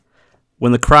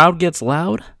When the crowd gets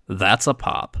loud, that's a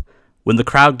pop. When the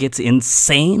crowd gets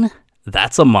insane,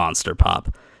 that's a monster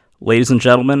pop. Ladies and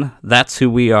gentlemen, that's who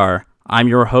we are. I'm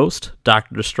your host,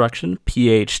 Dr. Destruction,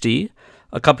 PhD,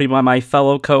 accompanied by my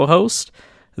fellow co-host,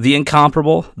 the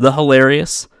incomparable, the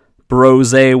hilarious,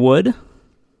 Brose Wood.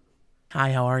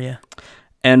 Hi, how are you?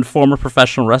 And former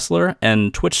professional wrestler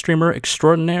and Twitch streamer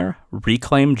extraordinaire,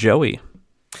 Reclaim Joey.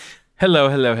 Hello,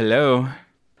 hello, hello.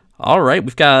 All right,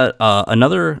 we've got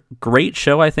another great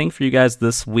show, I think, for you guys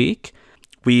this week.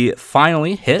 We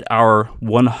finally hit our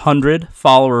 100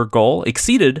 follower goal,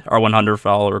 exceeded our 100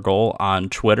 follower goal on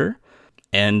Twitter.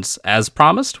 And as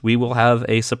promised, we will have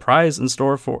a surprise in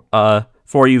store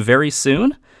for you very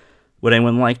soon. Would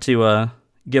anyone like to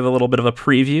give a little bit of a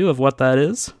preview of what that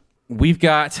is? We've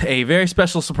got a very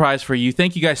special surprise for you.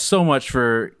 Thank you guys so much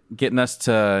for getting us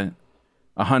to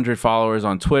 100 followers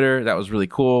on Twitter. That was really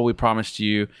cool. We promised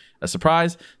you a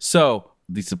surprise. So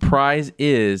the surprise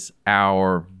is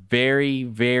our very,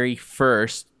 very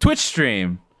first Twitch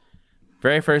stream.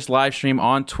 Very first live stream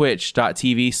on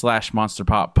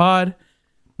twitch.tv/monsterpoppod.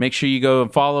 Make sure you go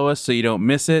and follow us so you don't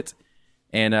miss it.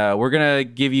 And we're going to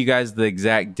give you guys the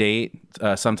exact date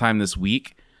sometime this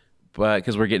week, but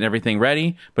because we're getting everything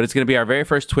ready. But it's going to be our very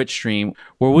first Twitch stream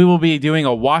where we will be doing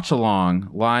a watch along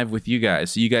live with you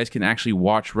guys, so you guys can actually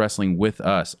watch wrestling with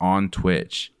us on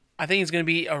Twitch. I think it's going to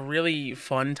be a really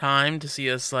fun time to see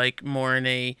us like more in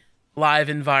a live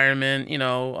environment, you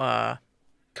know,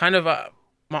 kind of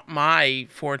my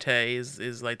forte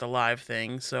is like the live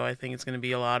thing. So I think it's going to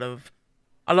be a lot of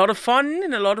fun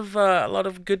and a lot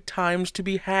of good times to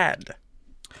be had.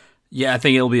 Yeah, I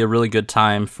think it'll be a really good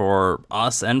time for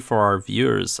us and for our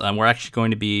viewers. We're actually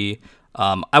going to be,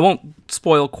 I won't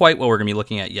spoil quite what we're going to be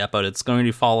looking at yet, but it's going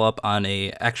to follow up on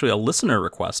a listener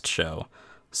request show.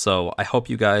 So I hope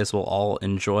you guys will all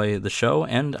enjoy the show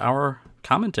and our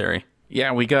commentary.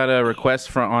 Yeah, we got a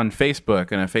request on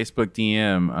Facebook and a Facebook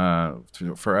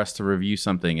DM for us to review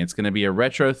something. It's going to be a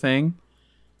retro thing.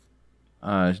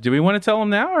 Do we want to tell them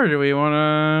now, or do we want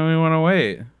to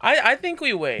wait? I think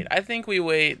we wait.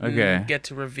 Okay. And get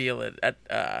to reveal it at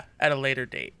a later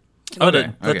date.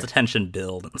 Let the tension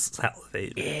build and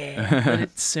salivate. Yeah, let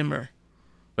it simmer.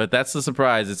 But that's the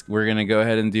surprise. We're going to go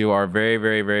ahead and do our very,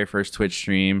 very, very first Twitch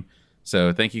stream.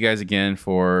 So thank you guys again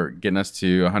for getting us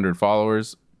to 100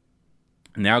 followers.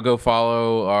 Now go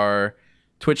follow our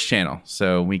Twitch channel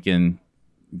so we can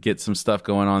get some stuff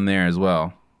going on there as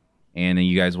well. And then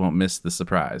you guys won't miss the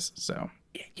surprise. So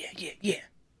Yeah.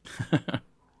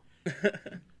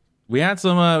 we had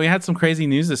some crazy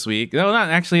news this week. No, not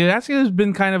actually. Actually, it's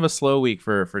been kind of a slow week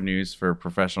for news for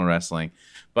professional wrestling.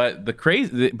 But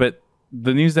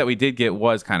the news that we did get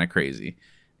was kind of crazy.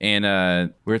 And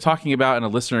we were talking about in a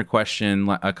listener question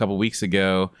a couple weeks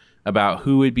ago about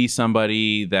who would be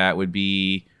somebody that would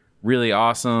be really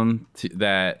awesome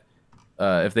that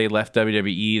if they left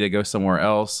WWE to go somewhere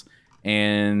else.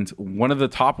 And one of the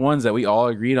top ones that we all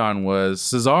agreed on was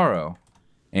Cesaro.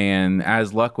 And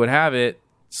as luck would have it,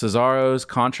 Cesaro's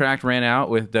contract ran out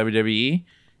with WWE,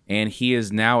 and he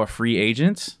is now a free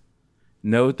agent.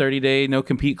 No 30-day, no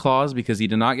compete clause because he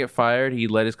did not get fired. He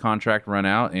let his contract run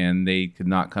out, and they could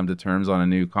not come to terms on a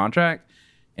new contract.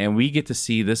 And we get to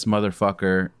see what this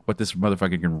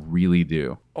motherfucker can really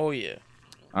do. Oh, yeah.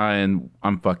 And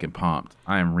I'm fucking pumped.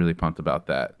 I am really pumped about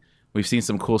that. We've seen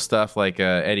some cool stuff like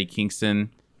Eddie Kingston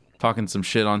talking some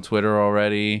shit on Twitter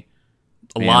already.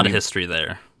 A lot of history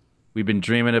there. We've been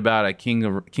dreaming about a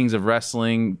Kings of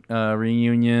Wrestling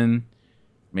reunion.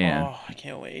 Man. Oh, I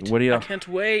can't wait. I can't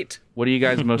wait. What are you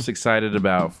guys most excited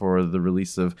about for the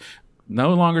release of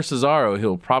no longer Cesaro?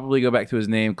 He'll probably go back to his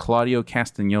name, Claudio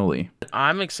Castagnoli.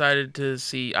 I'm excited to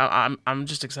see. I'm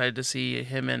just excited to see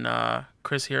him and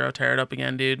Chris Hero tear it up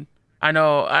again, dude. I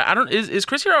know. I don't. Is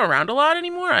Chris Hero around a lot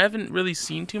anymore? I haven't really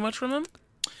seen too much from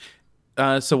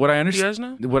him. So what I understand, you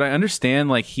guys know? what I understand,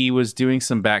 like he was doing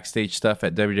some backstage stuff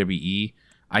at WWE.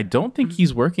 I don't think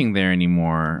he's working there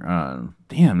anymore.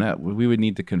 Damn, that we would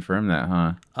need to confirm that,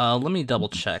 huh? Let me double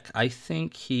check. I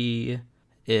think he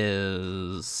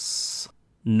is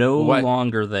no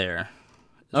longer there.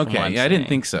 Okay, yeah, I didn't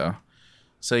think so.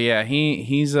 So yeah,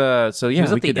 he's so yeah, he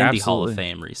was at we the could Indie Hall of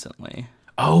Fame recently.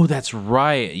 Oh, that's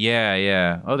right.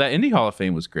 Yeah. Oh, that Indie Hall of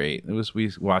Fame was great.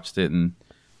 We watched it and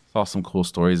saw some cool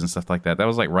stories and stuff like that. That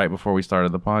was like right before we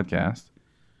started the podcast.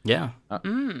 Yeah.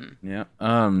 Yeah.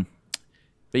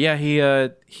 But yeah,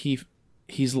 he's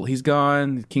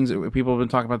gone. People have been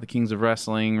talking about the Kings of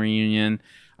Wrestling reunion.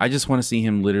 I just want to see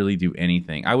him literally do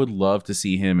anything. I would love to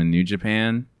see him in New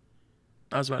Japan.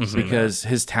 I was about to say because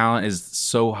his talent is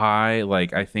so high.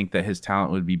 Like I think that his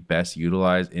talent would be best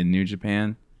utilized in New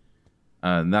Japan.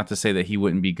 Not to say that he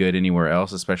wouldn't be good anywhere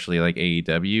else, especially like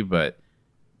AEW, but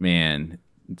man,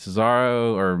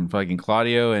 Cesaro or fucking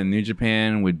Claudio and New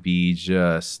Japan would be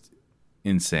just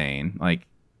insane. Like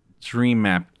dream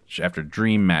match after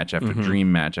dream match after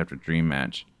dream match after dream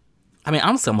match. I mean,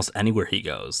 honestly, almost anywhere he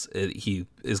goes, he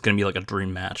is going to be like a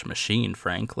dream match machine,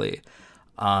 frankly.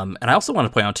 And I also want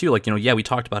to point out too, like, we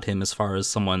talked about him as far as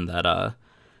someone that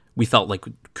we felt like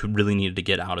could really needed to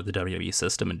get out of the WWE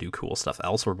system and do cool stuff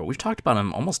elsewhere. But we've talked about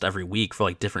him almost every week for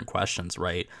like different questions,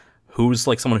 right? Who's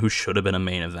like someone who should have been a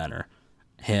main eventer?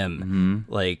 Him,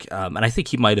 like, and I think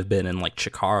he might have been in like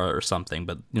Chikara or something.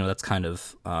 But that's kind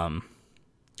of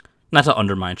not to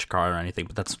undermine Chikara or anything,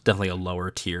 but that's definitely a lower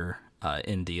tier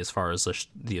indie as far as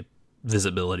the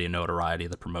visibility and notoriety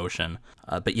of the promotion.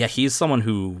 But yeah, he's someone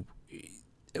who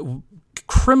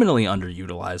criminally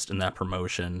underutilized in that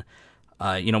promotion.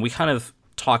 We kind of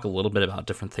talk a little bit about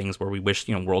different things where we wish,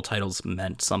 world titles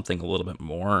meant something a little bit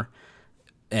more.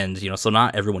 And, so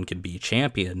not everyone can be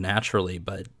champion naturally,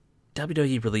 but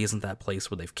WWE really isn't that place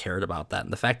where they've cared about that.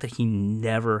 And the fact that he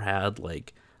never had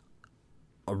like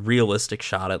a realistic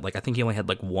shot at, like, I think he only had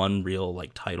like one real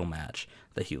like title match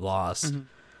that he lost.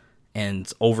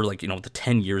 And over like, the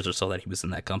 10 years or so that he was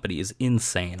in that company is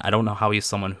insane. I don't know how he's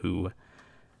someone who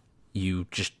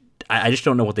I just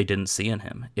don't know what they didn't see in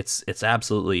him. It's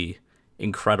absolutely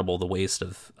incredible, the waste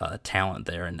of talent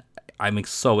there, and I'm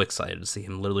so excited to see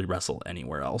him literally wrestle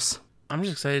anywhere else. I'm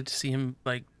just excited to see him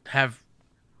like have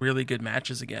really good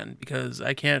matches again, because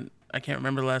I can't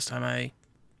remember the last time I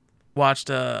watched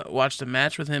a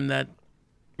match with him that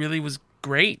really was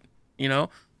great. I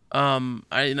know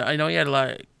he had a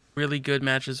lot of really good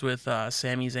matches with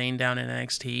Sami Zayn down in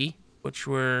NXT, which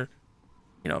were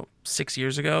 6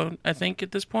 years ago, I think,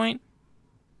 at this point.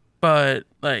 But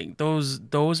like those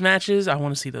matches, I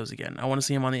want to see those again. I want to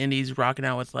see him on the Indies rocking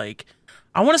out with like,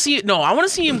 I want to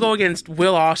see him go against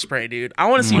Will Ospreay, dude. I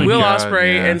want to see Will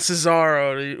Ospreay and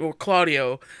Cesaro or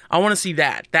Claudio. I want to see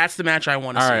that. That's the match I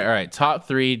want to see. All right. Top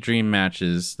 3 dream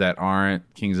matches that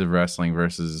aren't Kings of Wrestling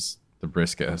versus the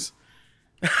Briscoes.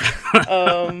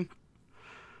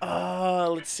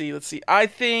 Let's see. I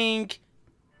think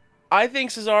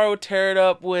Cesaro would tear it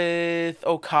up with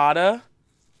Okada.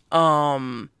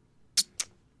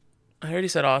 I already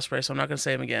said Ospreay, so I'm not gonna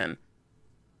say him again.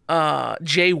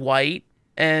 Jay White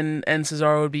and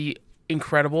Cesaro would be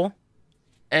incredible.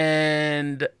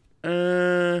 And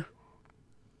I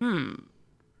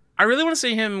really want to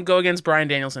see him go against Bryan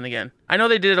Danielson again. I know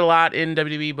they did it a lot in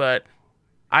WWE, but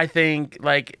I think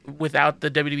like without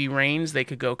the WWE reigns, they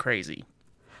could go crazy.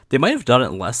 They might have done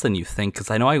it less than you think,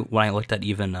 because I know when I looked at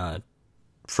even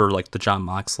for like the Jon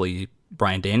Moxley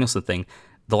Bryan Danielson thing,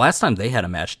 the last time they had a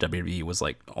match at WWE was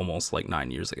like almost like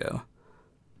 9 years ago.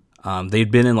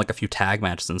 They'd been in like a few tag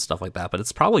matches and stuff like that, but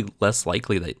it's probably less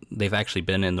likely that they've actually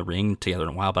been in the ring together in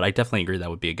a while. But I definitely agree that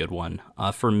would be a good one.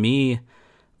 For me,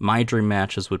 my dream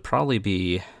matches would probably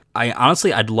be...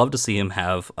 I'd love to see him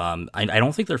have... I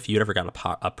don't think their feud ever got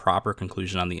a proper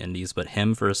conclusion on the Indies, but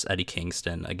him versus Eddie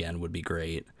Kingston, again, would be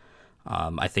great.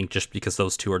 I think just because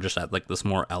those two are just at like this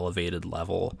more elevated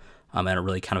level, and are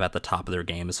really kind of at the top of their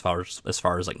game as far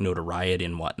as like notoriety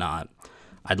and whatnot.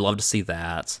 I'd love to see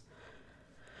that.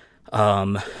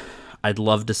 I'd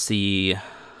love to see,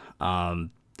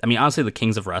 honestly, the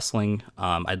Kings of Wrestling.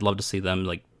 I'd love to see them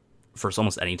like for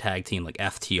almost any tag team, like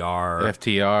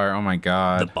FTR. Oh my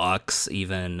God. The Bucks,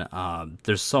 even.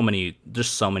 There's so many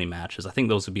matches. I think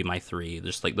those would be my 3.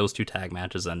 Just like those 2 tag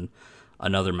matches and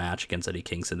another match against Eddie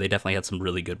Kingston. They definitely had some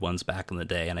really good ones back in the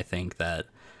day, and I think that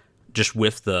just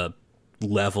with the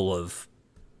level of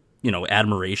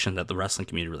admiration that the wrestling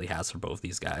community really has for both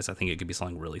these guys, I think it could be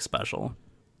something really special.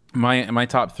 My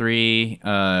top 3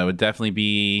 would definitely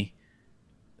be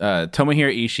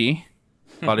Tomohiro Ishii,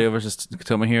 Claudio versus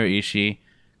Tomohiro Ishii,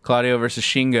 Claudio versus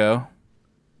Shingo,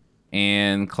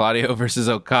 and Claudio versus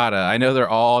Okada. I know they're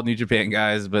all New Japan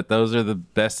guys, but those are the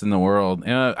best in the world.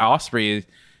 Ospreay,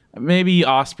 maybe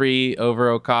Ospreay over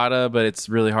Okada, but it's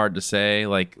really hard to say.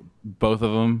 Like both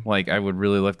of them, like I would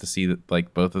really love to see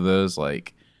like both of those.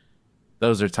 Like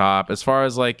those are top as far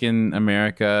as like in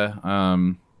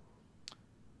America.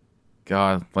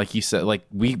 God, like you said, like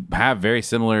we have very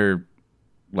similar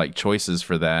like choices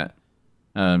for that.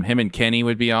 Him and Kenny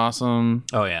would be awesome.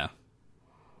 Oh yeah.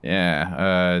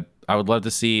 Yeah. I would love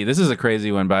to see, this is a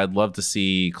crazy one, but I'd love to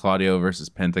see Claudio versus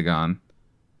Pentagon,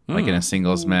 like in a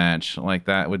singles match. Like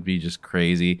that would be just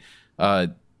crazy.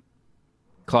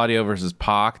 Claudio versus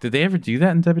Pac. Did they ever do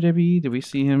that in WWE? Did we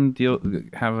see him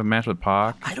have a match with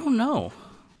Pac? I don't know.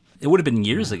 It would have been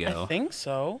years ago. I think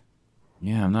so.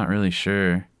 Yeah, I'm not really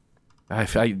sure.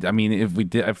 I mean, if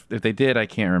they did, I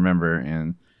can't remember,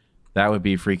 and that would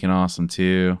be freaking awesome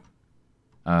too.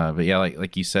 But yeah,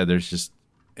 like you said, there's just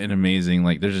an amazing,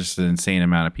 like, there's just an insane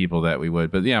amount of people that we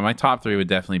would. But yeah, my top 3 would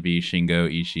definitely be Shingo,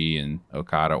 Ishii, and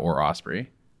Okada or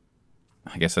Osprey.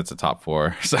 I guess that's a top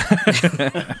 4. So.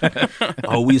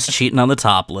 Always cheating on the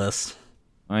top list.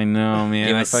 I know, man.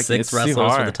 Gave us 6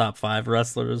 wrestlers for the top 5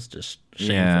 wrestlers. Just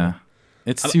shameful. Yeah,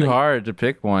 it's too hard to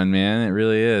pick one, man. It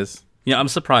really is. Yeah, I'm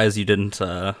surprised you didn't.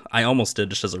 I almost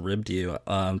did, just as a rib to you.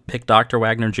 Pick Dr.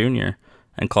 Wagner Jr.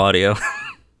 and Claudio.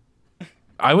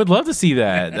 I would love to see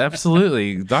that.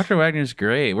 Absolutely. Dr. Wagner's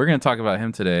great. We're going to talk about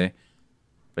him today.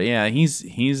 But yeah,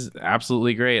 he's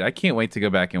absolutely great. I can't wait to go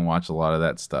back and watch a lot of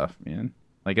that stuff, man.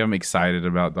 Like, I'm excited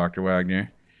about Dr.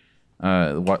 Wagner.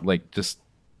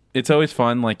 It's always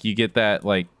fun. Like, you get that,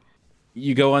 like,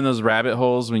 you go on those rabbit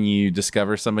holes when you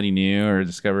discover somebody new or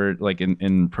discover, like,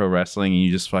 in pro wrestling, and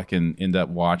you just fucking end up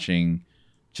watching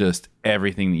just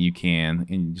everything that you can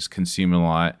and you just consume a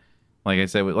lot. Like I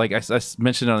said, like I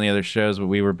mentioned on the other shows, but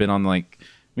been on, like,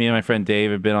 me and my friend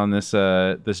Dave have been on this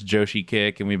Joshi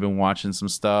kick, and we've been watching some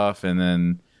stuff, and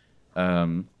then,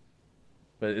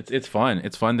 but it's fun.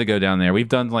 It's fun to go down there. We've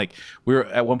done, like,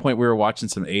 at one point we were watching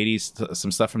some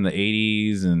stuff from the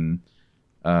 80s,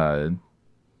 and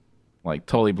like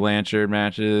Tully Blanchard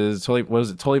matches. Tully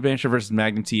Blanchard versus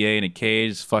Magnum TA in a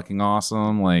cage? It's fucking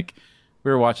awesome. Like, we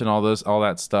were watching all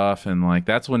that stuff, and, like,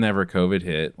 that's whenever COVID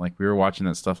hit. Like, we were watching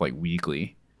that stuff, like,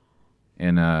 weekly.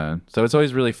 And so it's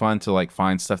always really fun to, like,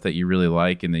 find stuff that you really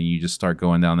like, and then you just start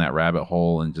going down that rabbit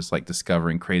hole and just, like,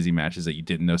 discovering crazy matches that you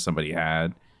didn't know somebody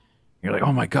had. You're like,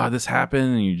 oh my god, this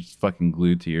happened, and you're just fucking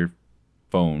glued to your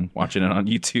phone watching it on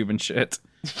YouTube and shit.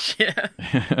 Yeah.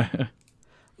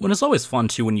 When it's always fun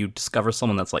too when you discover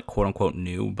someone that's, like, quote unquote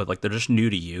new, but, like, they're just new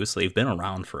to you, so they've been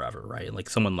around forever, right? Like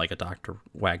someone like a Dr.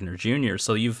 Wagner Jr.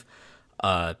 So you've,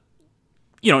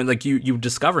 like you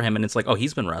discover him, and it's like, oh,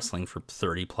 he's been wrestling for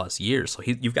 30 plus years, so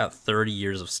you've got 30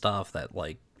 years of stuff that,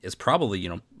 like, is probably,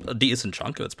 a decent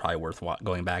chunk of it's probably worth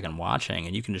going back and watching,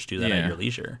 and you can just do that at your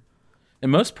leisure. In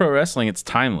most pro wrestling, it's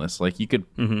timeless. Like, you could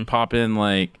pop in,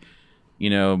 like,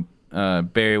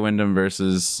 Barry Windham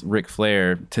versus Ric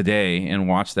Flair today and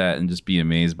watch that and just be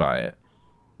amazed by it.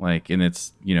 Like, and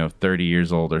it's 30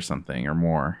 years old or something or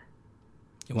more.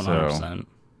 100%. So,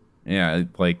 yeah,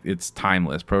 like, it's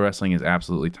timeless. Pro wrestling is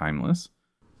absolutely timeless.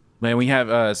 Man, we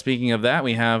have speaking of that,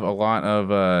 we have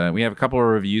a couple of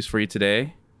reviews for you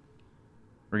today.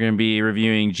 We're going to be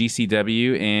reviewing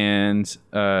GCW and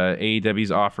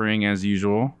AEW's offering as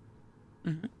usual.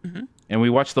 And we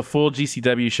watched the full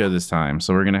GCW show this time,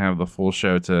 so we're going to have the full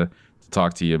show to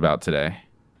talk to you about today.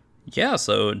 Yeah,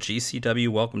 so GCW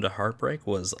Welcome to Heartbreak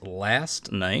was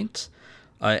last night,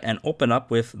 and open up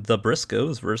with the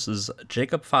Briscoes versus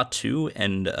Jacob Fatu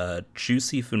and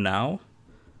Juicy Funao,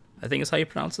 I think is how you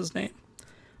pronounce his name.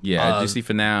 Yeah, Juicy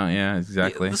Funao, yeah,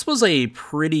 exactly. This was a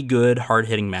pretty good,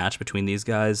 hard-hitting match between these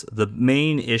guys. The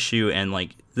main issue, and,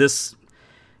 like, this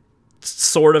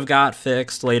sort of got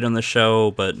fixed later in the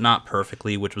show, but not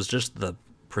perfectly, which was just the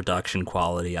production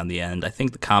quality on the end. I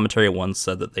think the commentary once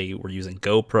said that they were using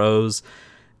GoPros,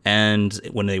 and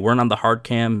when they weren't on the hard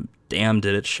cam, damn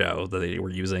did it show that they were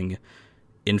using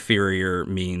inferior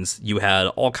means. You had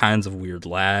all kinds of weird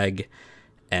lag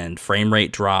and frame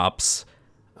rate drops.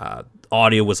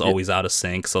 Audio was always out of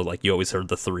sync, so, like, you always heard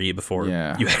the 3 before you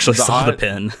actually saw the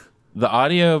pin. The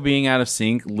audio being out of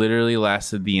sync literally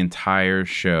lasted the entire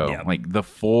show. Yep. Like, the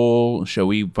full show,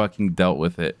 we fucking dealt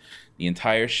with it. The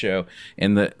entire show.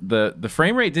 And the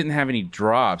frame rate didn't have any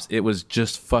drops. It was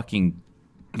just fucking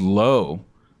low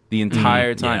the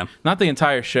entire time. Yeah. Not the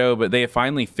entire show, but they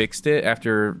finally fixed it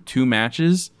after 2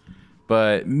 matches.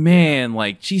 But, man,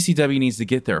 like, GCW needs to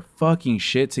get their fucking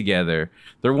shit together.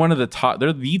 They're the top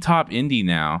indie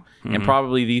now, and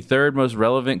probably the 3rd most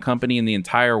relevant company in the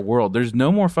entire world. There's no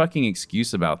more fucking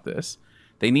excuse about this.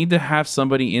 They need to have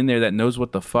somebody in there that knows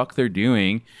what the fuck they're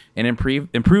doing and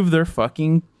improve their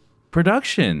fucking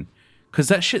production. Because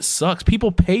that shit sucks.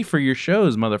 People pay for your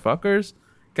shows, motherfuckers.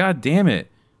 God damn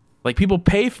it. Like, people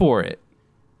pay for it.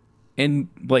 And,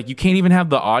 like, you can't even have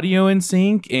the audio in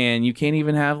sync, and you can't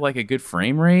even have, like, a good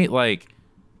frame rate. Like,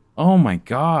 oh my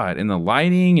god. And the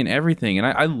lighting and everything. And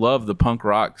I love the punk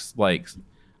rocks. Like,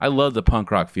 I love the punk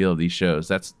rock feel of these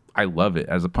shows. I love it.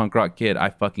 As a punk rock kid, I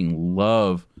fucking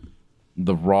love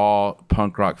the raw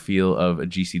punk rock feel of a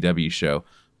GCW show.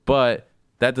 But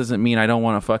that doesn't mean I don't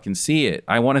want to fucking see it.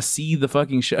 I want to see the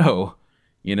fucking show,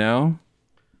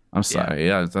 I'm sorry.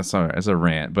 Yeah, that's all right. It's a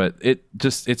rant, but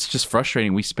it's just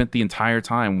frustrating. We spent the entire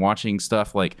time watching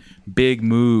stuff like big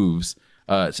moves,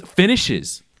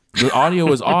 finishes. The audio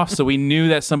was off, so we knew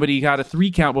that somebody got a 3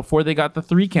 count before they got the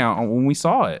 3 count when we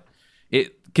saw it.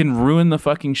 It can ruin the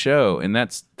fucking show, and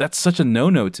that's such a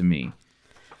no-no to me.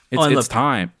 It's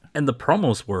time. And the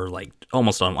promos were like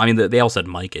almost on. I mean, they also had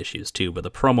mic issues too, but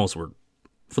the promos were,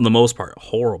 for the most part,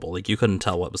 horrible. Like you couldn't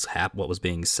tell what was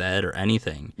being said or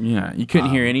anything. Yeah, you couldn't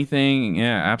hear anything.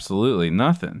 Yeah, absolutely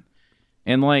nothing.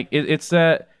 And like it's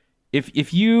that if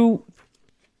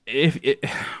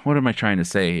what am I trying to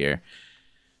say here?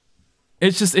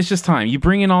 It's just time. You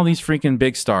bring in all these freaking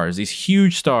big stars, these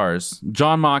huge stars,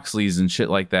 John Moxley's and shit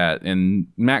like that, and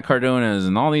Matt Cardona's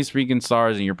and all these freaking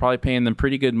stars, and you're probably paying them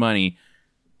pretty good money.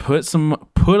 Put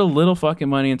a little fucking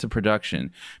money into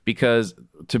production, because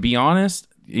to be honest,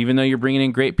 even though you're bringing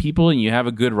in great people and you have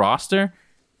a good roster,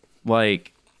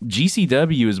 like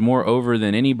GCW is more over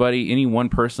than any one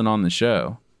person on the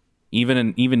show,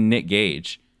 even Nick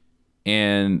Gage,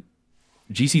 and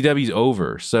GCW's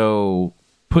over. So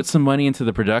put some money into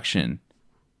the production.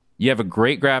 You have a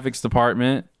great graphics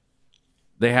department.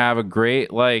 They have a great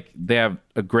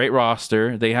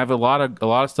roster. They have a lot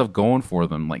of stuff going for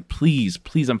them. Like, please,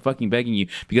 I'm fucking begging you,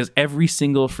 because every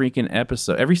single freaking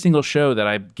episode, every single show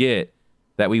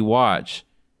that we watch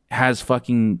has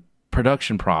fucking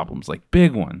production problems, like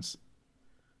big ones.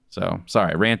 So,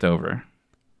 sorry, rant over.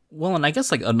 Well, and I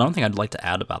guess like another thing I'd like to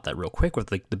add about that real quick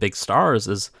with like the big stars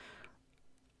is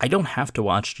I don't have to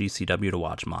watch GCW to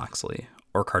watch Moxley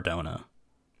or Cardona.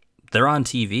 They're on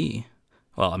TV.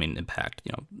 Well, I mean, Impact,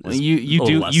 you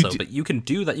do, but you can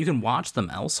do that. You can watch them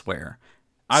elsewhere.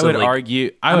 I'm not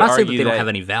saying that they don't have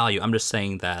any value. I'm just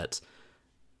saying that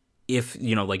if,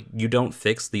 you don't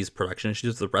fix these production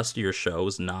issues, the rest of your show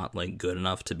is not like good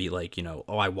enough to be like,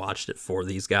 oh, I watched it for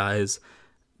these guys,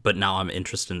 but now I'm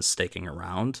interested in sticking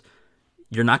around.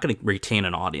 You're not going to retain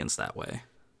an audience that way.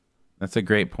 That's a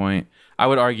great point. I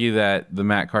would argue that the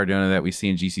Matt Cardona that we see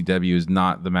in GCW is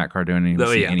not the Matt Cardona we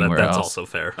see anywhere else. That's also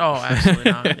fair. Oh,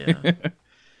 absolutely not.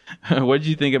 Yeah. What did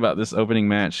you think about this opening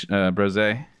match,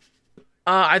 Brose?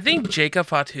 I think Jacob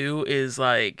Fatu is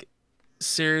like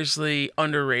seriously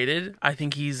underrated. I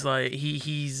think he's like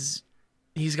he's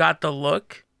got the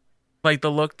look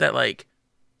that like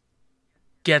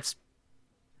gets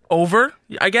over,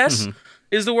 I guess,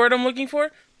 is the word I'm looking for.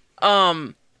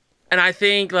 And I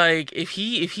think like if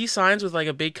he signs with like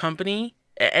a big company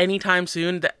anytime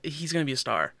soon, that he's gonna be a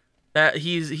star. That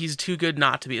he's too good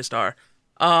not to be a star.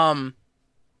 What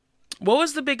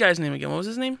was the big guy's name again? What was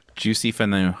his name? Juicy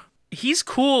Fanu. He's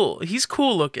cool. He's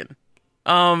cool looking.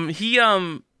 I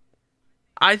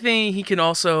think he can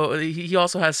also he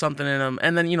also has something in him.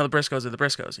 And then the Briscoes are the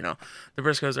Briscoes. The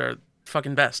Briscoes are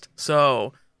fucking best.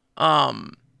 So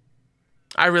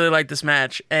I really liked this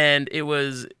match, and it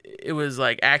was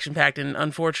like action packed, and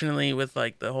unfortunately with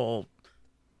like the whole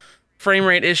frame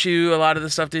rate issue, a lot of the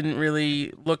stuff didn't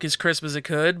really look as crisp as it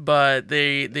could, but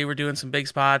they were doing some big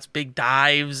spots, big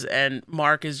dives, and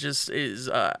Mark is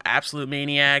absolute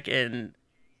maniac, and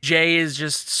Jay is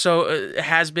just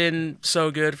has been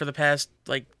so good for the past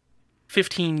like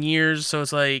 15 years. So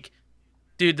it's like,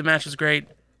 dude, the match was great,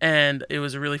 and it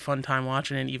was a really fun time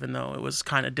watching it, even though it was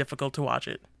kind of difficult to watch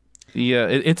it. Yeah,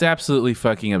 it's absolutely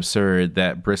fucking absurd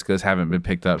that Briscoes haven't been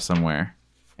picked up somewhere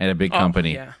at a big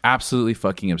company. Yeah. Absolutely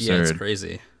fucking absurd. Yeah, it's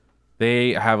crazy.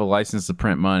 They have a license to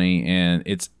print money, and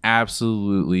it's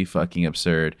absolutely fucking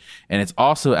absurd. And it's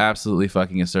also absolutely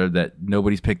fucking absurd that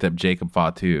nobody's picked up Jacob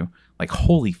Fatu. Like,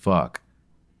 holy fuck.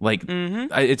 Like,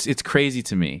 it's crazy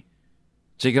to me.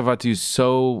 Jacob Fatu's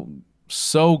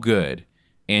so good,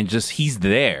 and just he's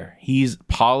there. He's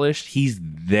polished. He's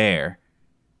there.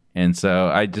 And so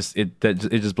it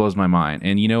just blows my mind.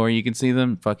 And you know where you can see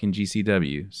them? Fucking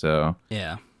GCW. So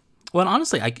yeah. Well, and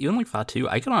honestly, even like Fatu,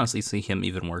 I could honestly see him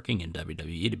even working in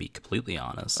WWE, to be completely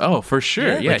honest. Oh, for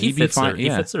sure. Yeah, like, he'd be fine. He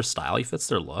fits their style. He fits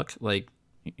their look. Like,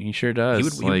 he sure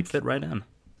does. He would fit right in.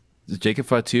 Jacob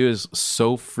Fatu is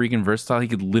so freaking versatile. He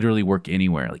could literally work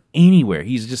anywhere, like anywhere.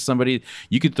 He's just somebody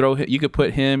you could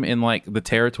put him in like the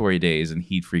territory days, and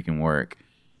he'd freaking work.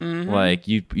 Like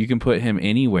you can put him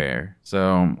anywhere.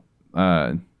 So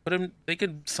they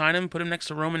could sign him, put him next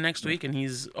to Roman next week, and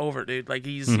he's over, dude. Like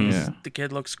the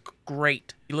kid looks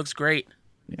great. He looks great.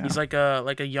 Yeah. He's like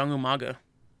a young Umaga.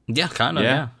 Yeah, kind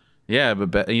of. Yeah,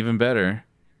 but even better.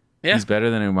 Yeah, he's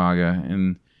better than Umaga,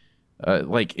 and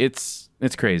like it's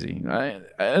crazy.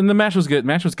 And the match was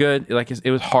good. Like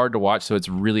it was hard to watch, so it's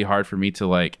really hard for me to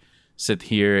like sit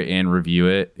here and review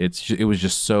it. It was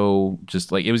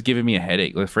just like it was giving me a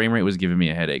headache. The frame rate was giving me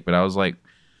a headache, but I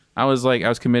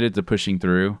was committed to pushing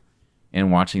through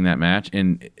and watching that match,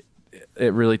 and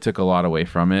it really took a lot away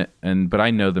from it. But I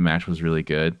know the match was really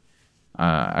good.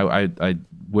 I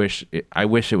wish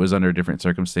it was under different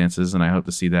circumstances, and I hope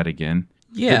to see that again.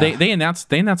 Yeah, they announced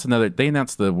the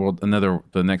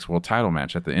next world title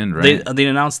match at the end, right? They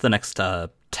announced the next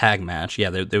tag match. Yeah,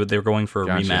 they were going for a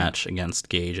Gotcha. rematch against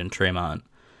Gage and Tremont.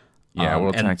 Yeah,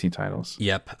 world tag team titles.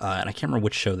 Yep, and I can't remember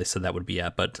which show they said that would be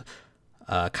at, but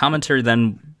commentary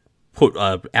then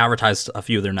advertised a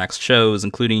few of their next shows,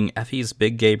 including Effie's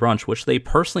Big Gay Brunch, which they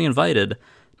personally invited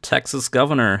Texas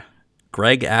Governor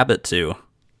Greg Abbott to.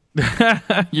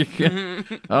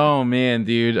 Oh man,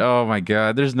 dude! Oh my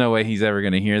god! There's no way he's ever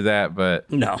gonna hear that.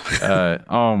 But No,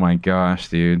 oh my gosh,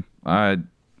 dude!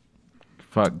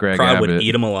 Fuck Greg crowd Abbott. would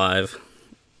eat him alive.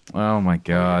 Oh my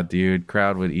god, dude!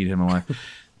 Crowd would eat him alive.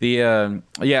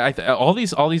 All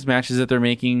these matches that they're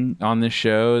making on this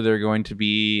show, they're going to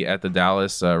be at the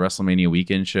Dallas WrestleMania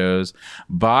weekend shows.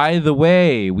 By the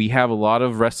way, we have a lot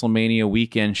of WrestleMania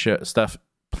weekend stuff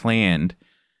planned,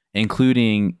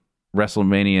 including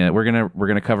WrestleMania. We're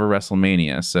gonna cover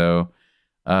WrestleMania, so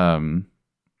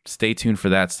stay tuned for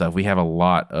that stuff. We have a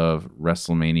lot of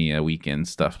WrestleMania weekend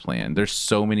stuff planned. There's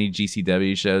so many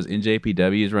GCW shows.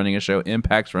 NJPW is running a show.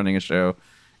 Impact's running a show.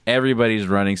 Everybody's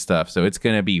running stuff, so it's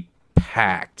going to be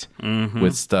packed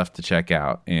with stuff to check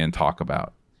out and talk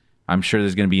about. I'm sure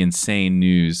there's going to be insane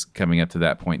news coming up to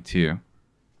that point too.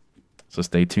 So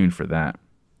stay tuned for that.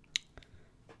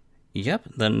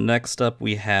 Yep. Then next up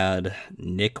we had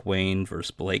Nick Wayne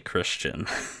versus Blake Christian.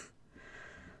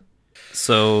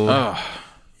 So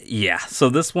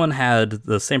this one had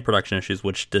the same production issues,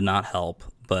 which did not help,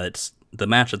 but the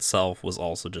match itself was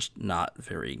also just not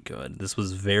very good. This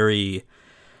was very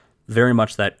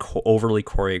much that overly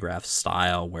choreographed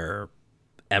style where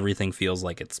everything feels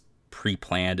like it's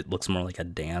pre-planned. It looks more like a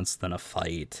dance than a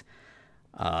fight.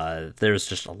 There's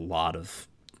just a lot of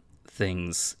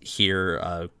things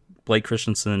here. Blake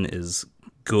Christensen is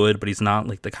good, but he's not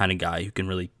like the kind of guy who can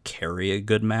really carry a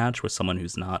good match with someone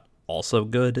who's not also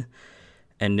good.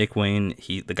 And Nick Wayne,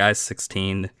 the guy's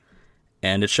 16,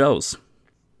 and it shows.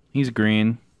 He's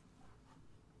green.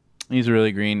 He's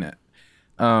really green.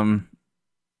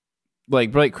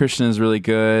 Like Blake Christian is really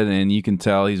good, and you can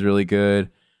tell he's really good.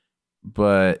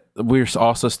 But we're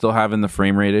also still having the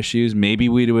frame rate issues. Maybe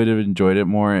we would have enjoyed it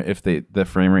more if the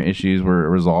frame rate issues were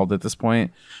resolved at this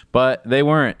point, but they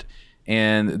weren't.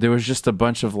 And there was just a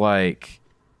bunch of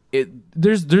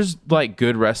there's like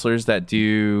good wrestlers that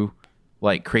do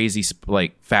like crazy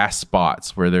fast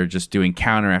spots where they're just doing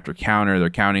counter after counter. They're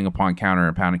counting upon counter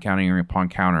and counting upon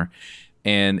counter,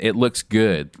 and it looks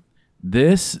good.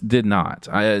 This did not.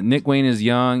 Nick Wayne is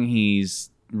young. He's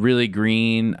really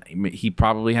green. He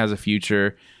probably has a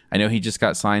future. I know he just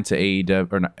got signed to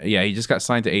AEW. He just got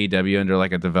signed to AEW under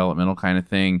like a developmental kind of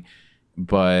thing.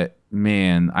 But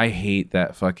man, I hate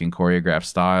that fucking choreographed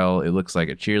style. It looks like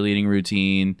a cheerleading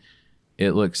routine.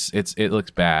 It looks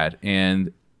bad.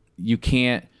 And you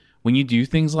can't, when you do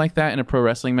things like that in a pro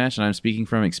wrestling match, and I'm speaking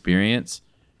from experience,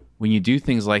 when you do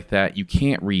things like that, you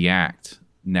can't react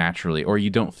naturally, or you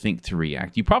don't think to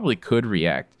react. You probably could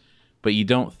react, but you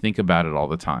don't think about it all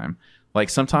the time. Like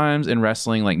sometimes in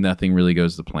wrestling, like nothing really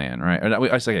goes to plan, right?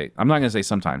 I say, I'm not gonna say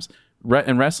sometimes.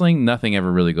 In wrestling, nothing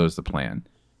ever really goes to plan.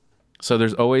 So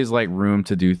there's always like room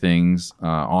to do things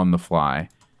on the fly.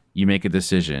 You make a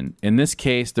decision. In this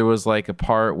case, there was like a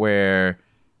part where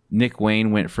Nick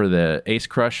Wayne went for the Ace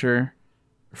Crusher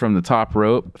from the top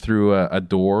rope through a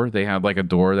door. They have like a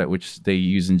door which they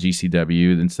use in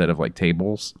GCW instead of like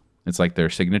tables. It's like their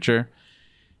signature.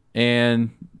 And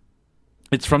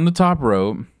it's from the top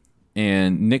rope,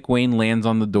 and Nick Wayne lands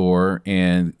on the door,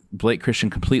 and Blake Christian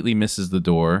completely misses the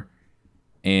door.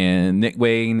 And Nick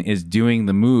Wayne is doing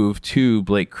the move to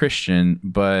Blake Christian,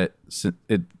 but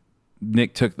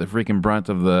Nick took the freaking brunt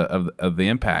of the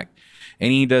impact.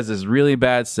 And he does this really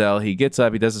bad sell. He gets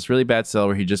up. He does this really bad sell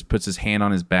where he just puts his hand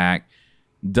on his back.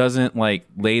 Doesn't like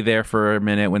lay there for a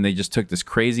minute when they just took this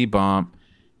crazy bump.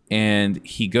 And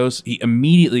he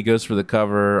immediately goes for the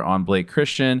cover on Blake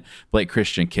Christian. Blake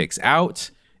Christian kicks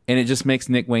out. And it just makes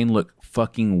Nick Wayne look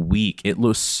fucking weak. It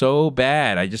looks so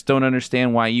bad. I just don't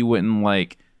understand why you wouldn't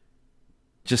like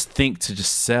just think to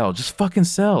just sell. Just fucking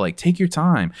sell. Like take your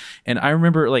time. And I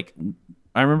remember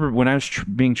when I was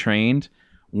being trained,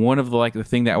 one of the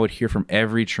thing that I would hear from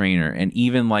every trainer, and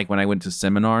even like when I went to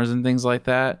seminars and things like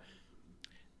that,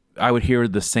 I would hear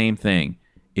the same thing.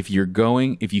 If you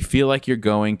feel like you're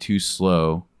going too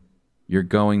slow, you're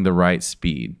going the right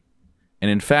speed. And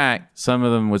in fact, some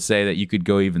of them would say that you could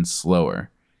go even slower.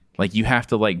 Like you have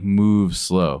to like move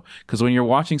slow, because when you're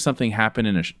watching something happen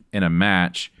in a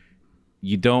match,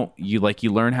 you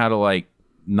learn how to like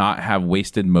not have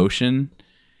wasted motion.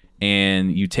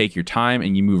 and you take your time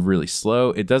and you move really slow,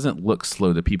 it doesn't look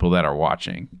slow to people that are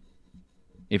watching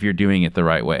if you're doing it the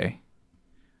right way.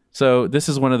 So this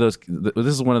is one of those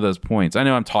points. I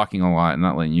know I'm talking a lot and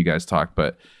not letting you guys talk,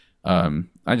 but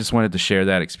I just wanted to share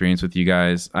that experience with you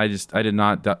guys. I did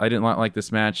not like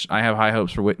this match. I have high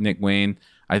hopes for Nick Wayne.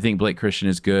 I think Blake Christian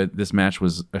is good. This match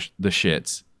was the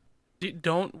shits.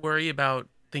 Don't worry about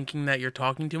thinking that you're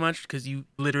talking too much, because you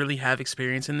literally have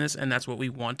experience in this, and that's what we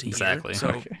want to Exactly. hear.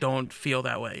 So don't feel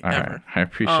that way All ever. right. I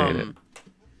appreciate it.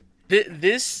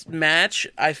 This match,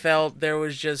 I felt it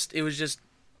was just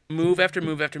move after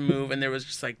move after move, and there was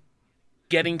just like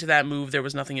getting to that move. There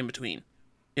was nothing in between.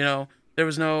 You know, there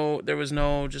was no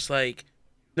just like,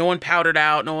 no one powdered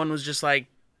out. No one was just like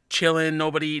chilling.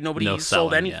 Nobody No sold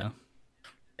selling, anything. yeah.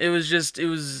 It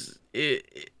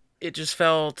just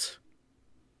felt.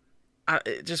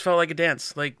 It just felt like a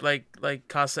dance, like PhD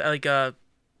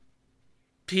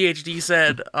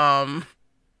said.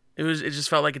 It just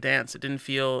felt like a dance. It didn't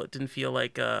feel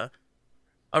like a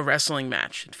wrestling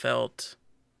match. It felt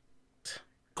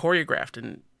choreographed,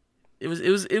 and it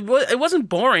wasn't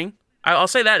boring. I'll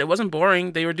say that it wasn't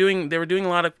boring. They were doing a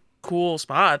lot of cool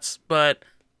spots, but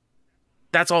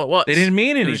that's all it was. They didn't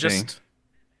mean It was anything.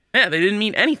 they didn't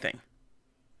mean anything.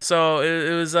 So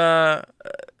it was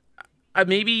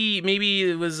maybe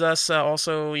it was us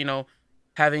also, you know,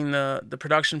 having the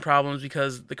production problems,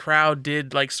 because the crowd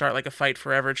did like start like a Fight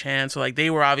Forever chant, so like they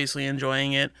were obviously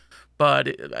enjoying it,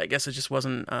 but I guess it just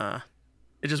wasn't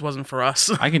for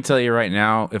us. I can tell you right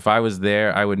now, if I was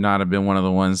there, I would not have been one of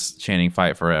the ones chanting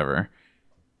Fight Forever.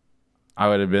 I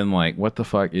would have been like, what the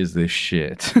fuck is this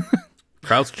shit?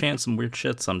 Crowds chant some weird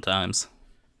shit sometimes.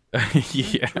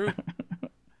 Yeah. True.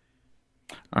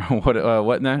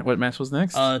 What match was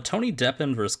next? Tony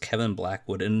Deppen versus Kevin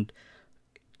Blackwood, and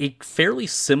a fairly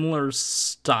similar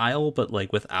style, but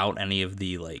like without any of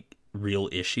the like real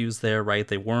issues there, right?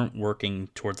 They weren't working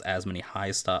towards as many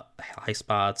high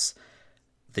spots.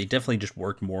 They definitely just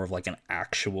worked more of like an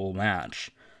actual match.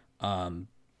 This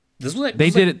was like,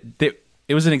 it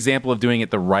was an example of doing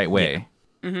it the right way.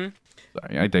 Yeah. Mm-hmm.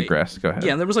 Sorry, I digress. Go ahead.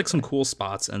 Yeah, and there was like some cool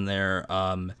spots in there.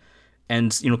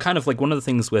 And, you know, kind of like one of the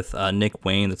things with Nick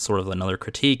Wayne that's sort of another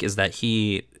critique is that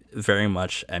he very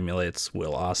much emulates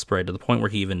Will Ospreay, to the point where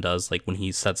he even does, like, when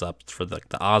he sets up for the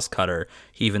Oz Cutter,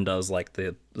 he even does like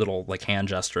the little like hand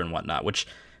gesture and whatnot, which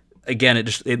again,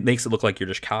 it makes it look like you're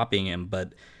just copying him.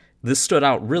 But this stood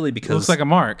out really because It looks like a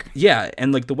mark. Yeah,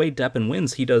 and like the way Deppen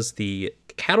wins, he does the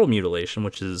cattle mutilation,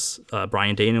 which is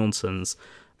Bryan Danielson's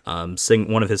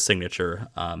one of his signature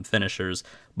finishers,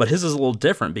 but his is a little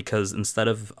different, because instead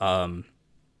of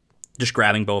just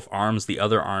grabbing both arms, the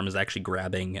other arm is actually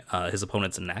grabbing his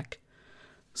opponent's neck,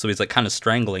 so he's like kind of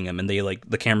strangling him, and they like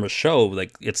the cameras show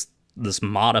like it's this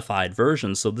modified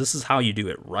version. So this is how you do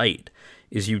it right,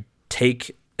 is you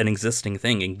take an existing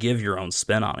thing and give your own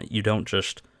spin on it. You don't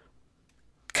just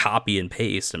copy and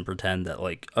paste and pretend that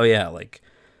like, oh yeah, like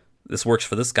this works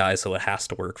for this guy, so it has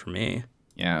to work for me.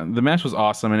 Yeah, the match was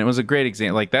awesome, and it was a great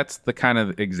example. Like, that's the kind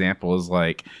of example, is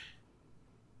like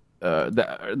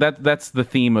that's the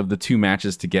theme of the two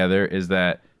matches together, is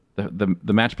that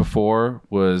the match before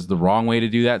was the wrong way to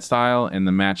do that style, and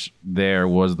the match there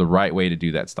was the right way to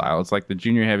do that style. It's like the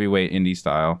junior heavyweight indie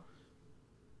style,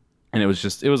 and it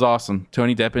was awesome.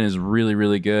 Tony Deppen is really,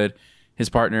 really good. His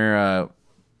partner,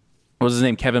 what was his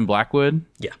name? Kevin Blackwood.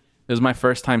 Yeah, it was my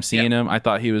first time seeing him. I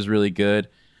thought he was really good.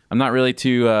 I'm not really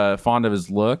too fond of his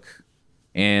look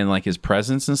and like his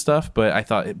presence and stuff, but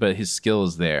his skill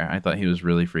is there. I thought he was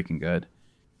really freaking good.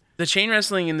 The chain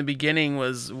wrestling in the beginning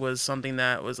was something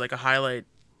that was like a highlight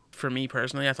for me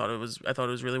personally. I thought it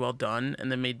was really well done, and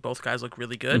then made both guys look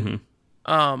really good.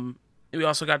 Mm-hmm. We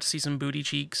also got to see some booty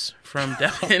cheeks from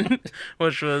Deppen,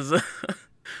 which was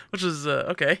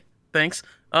okay. Thanks.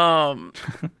 But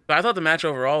I thought the match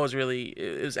overall was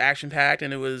it was action packed,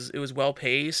 and it was well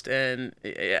paced, and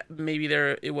maybe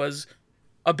it was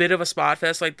a bit of a spot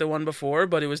fest like the one before,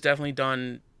 but it was definitely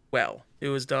done well. It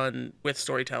was done with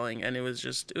storytelling, and it was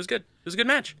good. It was a good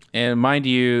match. And mind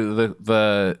you,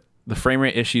 the frame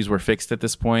rate issues were fixed at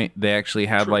this point. They actually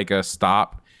had like a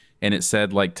stop, and it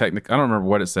said like technical. I don't remember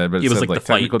what it said, but it said like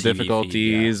technical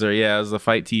difficulties, or it was the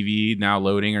Fight TV now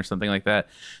loading or something like that.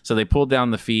 So they pulled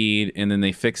down the feed, and then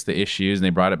they fixed the issues, and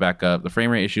they brought it back up. The frame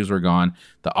rate issues were gone.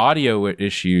 The audio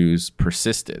issues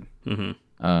persisted,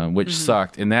 which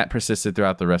sucked, and that persisted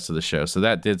throughout the rest of the show. So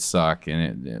that did suck,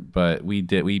 but we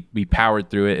powered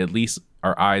through it. At least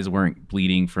our eyes weren't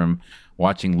bleeding from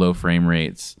watching low frame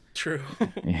rates. True.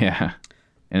 Yeah.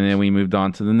 And then we moved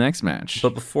on to the next match.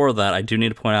 But before that, I do need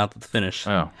to point out that the finish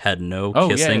had no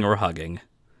kissing or hugging.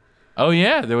 Oh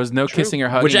yeah, there was no kissing or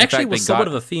hugging. Which In actually fact, was they somewhat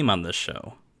got, of a theme on this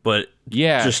show. But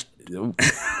yeah, just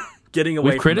getting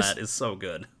away We've from that is so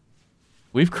good.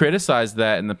 we've criticized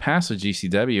that in the past with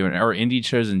GCW or indie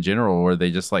shows in general, where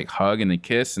they just like hug and they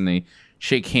kiss and they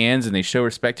shake hands and they show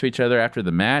respect to each other after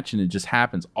the match, and it just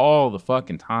happens all the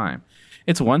fucking time.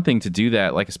 It's one thing to do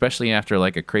that, like especially after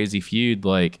like a crazy feud,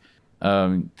 like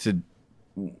to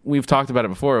we've talked about it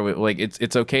before. Like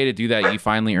it's okay to do that. You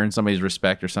finally earn somebody's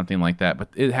respect or something like that. But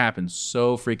it happens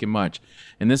so freaking much.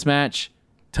 In this match,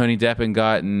 Tony Deppen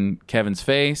got in Kevin's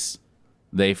face.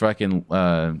 They fucking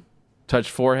touched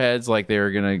foreheads like they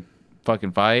were gonna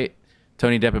fucking fight.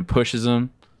 Tony Deppen pushes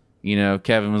him. You know,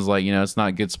 Kevin was like, it's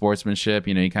not good sportsmanship.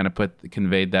 You know, he kind of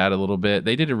conveyed that a little bit.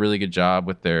 They did a really good job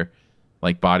with their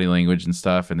like body language and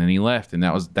stuff. And then he left, and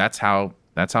that's how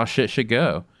shit should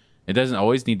go. It doesn't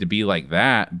always need to be like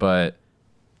that, but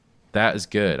that is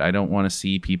good. I don't want to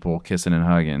see people kissing and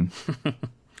hugging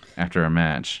after a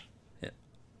match. Yeah.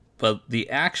 But the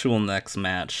actual next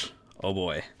match, oh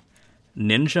boy.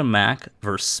 Ninja Mac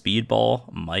versus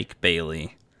Speedball Mike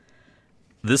Bailey.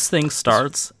 This thing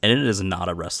starts, and it is not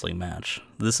a wrestling match.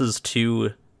 This is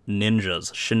two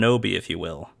ninjas, shinobi if you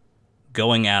will,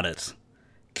 going at it.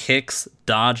 Kicks,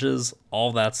 dodges,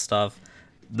 all that stuff.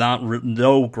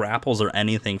 No grapples or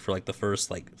anything for like the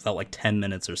first felt like 10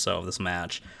 minutes or so of this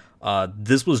match.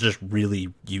 This was just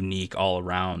really unique all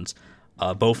around.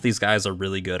 Both these guys are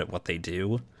really good at what they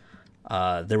do.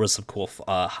 There was some cool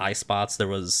high spots. There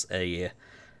was a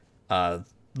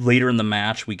later in the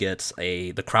match we get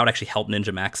the crowd actually helped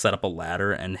Ninja Mac set up a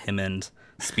ladder, and him and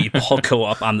Speedball go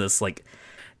up on this like,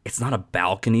 it's not a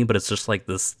balcony, but it's just like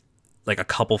this like a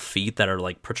couple feet that are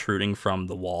like protruding from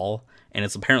the wall. And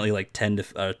it's apparently like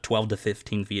 12 to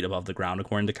 15 feet above the ground,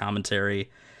 according to commentary.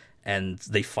 And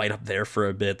they fight up there for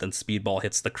a bit. Then Speedball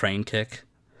hits the crane kick.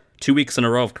 2 weeks in a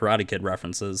row of Karate Kid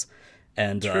references.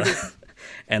 And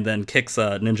and then kicks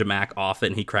Ninja Mac off it,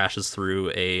 and he crashes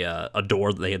through a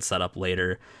door that they had set up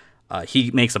later.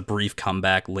 He makes a brief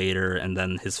comeback later, and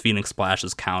then his Phoenix Splash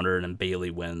is countered, and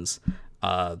Bailey wins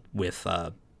with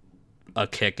a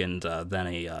kick and then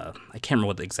I can't remember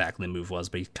what exactly the move was,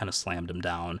 but he kind of slammed him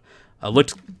down.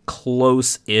 Looked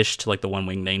close-ish to like the One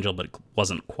Winged Angel, but it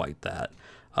wasn't quite that.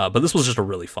 But this was just a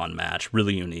really fun match,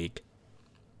 really unique.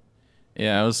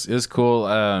 Yeah, it was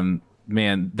cool.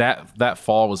 Man, that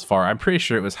fall was far. I'm pretty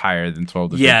sure it was higher than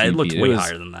 12 to 15 Yeah, it looked feet. way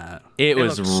higher than that. It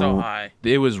was so high.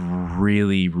 It was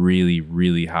really, really,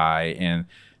 really high. And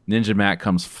Ninja Mac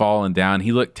comes falling down.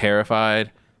 He looked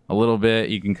terrified a little bit.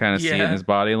 You can kind of see it in his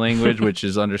body language, which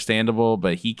is understandable.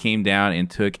 But he came down and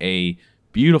took a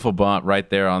beautiful bump right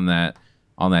there on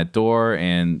that door,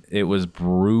 and it was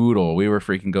brutal. We were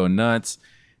freaking going nuts,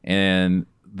 and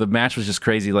the match was just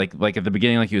crazy. Like at the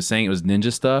beginning, like he was saying, it was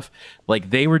ninja stuff.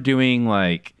 Like they were doing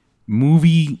like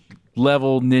movie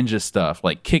level ninja stuff,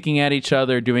 like kicking at each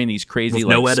other, doing these crazy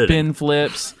like spin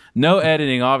flips. No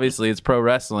editing, obviously. It's pro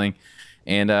wrestling,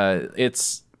 and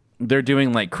they're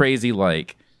doing like crazy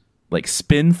like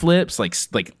spin flips, like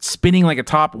spinning like a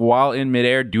top while in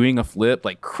midair, doing a flip,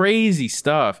 like crazy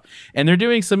stuff. And they're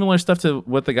doing similar stuff to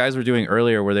what the guys were doing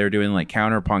earlier, where they were doing like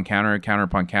counter upon counter, counter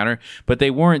upon counter. But they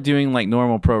weren't doing like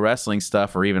normal pro wrestling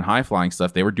stuff or even high flying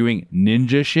stuff. They were doing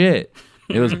ninja shit.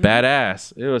 It was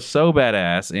badass. It was so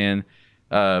badass. And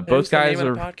both guys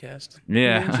are podcast.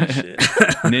 Yeah,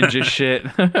 ninja shit.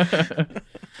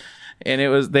 And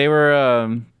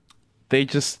they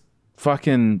just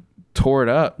fucking tore it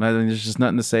up. I mean, there's just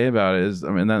nothing to say about it.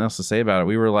 Nothing else to say about it.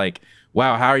 We were like,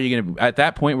 wow, how are you gonna? At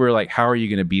that point, we were like, how are you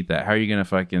gonna beat that? How are you gonna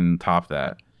fucking top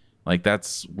that? Like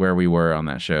that's where we were on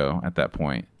that show at that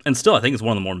point. And still, I think it's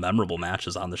one of the more memorable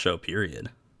matches on the show. Period.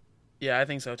 Yeah, I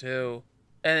think so too.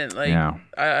 And like,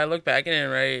 I look back at it,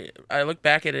 right? I look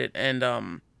back at it,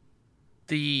 and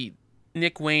the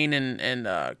Nick Wayne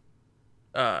and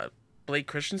Blake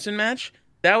Christensen match,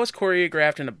 that was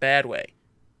choreographed in a bad way.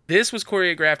 This was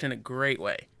choreographed in a great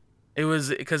way. It was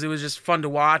because it was just fun to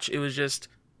watch. It was just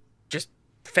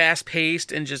fast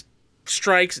paced and just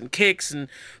strikes and kicks and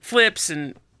flips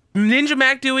and Ninja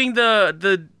Mac doing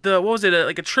the what was it,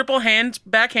 like a triple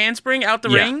back handspring out the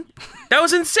ring. That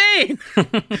was insane.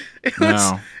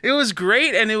 It was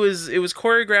great, and it was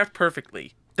choreographed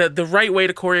perfectly. The right way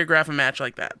to choreograph a match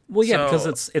like that. Well, yeah,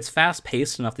 because it's fast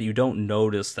paced enough that you don't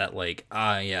notice that like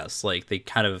like they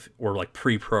kind of were like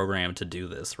pre-programmed to do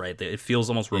this, right? It feels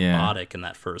almost robotic in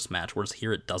that first match, whereas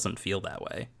here it doesn't feel that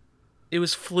way. It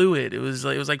was fluid. It was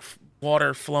like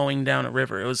water flowing down a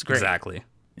river. It was great. Exactly.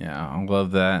 Yeah, I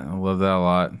love that. I love that a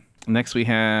lot. Next we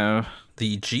have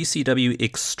the GCW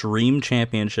Extreme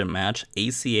Championship match,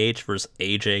 ACH versus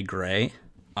AJ Gray.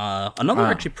 Another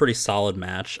actually pretty solid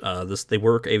match. They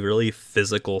work a really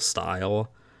physical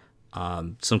style,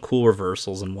 some cool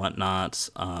reversals and whatnot.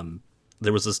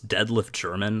 There was this deadlift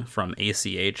German from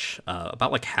ACH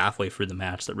about like halfway through the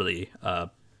match that really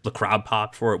the crowd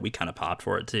popped for it. We kind of popped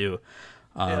for it too.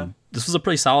 This was a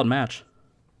pretty solid match.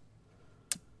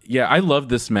 Yeah, I love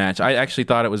this match. I actually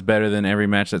thought it was better than every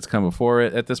match that's come before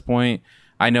it at this point.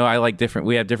 I know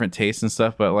we have different tastes and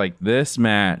stuff, but like this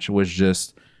match was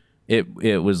just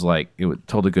it was like it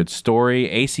told a good story.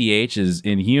 ACH is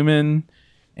inhuman,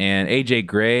 and AJ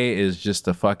Gray is just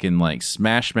a fucking like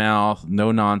smash mouth,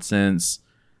 no nonsense,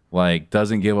 like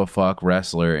doesn't give a fuck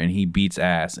wrestler, and he beats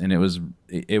ass, and it was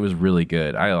really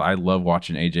good. I love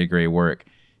watching AJ Gray work,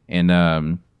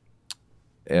 and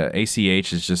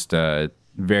ACH is just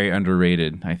very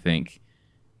underrated, I think,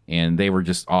 and they were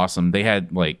just awesome. They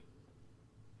had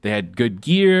good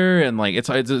gear, and like it's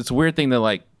a weird thing to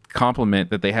like compliment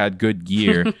that they had good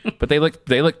gear, but they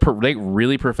looked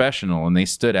really professional, and they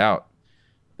stood out.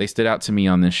 They stood out to me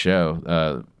on this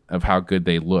show of how good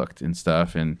they looked and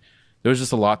stuff, and there was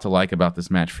just a lot to like about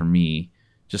this match for me.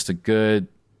 Just a good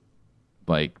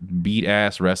like beat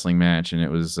ass wrestling match, and it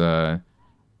was I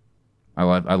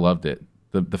loved it.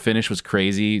 The finish was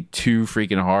crazy. 2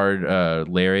 freaking hard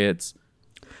lariats.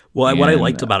 Well, what I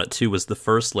liked about it too was the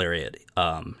first lariat.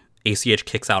 ACH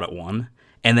kicks out at 1,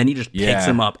 and then he just picks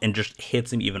him up and just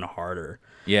hits him even harder.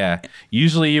 Yeah.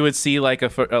 Usually you would see like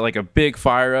a big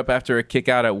fire up after a kick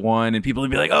out at 1, and people would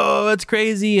be like, "Oh, that's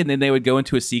crazy," and then they would go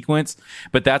into a sequence.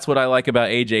 But that's what I like about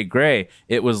AJ Gray.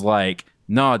 It was like,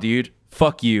 "Nah, dude,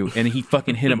 fuck you," and he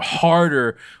fucking hit him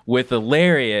harder with a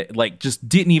lariat. Like, just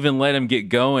didn't even let him get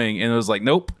going, and it was like,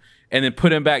 "Nope." And then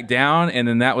put him back down, and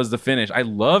then that was the finish. I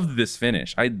loved this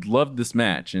finish. I loved this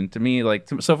match, and to me, like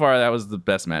so far, that was the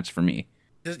best match for me.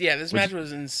 This match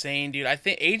was insane, dude. I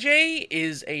think AJ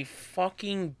is a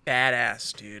fucking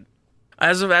badass, dude.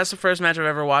 That's the first match I've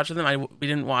ever watched with him. We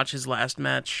didn't watch his last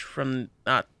match from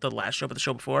not the last show, but the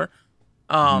show before.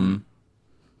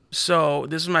 So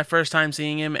this is my first time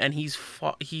seeing him, and he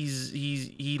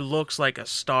looks like a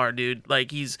star, dude. Like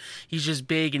he's just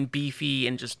big and beefy,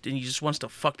 and he just wants to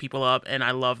fuck people up, and I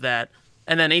love that.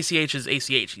 And then ACH is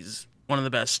ACH. He's one of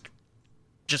the best,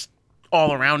 just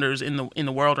all arounders in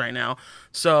the world right now.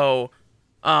 So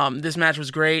this match was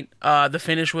great. The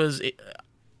finish was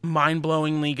mind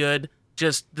blowingly good.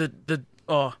 Just the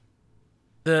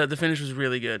finish was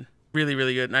really good, really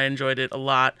really good, and I enjoyed it a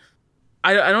lot.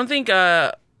 I don't think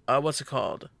what's it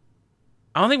called?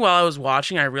 I don't think while I was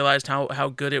watching I realized how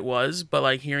good it was, but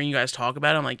like hearing you guys talk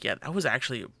about it, I'm like, yeah, that was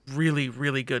actually a really,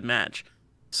 really good match.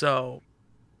 So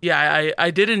yeah,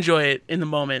 I did enjoy it in the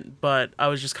moment, but I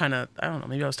was just kind of, I don't know,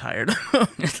 maybe I was tired.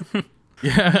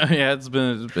 yeah, it's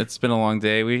been a long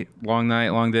day, long night,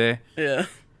 long day. Yeah.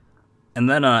 And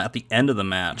then at the end of the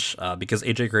match, because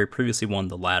AJ Gray previously won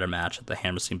the ladder match at the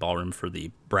Hammerstein Ballroom for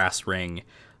the brass ring,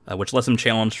 which lets him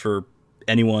challenge for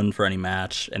anyone for any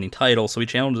match, any title. So he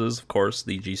challenges, of course,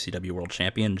 the GCW World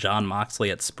Champion Jon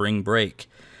Moxley at Spring Break.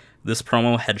 This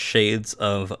promo had shades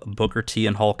of Booker T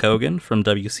and Hulk Hogan from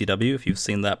WCW, if you've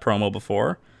seen that promo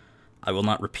before. I will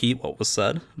not repeat what was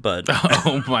said, but...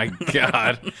 Oh my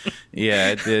God. Yeah,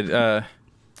 it did.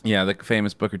 Yeah, the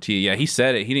famous Booker T. Yeah, he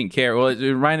said it. He didn't care. Well, it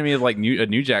reminded me of like a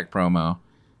New Jack promo.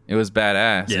 It was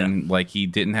badass. Yeah. And like he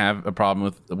didn't have a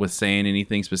problem with saying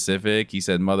anything specific. He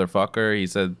said motherfucker. He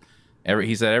said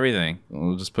everything.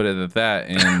 We'll just put it at that.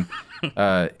 And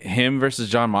him versus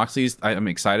Jon Moxley, I'm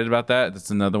excited about that. That's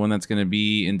another one that's going to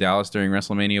be in Dallas during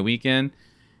WrestleMania weekend.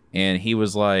 And he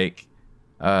was like,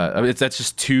 that's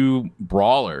just 2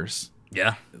 brawlers.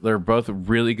 Yeah, they're both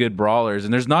really good brawlers,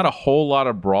 and there's not a whole lot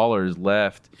of brawlers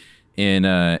left in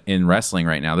wrestling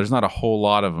right now. There's not a whole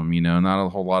lot of them, not a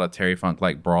whole lot of Terry Funk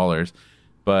like brawlers.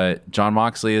 But Jon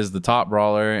Moxley is the top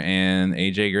brawler, and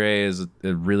AJ Gray is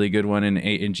a really good one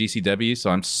in GCW. So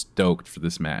I'm stoked for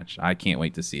this match. I can't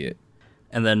wait to see it.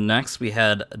 And then next we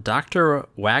had Dr.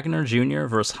 Wagner Jr.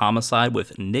 versus Homicide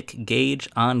with Nick Gage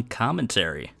on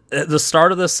commentary. The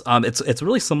start of this, it's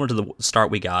really similar to the start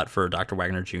we got for Dr.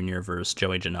 Wagner Jr. versus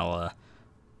Joey Janela,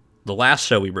 the last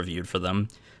show we reviewed for them,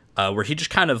 where he just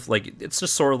kind of like, it's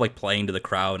just sort of like playing to the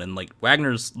crowd, and like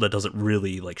Wagner's that does it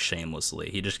really like shamelessly.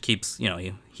 He just keeps,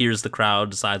 he hears the crowd,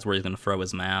 decides where he's going to throw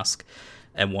his mask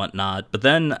and whatnot. But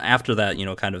then after that,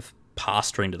 kind of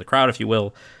posturing to the crowd, if you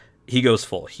will, he goes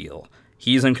full heel.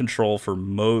 He's in control for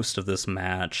most of this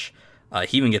match.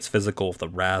 He even gets physical with the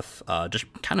ref, just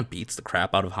kind of beats the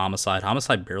crap out of Homicide.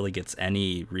 Homicide barely gets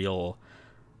any real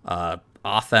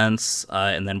offense,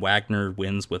 and then Wagner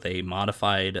wins with a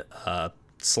modified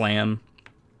slam,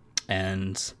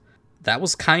 and that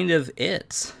was kind of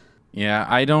it. Yeah,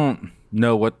 I don't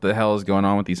know what the hell is going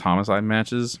on with these Homicide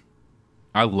matches.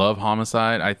 I love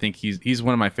Homicide. I think he's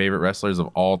one of my favorite wrestlers of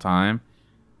all time.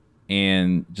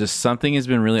 And just something has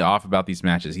been really off about these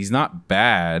matches. He's not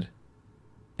bad.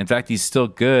 In fact, he's still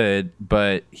good,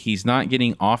 but he's not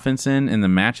getting offense in, and the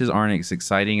matches aren't as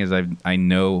exciting as I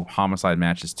know Homicide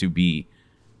matches to be.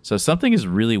 So something is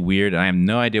really weird, and I have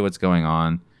no idea what's going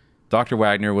on. Dr.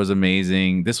 Wagner was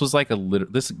amazing. This was like a little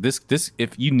this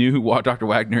if you knew who Dr.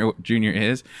 Wagner Jr.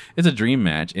 is, it's a dream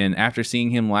match. And after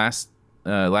seeing him last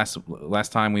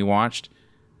time we watched,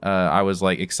 I was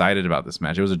like excited about this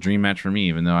match. It was a dream match for me,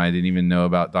 even though I didn't even know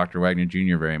about Dr. Wagner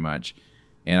Jr. very much.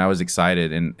 And I was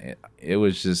excited, and it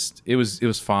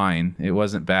was fine. It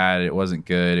wasn't bad. It wasn't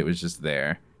good. It was just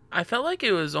there. I felt like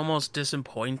it was almost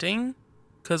disappointing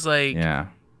because, like, Yeah.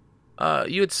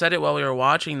 You had said it while we were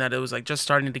watching that it was like just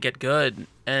starting to get good,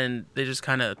 and they just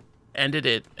kind of ended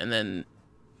it. And then,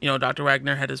 Dr.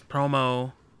 Wagner had his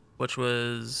promo, which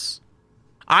was,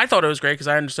 I thought it was great because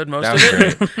I understood most of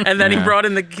it. And then he brought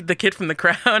in the kid from the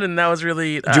crowd, and that was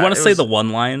really. Do you want to say the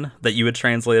one line that you had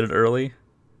translated early?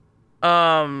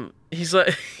 He's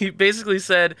like, he basically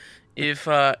said,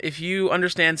 if you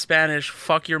understand Spanish,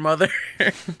 fuck your mother.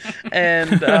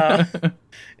 And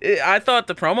I thought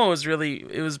the promo was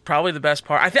it was probably the best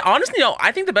part. I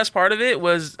think the best part of it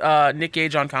was Nick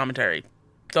Gage on commentary.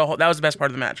 That was the best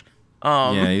part of the match.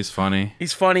 Yeah, he's funny.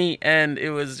 He's funny, and it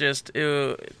was just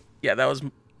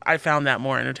I found that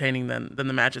more entertaining than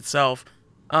the match itself.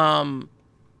 But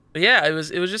yeah, it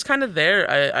was just kind of there.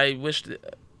 I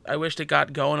wished it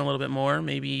got going a little bit more.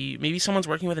 Maybe someone's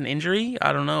working with an injury.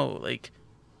 I don't know. Like,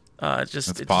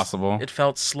 it's possible. It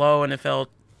felt slow, and it felt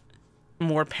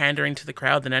more pandering to the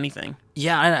crowd than anything.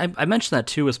 Yeah, I mentioned that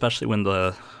too, especially when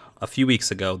a few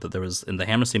weeks ago that there was in the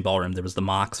Hammerstein Ballroom, there was the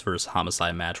Mox versus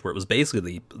Homicide match where it was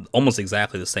basically almost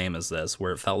exactly the same as this,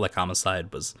 where it felt like Homicide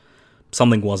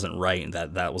something wasn't right, and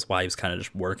that was why he was kind of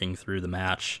just working through the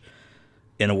match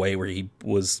in a way where he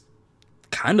was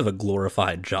kind of a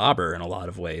glorified jobber in a lot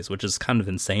of ways, which is kind of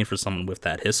insane for someone with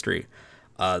that history.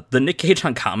 The Nick Cage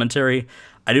on commentary,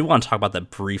 I did want to talk about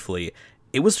that briefly.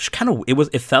 It was just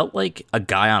it felt like a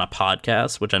guy on a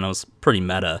podcast, which I know is pretty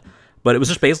meta, but it was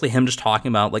just basically him just talking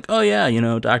about like, oh yeah,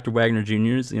 Dr. Wagner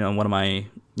Jr. is, one of my,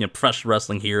 professional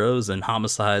wrestling heroes, and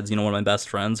Homicide's, one of my best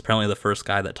friends, apparently the first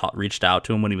guy that reached out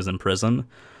to him when he was in prison.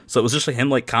 So it was just like him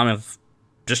like kind of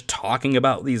just talking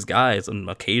about these guys and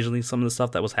occasionally some of the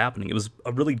stuff that was happening. It was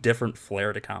a really different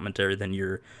flair to commentary than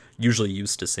you're usually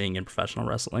used to seeing in professional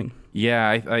wrestling. Yeah,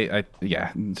 I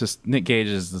just Nick Gage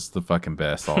is just the fucking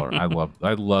best. I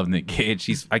love Nick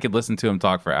Gage. I could listen to him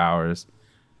talk for hours.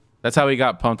 That's how we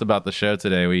got pumped about the show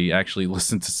today. We actually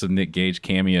listened to some Nick Gage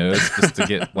cameos just to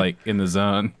get like in the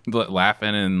zone,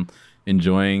 laughing and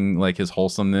enjoying like his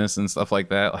wholesomeness and stuff like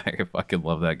that. Like I fucking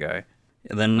love that guy.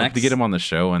 And then next, to get him on the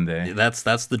show one day. That's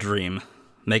the dream.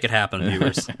 Make it happen,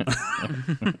 viewers.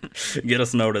 Get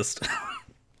us noticed.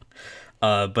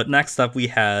 But next up, we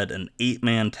had an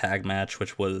 8-man tag match,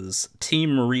 which was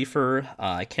Team Reefer.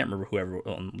 I can't remember whoever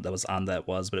that was on that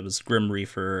was, but it was Grim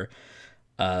Reefer,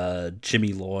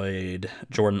 Jimmy Lloyd,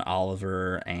 Jordan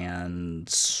Oliver, and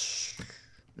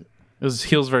it was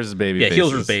heels versus babyface. Yeah,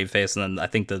 heels versus babyface, and then I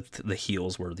think the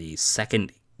heels were the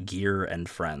Second Gear and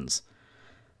Friends.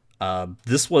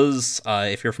 This was,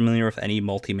 if you're familiar with any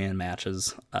multi-man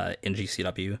matches in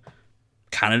GCW,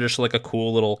 kind of just like a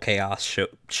cool little chaos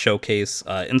showcase.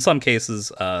 In some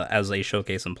cases, as a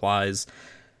showcase implies,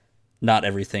 not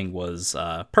everything was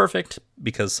perfect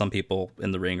because some people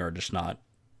in the ring are just not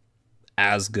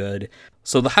as good.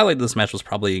 So the highlight of this match was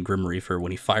probably Grim Reefer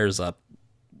when he fires up,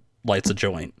 lights a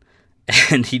joint,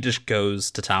 and he just goes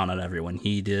to town on everyone.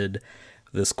 He did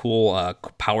this cool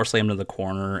power slam to the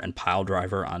corner and pile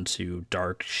driver onto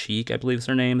Dark Sheik, I believe is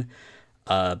her name.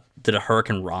 Did a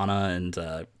Hurricane Rana and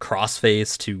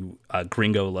crossface to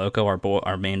Gringo Loco,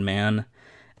 our main man.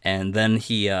 And then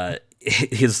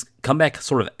his comeback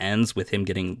sort of ends with him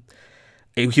getting...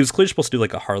 He was clearly supposed to do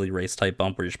like a Harley Race type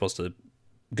bump where you're supposed to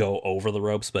go over the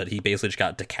ropes, but he basically just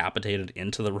got decapitated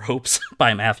into the ropes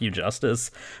by Matthew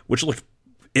Justice, which looked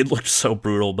so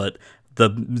brutal, but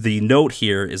the note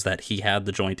here is that he had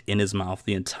the joint in his mouth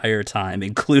the entire time,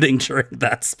 including during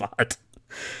that spot,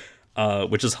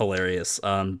 which is hilarious.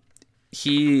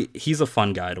 He's a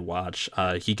fun guy to watch.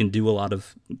 He can do a lot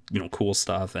of cool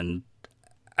stuff, and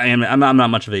I'm not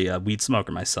much of a weed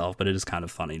smoker myself, but it is kind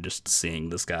of funny just seeing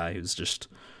this guy who's just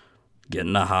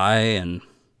getting a high and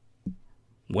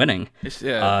winning. It's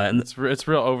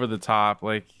real over the top.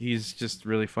 Like he's just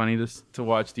really funny to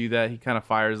watch do that. He kind of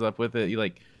fires up with it. He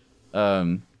like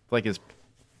his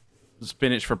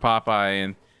spinach for Popeye,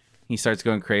 and he starts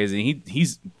going crazy.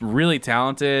 He's really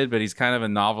talented, but he's kind of a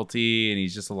novelty, and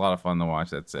he's just a lot of fun to watch.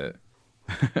 That's it.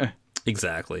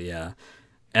 Exactly, yeah.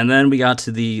 And then we got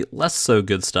to the less so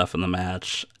good stuff in the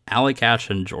match: Allie Katch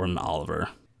and Jordan Oliver.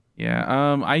 Yeah,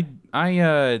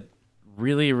 I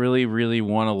really, really, really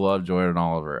want to love Jordan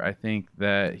Oliver. I think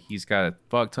that he's got a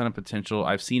fuck ton of potential.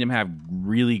 I've seen him have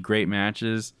really great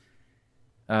matches,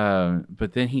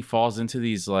 but then he falls into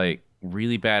these like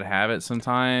really bad habits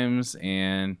sometimes,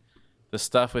 and the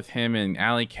stuff with him and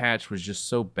Allie Katch was just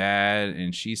so bad,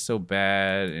 and she's so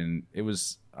bad, and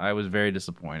I was very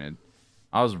disappointed.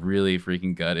 I was really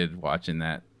freaking gutted watching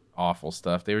that awful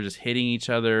stuff. They were just hitting each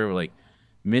other, like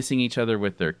missing each other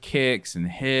with their kicks and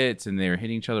hits, and they were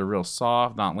hitting each other real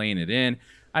soft, not laying it in.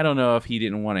 I don't know if he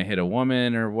didn't want to hit a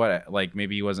woman or what, like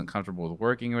maybe he wasn't comfortable with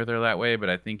working with her that way, but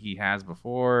I think he has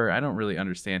before. I don't really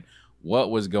understand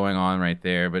what was going on right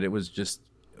there, but it was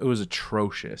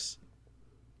atrocious.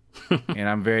 And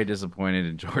I'm very disappointed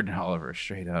in Jordan Oliver,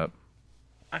 straight up.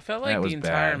 I felt like the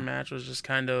entire match was just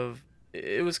kind of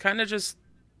just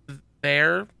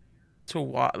there to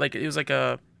watch. Like it was like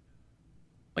a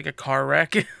car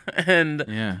wreck. And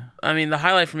yeah, I mean the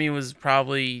highlight for me was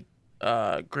probably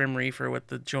Grim Reaper with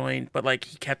the joint, but like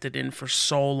he kept it in for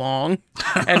so long,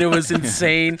 and it was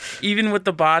insane. Even with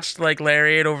the botched like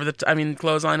lariat over the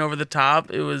clothesline over the top,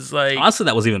 it was like honestly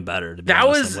that was even better. To be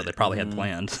honest, than what they probably had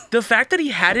planned. The fact that he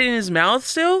had it in his mouth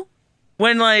still,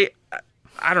 when like.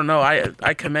 I don't know.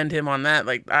 I commend him on that.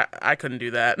 Like I couldn't do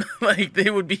that. Like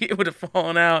it would have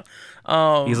fallen out.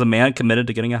 He's a man committed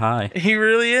to getting a high. He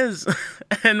really is.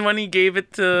 And when he gave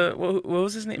it to what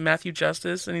was his name, Matthew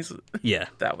Justice, and he's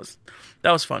that was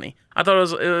funny. I thought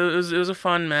it was a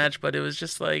fun match, but it was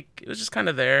just kind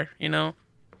of there, you know.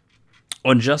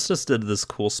 When Justice did this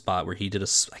cool spot where he did I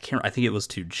think it was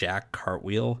to Jack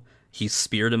Cartwheel. He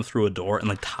speared him through a door, and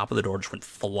the top of the door just went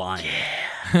flying.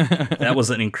 Yeah. That was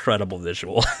an incredible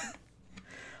visual.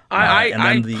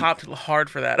 I popped hard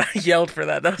for that. I yelled for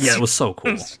that. It was so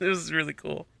cool. It was really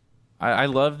cool. I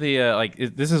love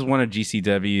the this is one of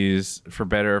GCW's, for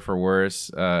better or for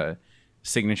worse,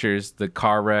 signatures. The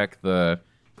car wreck, the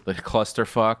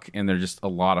clusterfuck, and they're just a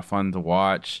lot of fun to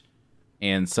watch.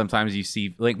 And sometimes you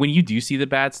see, like when you do see the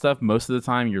bad stuff, most of the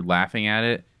time you're laughing at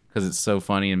it because it's so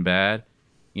funny and bad.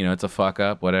 You know, it's a fuck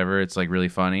up, whatever. It's like really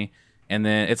funny, and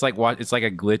then it's like a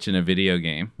glitch in a video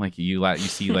game. Like you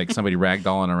see like somebody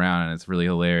ragdolling around, and it's really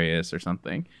hilarious or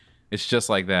something. It's just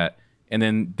like that.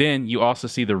 And then you also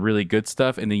see the really good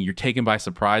stuff, and then you're taken by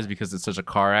surprise because it's such a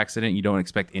car accident. You don't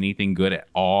expect anything good at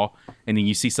all, and then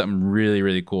you see something really,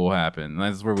 really cool happen. And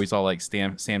that's where we saw like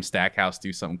Sam Stackhouse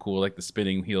do something cool, like the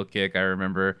spinning heel kick. I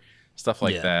remember stuff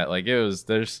like that. Like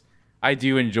I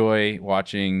do enjoy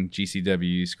watching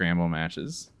GCW scramble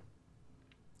matches.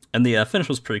 And the finish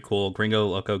was pretty cool. Gringo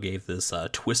Loco gave this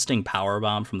twisting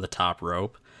powerbomb from the top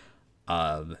rope.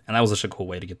 And that was such a cool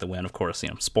way to get the win. Of course,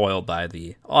 spoiled by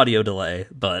the audio delay,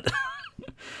 but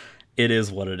it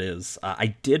is what it is.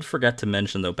 I did forget to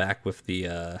mention, though, back with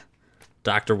the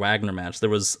Dr. Wagner match, there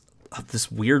was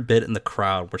this weird bit in the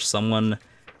crowd where someone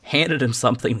handed him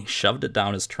something and he shoved it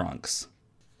down his trunks.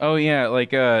 Oh yeah,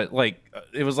 like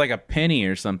it was like a penny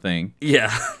or something.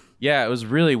 Yeah, yeah, it was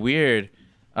really weird.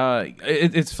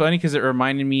 It's funny because it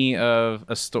reminded me of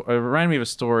a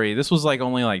story. This was like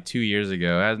only like 2 years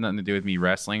ago. It has nothing to do with me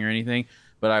wrestling or anything.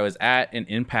 But I was at an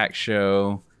Impact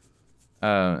show. It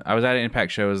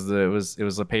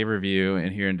was a pay-per-view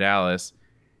here in Dallas,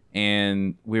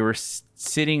 and we were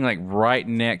sitting like right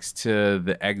next to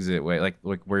the exit way, like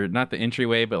we're not the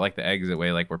entryway, but like the exit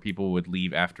way, like where people would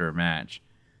leave after a match.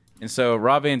 And so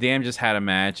Rob Van Dam just had a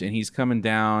match, and he's coming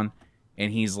down,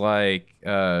 and he's like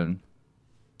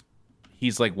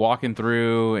walking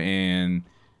through, and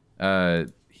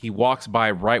he walks by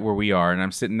right where we are, and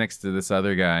I'm sitting next to this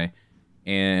other guy,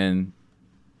 and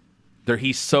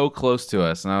he's so close to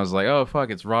us, and I was like, oh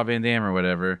fuck, it's Rob Van Dam or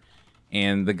whatever.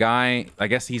 And the guy, I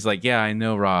guess he's like, yeah, I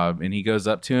know Rob, and he goes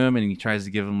up to him and he tries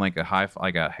to give him like a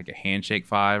handshake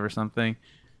 5 or something,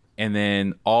 and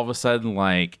then all of a sudden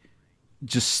like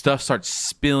just stuff starts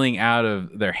spilling out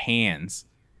of their hands,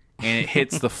 and it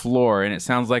hits the floor, and it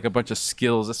sounds like a bunch of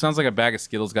Skittles. It sounds like a bag of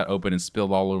Skittles got opened and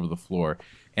spilled all over the floor.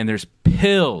 And there's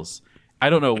pills.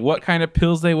 I don't know what kind of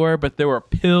pills they were, but there were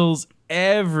pills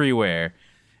everywhere.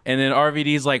 And then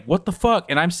RVD's like, what the fuck?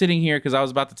 And I'm sitting here because I was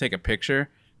about to take a picture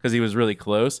because he was really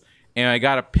close. And I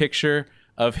got a picture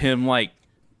of him like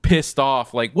pissed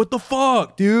off, like, what the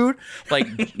fuck, dude? Like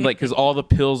because all the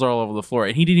pills are all over the floor.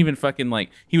 And he didn't even fucking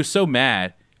he was so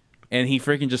mad. And he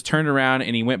freaking just turned around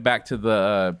and he went back to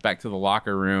the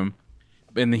locker room,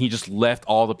 and then he just left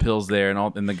all the pills there,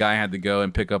 and the guy had to go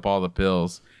and pick up all the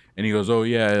pills. and he goes, "Oh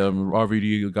yeah,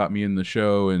 RVD got me in the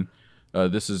show, and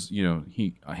this is, you know,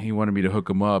 he wanted me to hook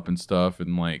him up and stuff,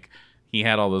 and like he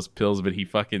had all those pills, but he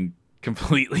fucking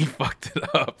completely fucked it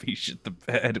up. He shit the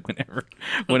bed whenever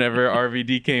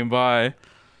RVD came by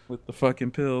with the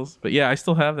fucking pills. But yeah, I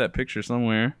still have that picture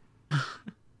somewhere.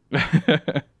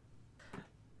 But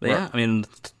yeah, I mean,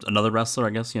 another wrestler, I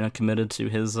guess, you know, committed to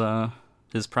his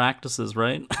practices,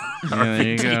 right? Yeah, there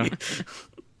you go.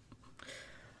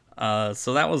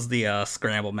 So that was the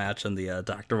scramble match and the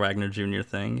Dr. Wagner Jr.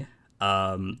 thing.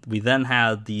 We then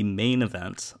had the main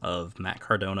event of Matt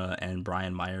Cardona and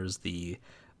Brian Myers, the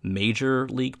major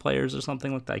league players or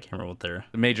something like that. I can't remember what The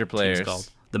major players. team's called.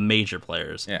 The major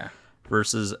players. Yeah.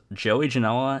 Versus Joey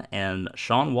Janela and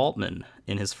Sean Waltman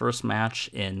in his first match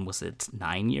in, was it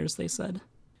 9 years, they said?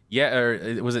 Yeah,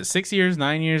 or was it 6 years,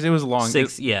 9 years? It was long.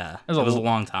 Yeah. It was a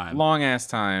long time. Long ass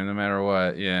time, no matter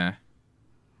what. Yeah.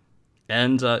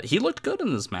 And he looked good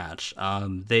in this match.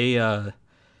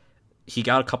 He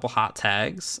got a couple hot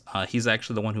tags. He's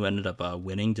actually the one who ended up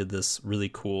winning. Did this really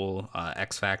cool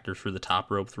X Factor through the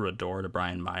top rope through a door to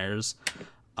Brian Myers.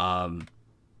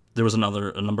 There was a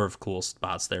number of cool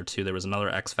spots there too. There was another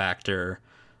X Factor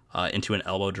into an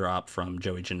elbow drop from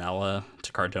Joey Janela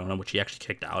to Cardona, which he actually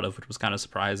kicked out of, which was kind of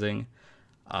surprising.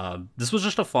 This was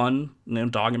just a fun, you know,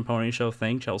 dog and pony show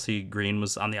thing. Chelsea Green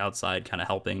was on the outside, kind of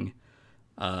helping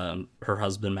her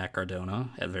husband Matt Cardona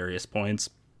at various points.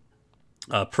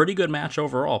 Pretty good match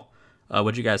overall.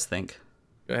 What'd you guys think?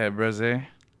 Go ahead, Brose. I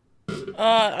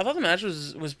thought the match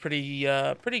was pretty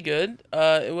good.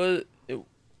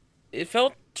 It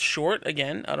felt short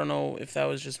again. I don't know if that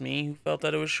was just me who felt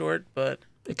that it was short, but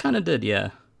It kind of did, yeah.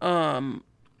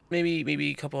 maybe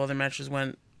a couple other matches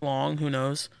went long. Who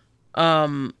knows?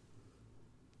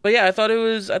 But yeah, I thought it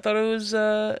was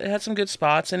it had some good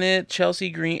spots in it. Chelsea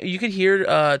Green, you could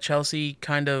hear Chelsea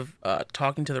kind of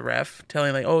talking to the ref,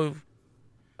 telling like, "Oh,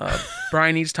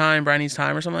 Brian needs time,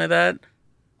 or something like that."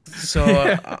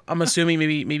 So I'm assuming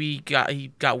maybe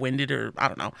he got winded, or I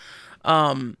don't know.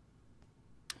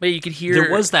 But you could hear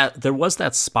there was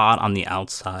that spot on the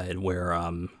outside where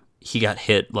he got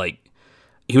hit, like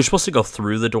he was supposed to go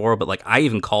through the door, but like I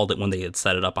even called it when they had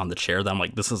set it up on the chair that I'm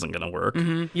like, this isn't gonna work.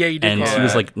 Mm-hmm. Yeah, you did. And call he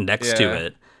was that. like next to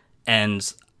it,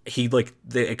 and he like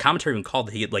the commentary even called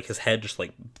that he had, like his head just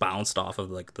like bounced off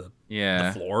of like the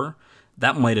floor.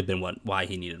 That might have been why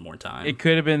he needed more time. It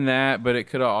could have been that, but it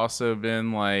could have also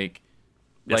been like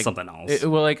something else.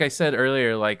 Well, like I said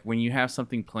earlier, like when you have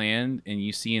something planned and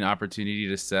you see an opportunity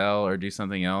to sell or do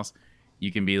something else,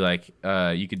 you can be like,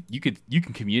 you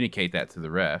can communicate that to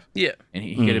the ref. Yeah, and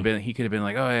he could have been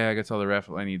like, oh yeah, I got to tell the ref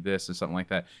I need this or something like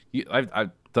that. I've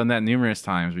done that numerous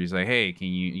times where he's like, hey, can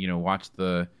you watch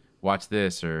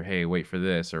this, or hey, wait for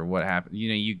this, or what happened.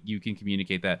 You can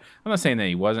communicate that. I'm not saying that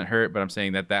he wasn't hurt, but I'm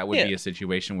saying that would be a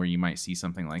situation where you might see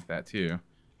something like that too.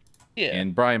 Yeah.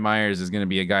 And Brian Myers is going to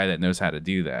be a guy that knows how to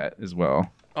do that as well.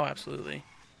 Oh, absolutely.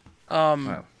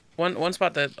 One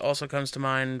spot that also comes to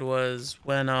mind was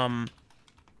when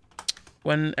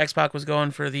X-Pac was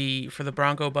going for the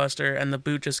Bronco Buster, and the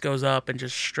boot just goes up and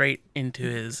just straight into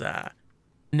his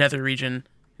nether region.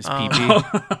 His pee-pee.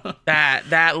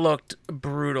 That looked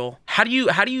brutal. How do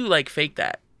you like fake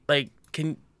that? Like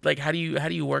how do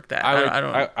you work that?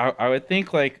 I would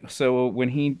think like, so when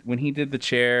he did the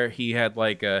chair, he had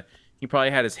like he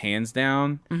probably had his hands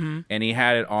down, mm-hmm. and he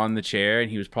had it on the chair, and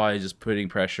he was probably just putting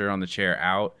pressure on the chair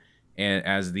out, and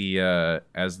as the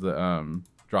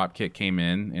drop kick came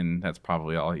in, and that's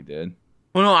probably all he did.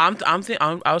 Well, no, I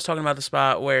was talking about the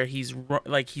spot where he's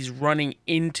running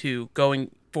into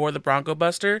going for the Bronco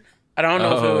Buster. I don't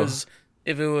know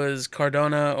if it was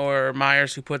Cardona or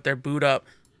Myers who put their boot up,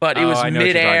 but it was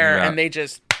midair and they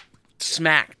just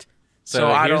smacked.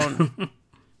 So I don't.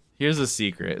 Here's a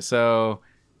secret. So,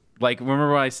 like,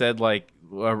 remember what I said? Like,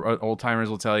 old timers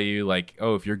will tell you, like,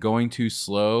 oh, if you're going too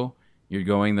slow, you're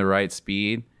going the right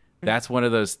speed. That's one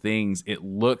of those things. It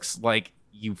looks like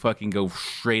you fucking go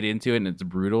straight into it and it's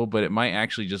brutal, but it might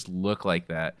actually just look like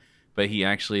that. But he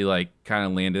actually like kind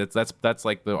of landed. That's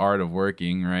like the art of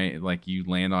working, right? Like you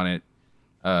land on it.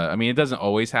 I mean, it doesn't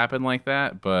always happen like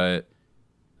that, but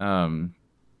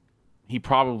he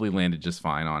probably landed just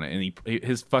fine on it, and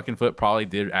his fucking foot probably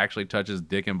did actually touch his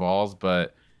dick and balls,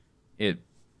 but it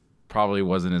probably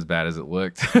wasn't as bad as it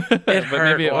looked. It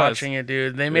hurt watching it,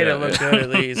 dude. They made it look good at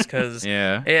least, because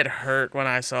it hurt when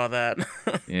I saw that.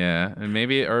 Yeah, and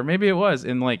maybe it was,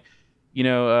 and like,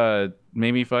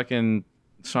 maybe fucking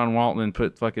Sean Waltman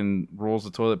put fucking rolls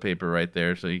of toilet paper right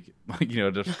there, so you like,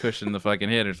 just cushion the fucking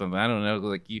hit or something. I don't know.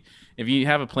 Like if you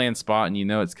have a planned spot and you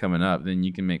know it's coming up, then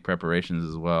you can make preparations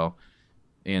as well.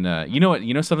 And you know what?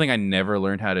 You know something I never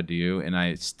learned how to do, and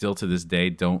I still to this day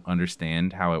don't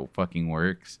understand how it fucking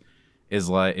works. Is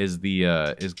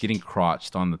getting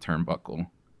crotched on the turnbuckle,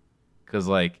 because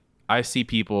like I see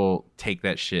people take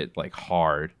that shit like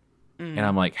hard, and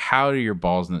I'm like, how do your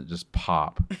balls not just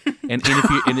pop? and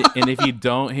if you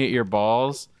don't hit your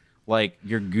balls, like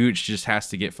your gooch just has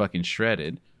to get fucking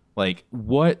shredded. Like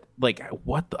what?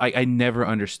 I never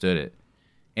understood it.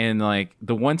 And like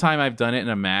the one time I've done it in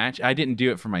a match, I didn't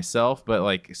do it for myself, but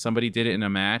like somebody did it in a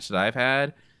match that I've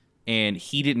had, and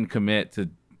he didn't commit to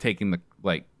taking the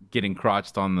like getting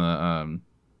crotched on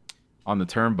the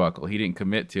turnbuckle. He didn't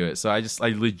commit to it. So I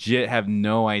legit have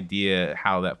no idea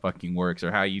how that fucking works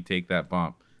or how you take that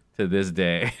bump to this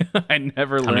day. I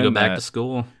never learned that. Time to go back to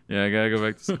school. Yeah, I gotta go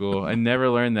back to school. I never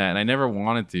learned that, and I never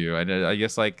wanted to. I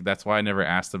guess like that's why I never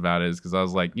asked about it, is because I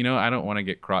was like, I don't want to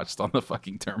get crotched on the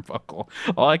fucking turnbuckle.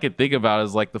 All I could think about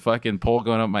is like the fucking pole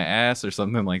going up my ass or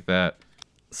something like that.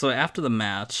 So after the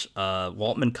match,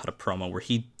 Waltman cut a promo where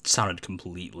he sounded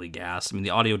completely gassed. I mean, the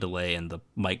audio delay and the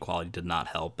mic quality did not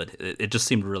help, but it just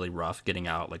seemed really rough getting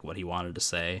out like what he wanted to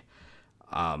say.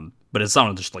 But it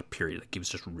sounded just like period. Like he was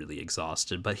just really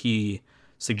exhausted. But he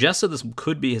suggested this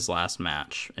could be his last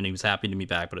match, and he was happy to be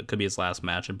back, but it could be his last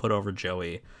match, and put over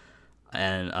Joey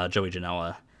and Joey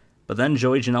Janela. But then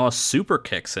Joey Janela super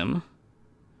kicks him,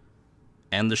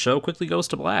 and the show quickly goes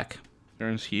to black.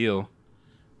 Turns heel.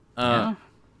 Yeah.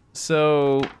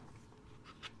 So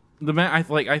the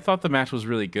I thought the match was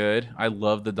really good. I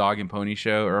love the Dog and Pony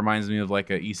show. It reminds me of like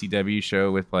a ECW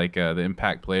show with like the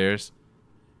Impact players,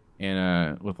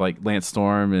 and with like Lance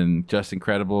Storm and Just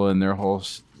Incredible and their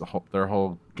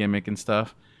whole gimmick and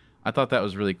stuff. I thought that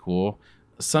was really cool.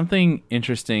 Something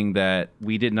interesting that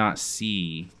we did not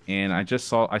see, and I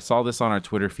saw this on our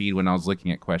Twitter feed when I was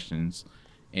looking at questions,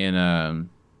 and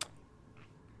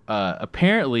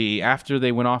apparently after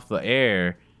they went off the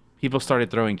air, people started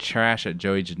throwing trash at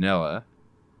Joey Janela.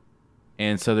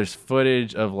 And so there's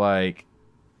footage of like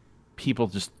people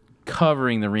just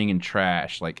covering the ring in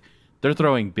trash. Like they're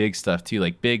throwing big stuff too,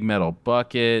 like big metal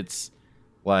buckets,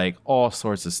 like all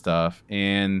sorts of stuff.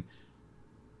 And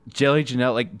Joey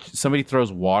Janela, like somebody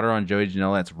throws water on Joey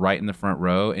Janela that's right in the front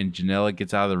row, and Janela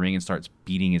gets out of the ring and starts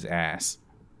beating his ass.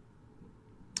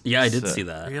 Yeah, I did see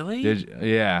that. Really?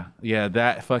 Yeah,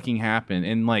 that fucking happened.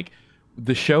 And like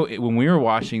the show, when we were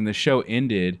watching, the show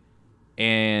ended,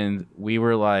 and we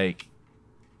were like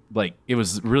it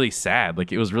was really sad.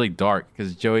 Like it was really dark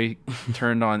because Joey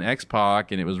turned on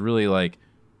X-Pac, and it was really like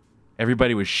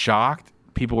everybody was shocked.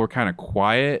 People were kind of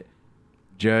quiet.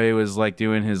 Joey was like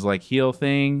doing his like heel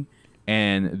thing,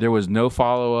 and there was no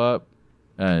follow up.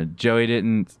 Joey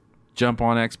didn't jump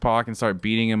on X-Pac and start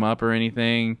beating him up or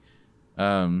anything.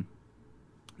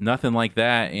 Nothing like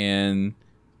that, and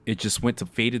it just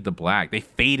faded to black. They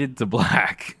faded to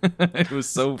black. It was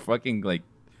so fucking like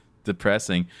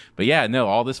depressing. But yeah, no,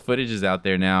 all this footage is out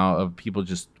there now of people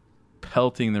just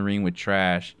pelting the ring with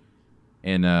trash.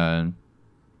 And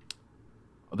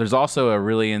there's also a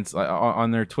really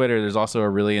on their Twitter, there's also a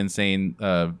really insane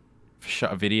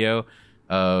video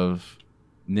of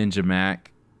Ninja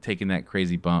Mac taking that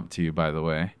crazy bump too, by the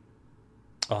way.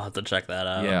 I'll have to check that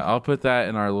out. Yeah, I'll put that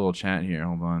in our little chat here.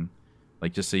 Hold on.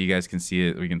 Like, just so you guys can see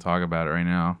it, we can talk about it right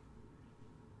now.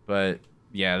 But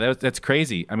yeah, that's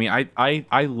crazy. I mean,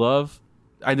 I love.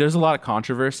 There's a lot of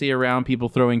controversy around people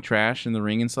throwing trash in the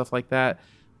ring and stuff like that.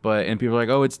 And people are like,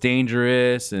 oh, it's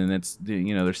dangerous and it's,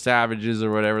 they're savages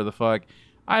or whatever the fuck.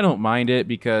 I don't mind it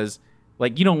because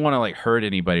like you don't want to like hurt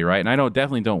anybody, right? And I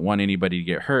definitely don't want anybody to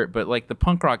get hurt. But like the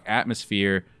punk rock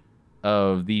atmosphere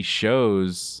of these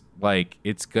shows, like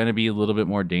it's gonna be a little bit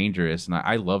more dangerous, and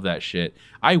I love that shit.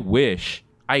 I wish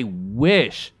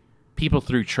people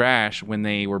threw trash when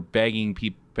they were begging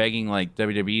like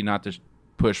WWE not to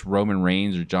push Roman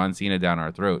Reigns or John Cena down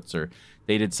our throats, or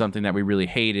they did something that we really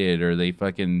hated, or they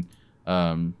fucking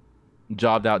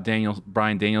jobbed out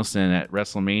Bryan Danielson at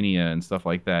WrestleMania and stuff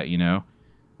like that.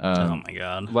 Oh my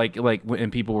god! Like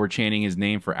and people were chanting his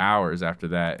name for hours after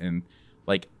that, and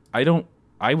like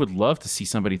I would love to see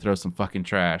somebody throw some fucking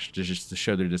trash just to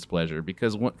show their displeasure,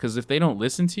 because if they don't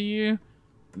listen to you,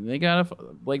 they gotta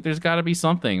there's gotta be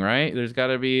something, right? There's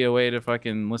gotta be a way to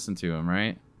fucking listen to them,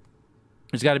 right?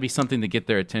 There's gotta be something to get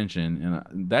their attention,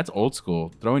 and that's old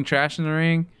school. Throwing trash in the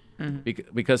ring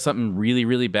because something really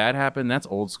really bad happened. That's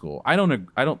old school. I don't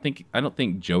think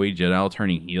Joey Janela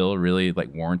turning heel really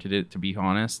like warranted it, to be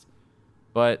honest,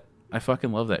 but I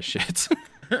fucking love that shit.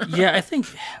 Yeah,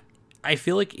 I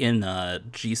feel like in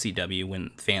GCW,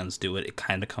 when fans do it, it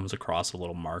kind of comes across a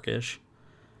little markish.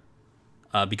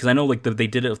 Because I know like they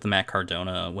did it with the Matt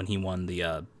Cardona when he won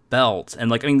the belt, and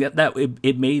like I mean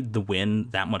it made the win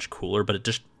that much cooler, but it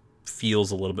just feels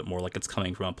a little bit more like it's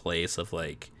coming from a place of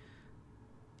like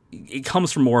it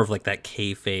comes from more of like that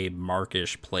kayfabe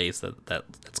markish place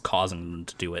that's causing them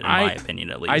to do it, in my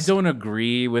opinion, at least. I don't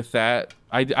agree with that.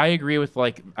 I agree with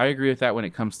that when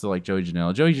it comes to like Joey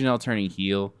Janela. Joey Janela turning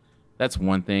heel, that's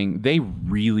one thing. They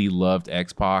really loved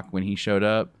X-Pac when he showed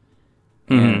up,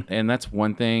 and that's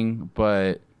one thing.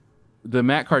 But the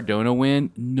Matt Cardona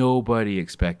win, nobody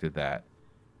expected that,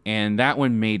 and that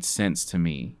one made sense to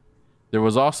me. There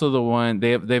was also the one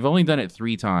they've only done it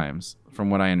 3 times, from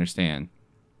what I understand.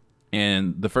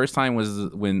 And the first time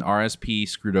was when RSP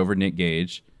screwed over Nick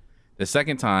Gage. The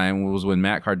second time was when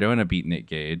Matt Cardona beat Nick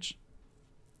Gage.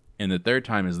 And the third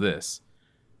time is this.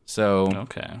 So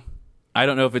okay, I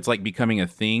don't know if it's like becoming a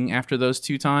thing after those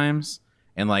 2 times.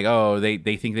 And like, oh, they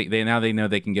think they now they know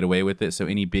they can get away with it. So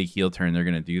any big heel turn, they're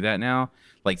going to do that now.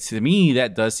 Like, to me,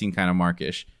 that does seem kind of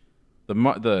markish. The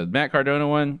Matt Cardona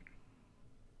one,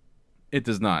 it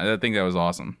does not. I think that was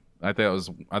awesome. I thought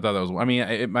that was. I mean,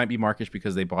 it might be markish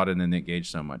because they bought into Nick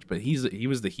Gage so much, but he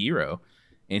was the hero,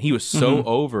 and he was so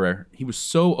over. He was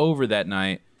so over that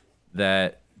night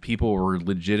that people were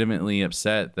legitimately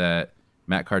upset that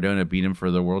Matt Cardona beat him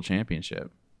for the world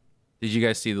championship. Did you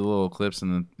guys see the little clips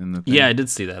in the thing? Yeah, I did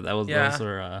see that. Those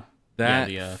were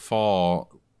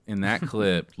fall in that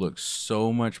clip looks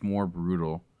so much more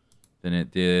brutal than it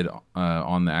did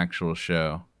on the actual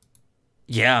show.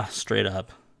 Yeah, straight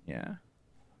up. Yeah.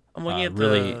 I'm looking at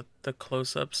the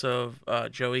close-ups of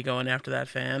Joey going after that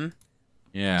fan.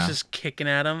 Yeah. He's just kicking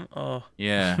at him. Oh.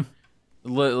 Yeah.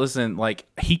 Listen, like,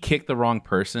 he kicked the wrong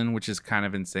person, which is kind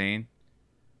of insane.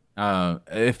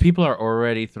 If people are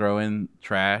already throwing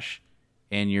trash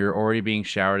and you're already being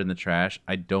showered in the trash,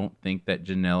 I don't think that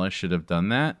Janela should have done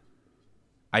that.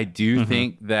 I do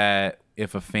think that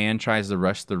if a fan tries to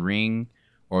rush the ring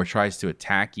or tries to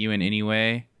attack you in any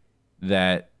way,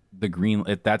 that's the green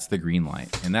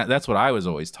light. And that's what I was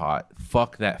always taught.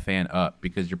 Fuck that fan up,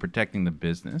 because you're protecting the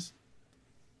business.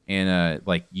 And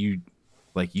you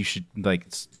should, like,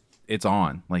 it's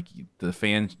on. Like, the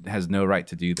fan has no right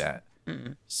to do that.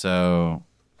 So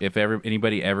if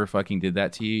anybody ever fucking did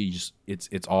that to you,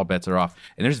 it's all bets are off.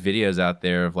 And there's videos out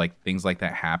there of like things like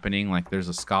that happening. Like, there's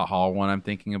a Scott Hall one I'm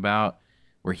thinking about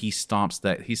where he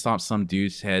stomps some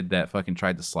dude's head that fucking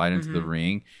tried to slide into the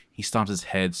ring. He stomps his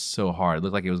head so hard, it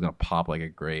looked like it was gonna pop like a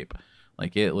grape.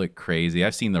 Like, it looked crazy.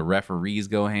 I've seen the referees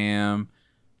go ham.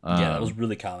 Yeah, that was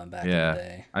really common back in the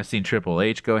day. I've seen Triple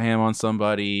H go ham on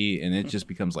somebody, and it just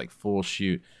becomes like full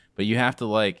shoot. But you have to,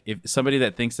 like, if somebody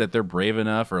that thinks that they're brave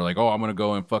enough, or like, oh, I'm gonna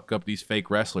go and fuck up these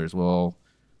fake wrestlers. Well,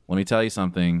 let me tell you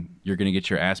something. You're gonna get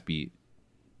your ass beat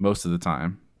most of the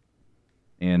time.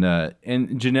 And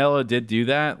Janela did do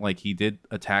that. Like, he did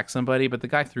attack somebody, but the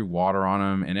guy threw water on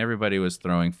him, and everybody was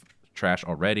throwing trash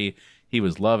already. He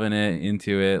was loving it,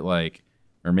 into it, like,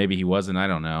 or maybe he wasn't. I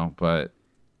don't know, but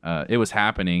it was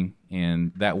happening,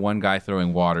 and that one guy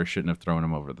throwing water shouldn't have thrown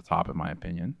him over the top, in my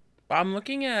opinion. I'm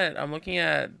looking at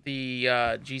the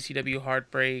GCW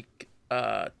Heartbreak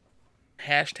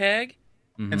hashtag.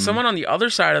 And someone on the other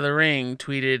side of the ring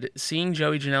tweeted, "Seeing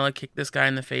Joey Janela kick this guy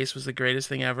in the face was the greatest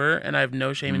thing ever, and I have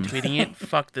no shame in tweeting it.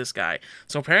 Fuck this guy."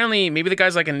 So apparently, maybe the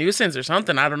guy's like a nuisance or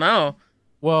something. I don't know.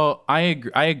 Well, I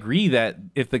agree that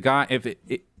if the guy,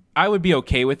 I would be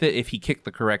okay with it if he kicked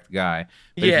the correct guy.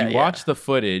 But if you watch the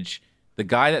footage, the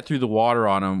guy that threw the water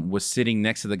on him was sitting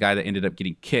next to the guy that ended up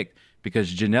getting kicked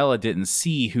because Janela didn't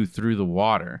see who threw the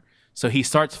water. So he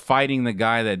starts fighting the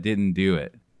guy that didn't do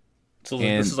it. So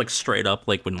this is like straight up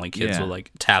like when like kids will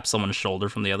like tap someone's shoulder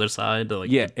from the other side to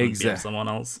like beat someone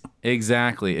else.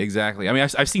 Exactly. I mean,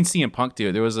 I've seen CM Punk do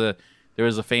it. There was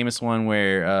a famous one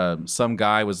where some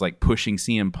guy was like pushing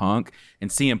CM Punk, and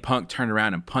CM Punk turned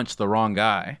around and punched the wrong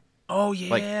guy. Oh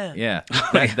yeah,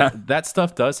 that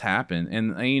stuff does happen,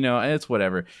 and you know, it's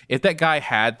whatever. If that guy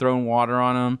had thrown water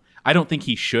on him, I don't think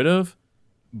he should have.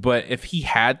 But if he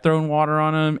had thrown water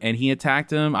on him and he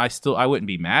attacked him, I wouldn't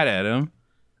be mad at him.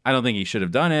 I don't think he should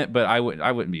have done it, but I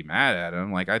wouldn't be mad at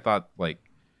him. Like, I thought, like,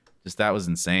 just that was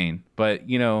insane. But,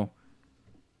 you know,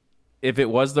 if it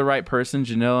was the right person,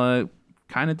 Janela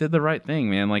kind of did the right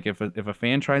thing, man. Like, if a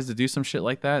fan tries to do some shit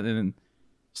like that, then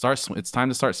it's time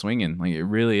to start swinging. Like, it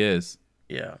really is.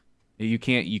 Yeah. You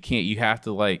have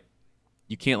to, like,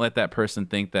 you can't let that person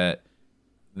think that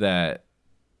they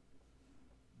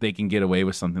can get away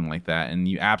with something like that, and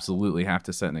you absolutely have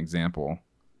to set an example.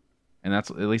 And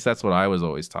that's what I was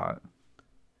always taught.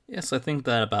 Yes, I think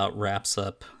that about wraps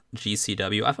up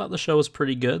GCW. I thought the show was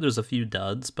pretty good. There's a few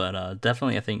duds, but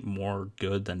definitely I think more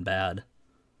good than bad.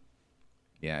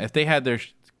 Yeah, if they had their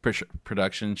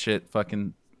production shit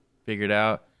fucking figured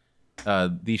out,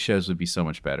 these shows would be so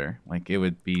much better. Like it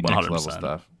would be next level 100%.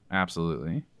 stuff.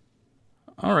 Absolutely.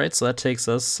 All right, so that takes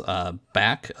us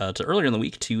back to earlier in the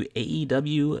week to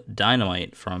AEW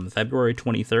Dynamite from February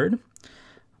 23rd.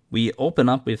 We open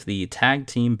up with the Tag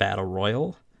Team Battle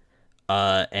Royal,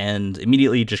 and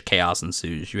immediately just chaos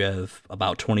ensues. You have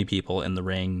about 20 people in the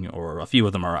ring, or a few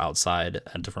of them are outside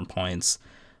at different points.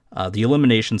 The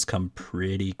eliminations come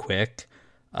pretty quick.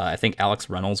 I think Alex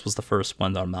Reynolds was the first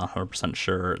one, though I'm not 100%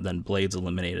 sure. Then Blade's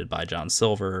eliminated by John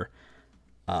Silver.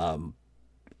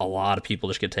 A lot of people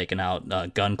just get taken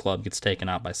out. Gun Club gets taken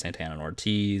out by Santana and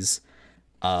Ortiz.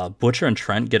 Butcher and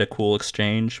Trent get a cool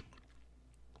exchange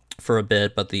for a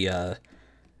bit, but the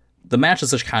match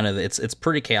is just kind of it's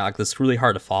pretty chaotic. It's really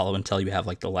hard to follow until you have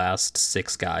like the last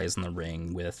 6 guys in the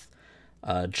ring with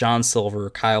John Silver,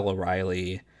 Kyle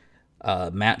O'Reilly,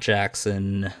 Matt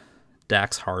Jackson,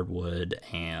 Dax Hardwood,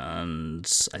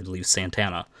 and I believe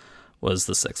Santana was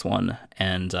the 6th one.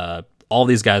 And all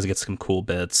these guys get some cool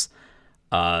bits.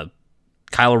 Kyle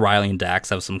O'Reilly and Dax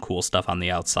have some cool stuff on the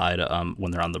outside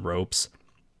when they're on the ropes.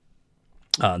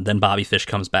 Then Bobby Fish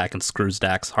comes back and screws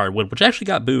Dax Hardwood, which actually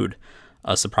got booed,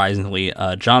 surprisingly.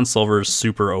 John Silver's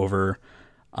super over,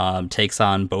 takes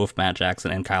on both Matt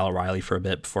Jackson and Kyle O'Reilly for a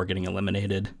bit before getting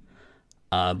eliminated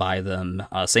by them.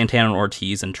 Santana and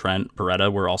Ortiz and Trent Beretta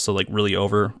were also like really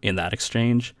over in that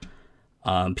exchange.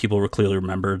 People were clearly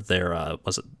remembered their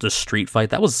was it the street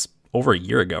fight that was over a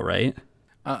year ago, right?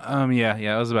 Yeah,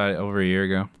 it was about over a year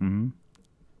ago. Mm-hmm.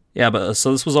 Yeah, but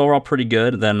so this was overall pretty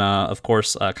good. Then, of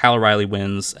course, Kyle O'Reilly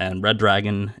wins, and Red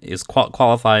Dragon is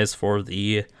qualifies for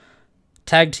the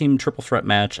tag team triple threat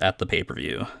match at the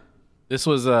pay-per-view. This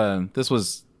was a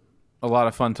lot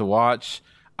of fun to watch.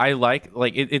 I like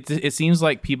it seems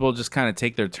like people just kind of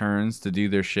take their turns to do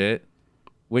their shit,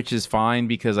 which is fine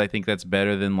because I think that's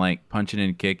better than like punching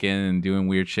and kicking and doing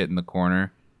weird shit in the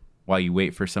corner while you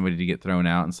wait for somebody to get thrown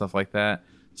out and stuff like that.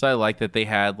 So I like that they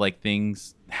had like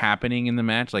things happening in the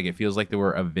match. Like it feels like there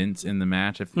were events in the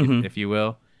match, if you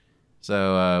will.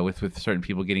 So with certain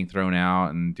people getting thrown out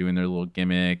and doing their little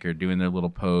gimmick or doing their little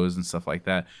pose and stuff like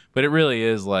that. But it really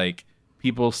is like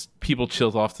people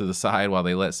chill off to the side while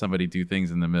they let somebody do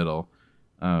things in the middle.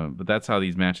 But that's how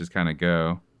these matches kind of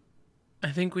go.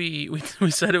 I think we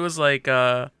said it was like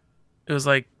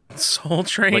Soul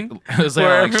Train. Like, it was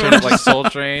like straight up like Soul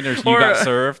Train, or you got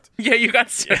served. Yeah, you got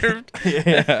served.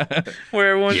 Yeah.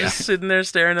 Where everyone's just sitting there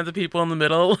staring at the people in the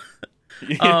middle.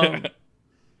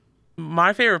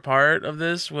 My favorite part of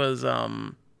this was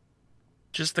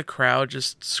just the crowd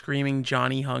just screaming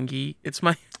Johnny Hungy. It's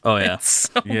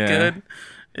so good.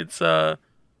 It's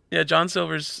John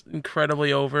Silver's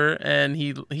incredibly over, and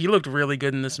he looked really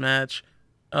good in this match.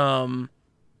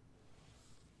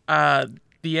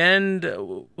 The end.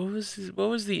 What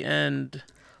was the end?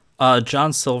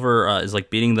 John Silver is like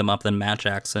beating them up. Then Matt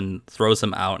Jackson throws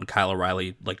him out, and Kyle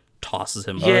O'Reilly like tosses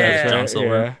him. Yeah, John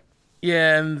Silver.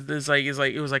 Yeah, and it was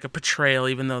like a betrayal,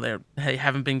 even though they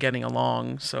haven't been getting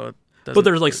along. So, but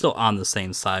they're like still on the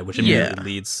same side, which immediately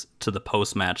leads to the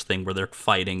post-match thing where they're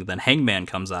fighting. Then Hangman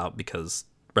comes out because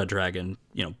Red Dragon,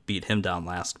 beat him down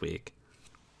last week.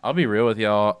 I'll be real with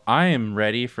y'all. I am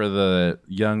ready for the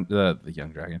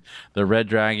Red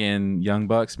Dragon Young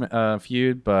Bucks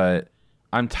feud, but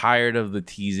I'm tired of the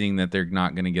teasing that they're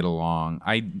not going to get along.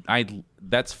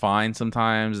 That's fine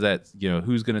sometimes. That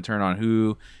who's going to turn on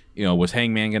who. Was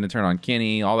Hangman going to turn on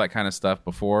Kenny? All that kind of stuff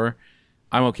before.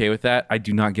 I'm okay with that. I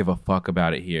do not give a fuck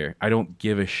about it here. I don't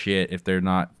give a shit if they're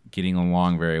not getting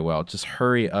along very well. Just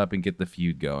hurry up and get the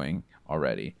feud going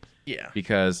already. Yeah,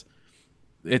 because.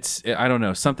 I don't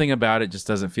know, something about it just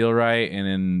doesn't feel right,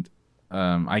 and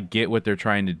I get what they're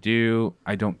trying to do.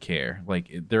 I don't care. Like,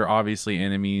 they're obviously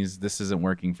enemies. This isn't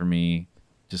working for me.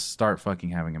 Just start fucking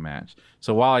having a match.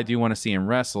 So while I do want to see them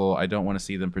wrestle, I don't want to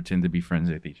see them pretend to be friends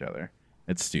with each other.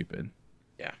 It's stupid.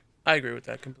 Yeah, I agree with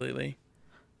that completely.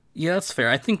 Yeah, that's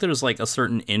fair. I think there's like a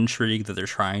certain intrigue that they're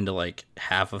trying to like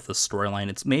have with the storyline.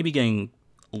 It's maybe getting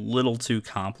a little too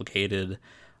complicated.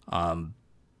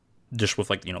 Just with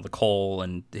like the Cole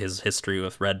and his history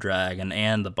with Red Dragon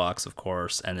and the Bucks, of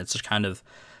course, and it's just kind of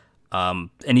and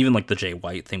even like the Jay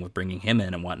White thing with bringing him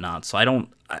in and whatnot. So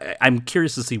I'm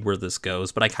curious to see where this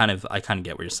goes, but I kind of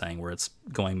get what you're saying, where it's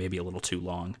going maybe a little too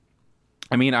long.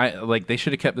 I mean, they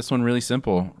should have kept this one really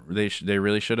simple. They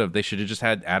really should have. They should have just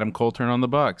had Adam Cole turn on the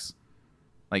Bucks,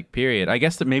 like period. I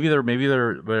guess that maybe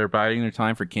they're biding their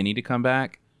time for Kenny to come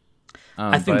back.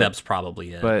 I think that's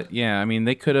probably it. But yeah, I mean,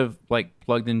 they could have like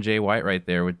plugged in Jay White right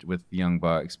there with the Young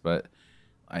Bucks. But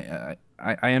I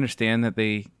understand that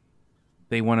they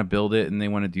want to build it and they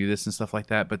want to do this and stuff like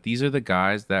that. But these are the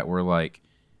guys that were like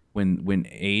when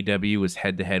AEW was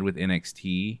head to head with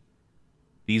NXT,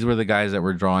 these were the guys that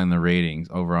were drawing the ratings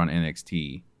over on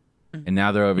NXT. And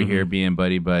now they're over here being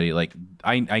buddy buddy. Like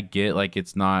I get like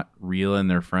it's not real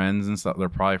and they're friends and stuff. They're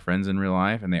probably friends in real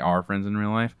life and they are friends in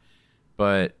real life.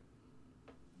 But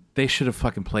they should have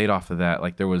fucking played off of that.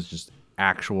 Like there was just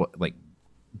actual like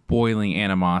boiling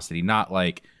animosity, not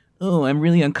like, oh, I'm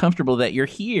really uncomfortable that you're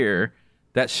here.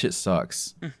 That shit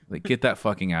sucks. Like get that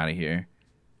fucking out of here.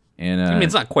 And I mean,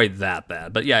 it's not quite that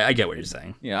bad, but yeah, I get what you're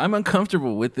saying. Yeah, I'm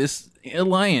uncomfortable with this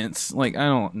alliance. Like I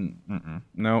don't.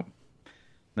 Nope.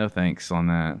 No thanks on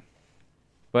that.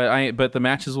 But the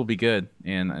matches will be good,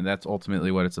 and that's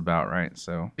ultimately what it's about, right?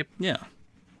 So yeah,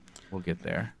 we'll get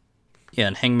there. Yeah,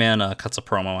 and Hangman cuts a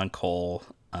promo on Cole.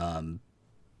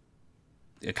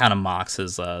 It kind of mocks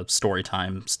his story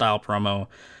time style promo.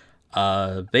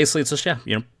 Basically, it's just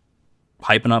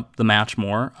hyping up the match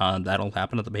more. That'll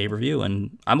happen at the pay-per-view,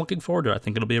 and I'm looking forward to it. I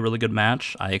think it'll be a really good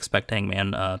match. I expect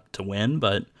Hangman to win,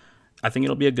 but I think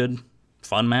it'll be a good,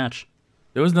 fun match.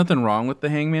 There was nothing wrong with the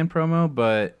Hangman promo,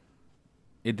 but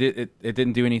it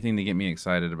didn't do anything to get me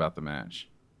excited about the match.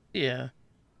 Yeah,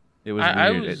 it was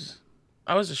weird.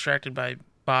 I was distracted by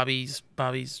Bobby's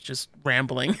just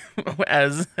rambling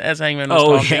as Hangman was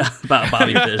talking. Yeah, about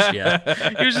Bobby Fish.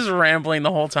 Yeah, he was just rambling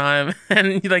the whole time,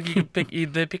 and they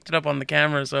picked it up on the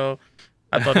camera. So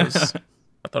I thought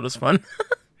it was fun.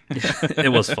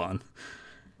 It was fun.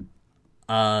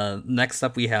 Next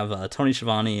up, we have Tony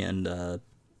Schiavone and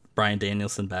Bryan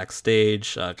Danielson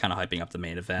backstage, kind of hyping up the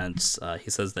main event. He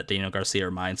says that Daniel Garcia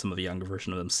reminds him of a younger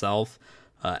version of himself.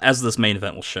 As this main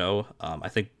event will show, I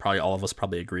think probably all of us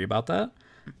probably agree about that.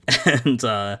 And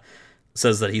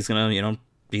says that he's gonna,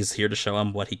 he's here to show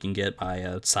him what he can get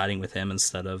by siding with him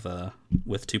instead of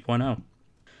with 2.0.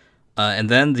 And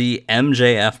then the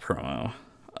MJF promo.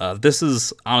 This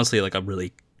is honestly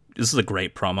this is a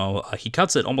great promo. He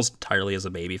cuts it almost entirely as a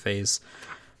babyface.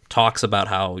 Talks about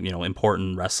how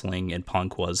important wrestling and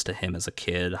Punk was to him as a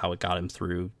kid, how it got him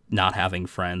through not having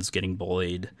friends, getting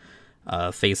bullied,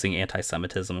 facing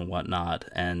anti-Semitism and whatnot.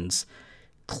 And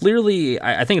clearly,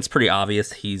 I think it's pretty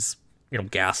obvious he's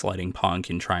gaslighting Punk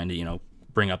and trying to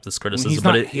bring up this criticism.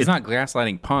 He's not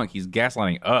gaslighting Punk. He's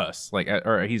gaslighting us,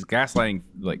 or he's gaslighting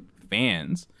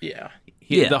fans. Yeah.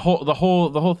 The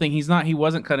whole thing. He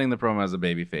wasn't cutting the promo as a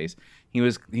babyface.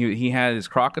 He had his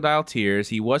crocodile tears.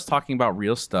 He was talking about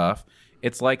real stuff.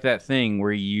 It's like that thing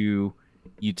where you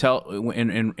tell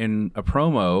in a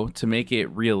promo to make it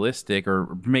realistic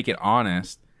or make it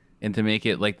honest and to make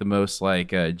it like the most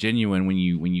genuine when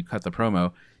you cut the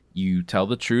promo. You tell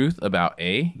the truth about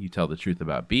A, you tell the truth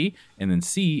about B, and then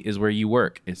C is where you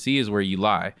work, and C is where you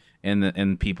lie,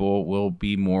 and people will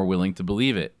be more willing to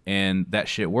believe it. And that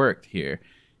shit worked here.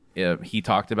 He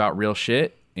talked about real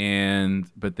shit,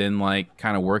 but then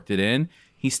kind of worked it in.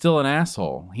 He's still an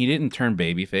asshole. He didn't turn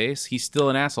babyface. He's still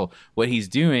an asshole. What he's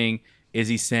doing is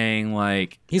he's saying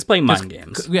he's playing mind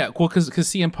games. Yeah, well, because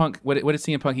CM Punk. What did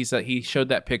CM Punk? He said he showed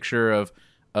that picture of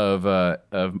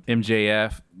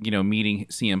MJF, meeting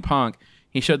CM Punk.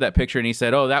 He showed that picture and he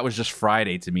said, "Oh, that was just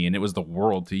Friday to me, and it was the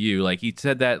world to you." He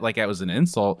said that like that was an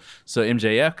insult. So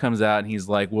MJF comes out and he's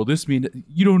like, "Well, this means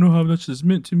you don't know how much this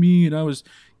meant to me, and I was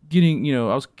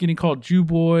getting called Jew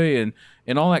boy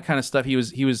and all that kind of stuff." He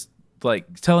was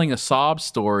telling a sob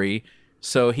story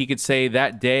so he could say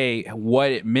that day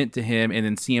what it meant to him, and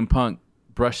then CM Punk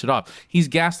brushed it off. He's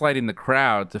gaslighting the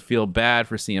crowd to feel bad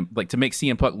for CM, to make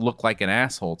CM Punk look like an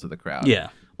asshole to the crowd. Yeah,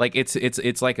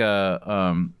 it's like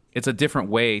it's a different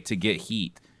way to get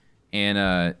heat,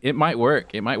 and it might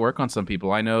work. It might work on some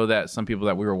people. I know that some people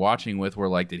that we were watching with were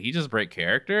like, "Did he just break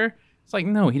character?" It's like,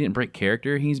 no, he didn't break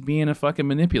character. He's being a fucking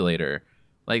manipulator.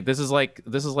 This is like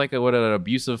what an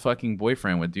abusive fucking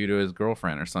boyfriend would do to his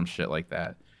girlfriend or some shit like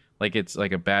that. It's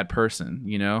like a bad person,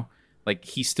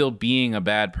 he's still being a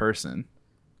bad person.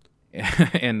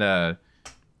 And well,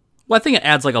 I think it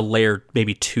adds a layer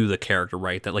maybe to the character,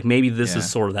 right? That maybe this is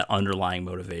sort of that underlying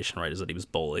motivation, right? Is that he was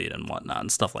bullied and whatnot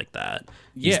and stuff like that.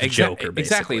 He's the Joker,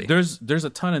 basically. Exactly. There's a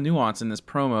ton of nuance in this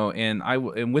promo,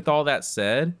 and with all that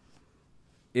said,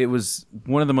 it was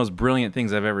one of the most brilliant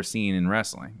things I've ever seen in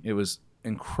wrestling. It was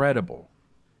incredible,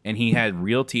 and he had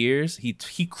real tears. He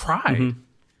cried. Mm-hmm.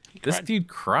 Dude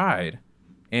cried,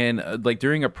 and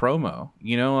during a promo,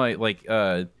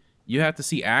 you have to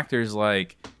see actors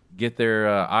get their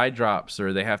eye drops,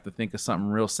 or they have to think of something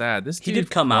real sad. He did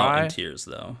come out in tears,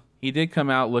 though. He did come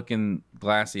out looking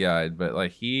glassy eyed, but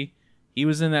he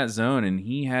was in that zone, and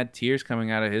he had tears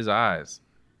coming out of his eyes,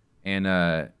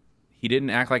 and he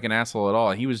didn't act like an asshole at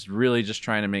all. He was really just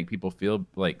trying to make people feel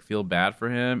bad for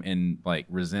him and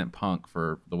resent Punk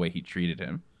for the way he treated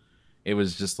him. It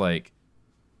was just like,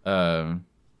 um,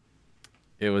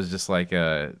 it was just like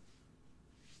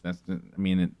that's. I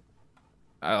mean,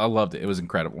 I loved it. It was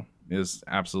incredible. It was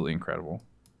absolutely incredible.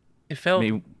 It felt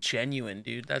Maybe, genuine,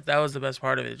 dude. That was the best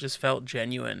part of it. It just felt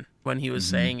genuine when he was mhm.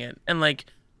 saying it. And like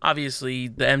obviously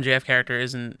the MJF character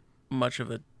isn't much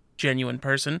of a genuine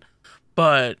person,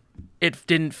 but it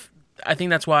didn't I think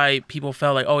that's why people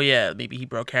felt like, "Oh yeah, maybe he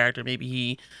broke character.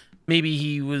 Maybe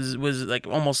he was like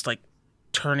almost like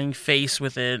turning face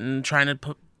with it and trying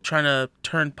to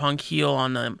turn Punk heel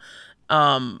on them."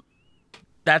 Um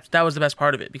that was the best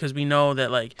part of it because we know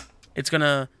that like it's going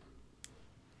to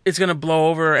it's gonna blow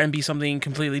over and be something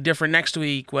completely different next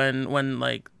week when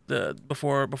like the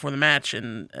before the match,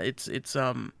 and it's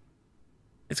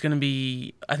gonna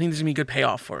be, I think there's gonna be good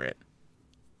payoff for it.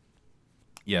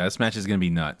 Yeah, this match is gonna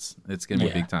be nuts. It's gonna be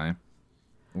Yeah. big time.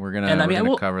 And I mean, I We're gonna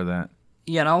will. cover that.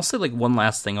 Yeah, and I'll say like one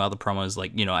last thing about the promo is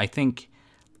like, I think,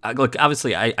 look,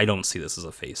 obviously I don't see this as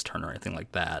a face turn or anything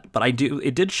like that, but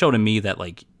it did show to me that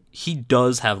like he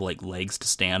does have like legs to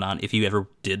stand on if he ever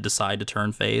did decide to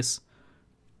turn face.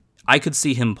 I could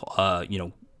see him,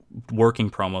 working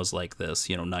promos like this,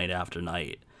 night after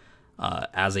night,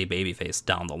 as a babyface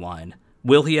down the line.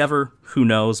 Will he ever? Who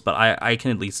knows? But I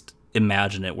can at least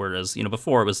imagine it. Whereas,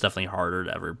 before it was definitely harder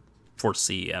to ever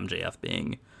foresee MJF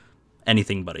being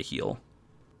anything but a heel.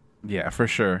 Yeah, for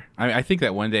sure. I think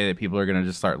that one day that people are gonna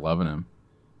just start loving him.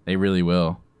 They really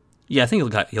will. Yeah, I think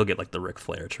he'll get like the Ric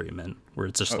Flair treatment, where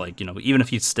it's just like, even if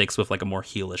he sticks with like a more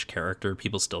heelish character,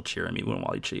 people still cheer him even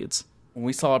while he cheats.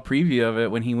 We saw a preview of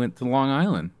it when he went to Long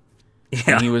Island.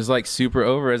 Yeah, And he was like super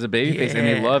over as a babyface, and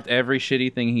they Yeah. loved every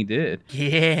shitty thing he did. And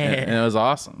Yeah. it was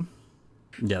awesome.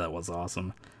 yeah, that was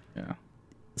awesome. Yeah.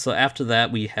 So after that,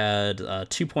 we had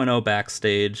 2.0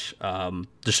 backstage.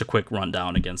 Just a quick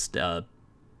rundown against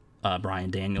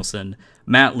Bryan Danielson.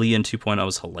 Matt Lee in 2.0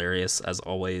 is hilarious, as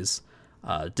always.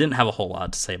 Didn't have a whole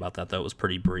lot to say about that, though. It was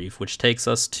pretty brief, which takes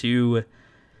us to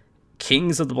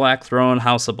Kings of the Black Throne,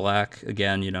 House of Black.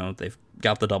 Again, they've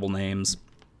got the double names.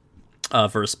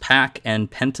 Versus Pac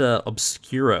and Penta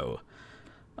Obscuro.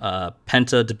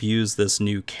 Penta debuts this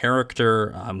new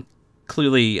character,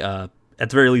 clearly, at the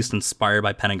very least, inspired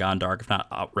by Pentagon Dark, if not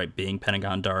outright being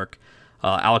Pentagon Dark.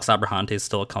 Alex Abrahante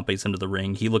still accompanies him to the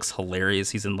ring. He looks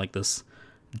hilarious. He's in like this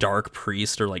dark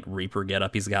priest or like Reaper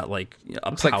getup. He's got like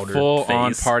a It's like powdered full face.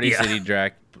 on Party Yeah. City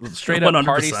straight up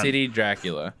Party 100%. City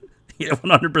Dracula. Yeah,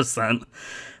 100%.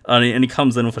 And he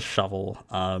comes in with a shovel.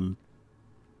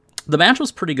 The match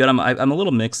was pretty good. I'm a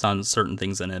little mixed on certain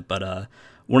things in it, but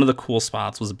one of the cool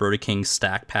spots was Brody King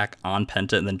stack pack on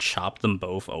Penta and then chopped them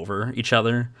both over each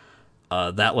other.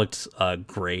 That looked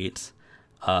great.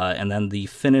 And then the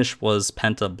finish was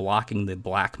Penta blocking the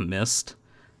Black Mist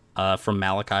from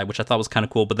Malachi, which I thought was kind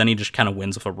of cool, but then he just kind of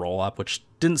wins with a roll-up, which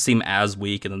didn't seem as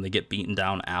weak, and then they get beaten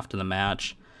down after the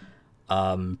match.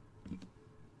 One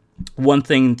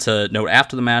thing to note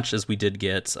after the match is we did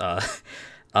get...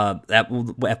 during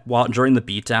the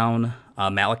beatdown,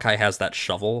 Malachi has that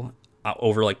shovel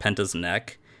over like Penta's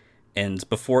neck, and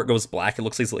before it goes black, it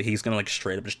looks like he's gonna like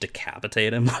straight up just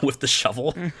decapitate him with the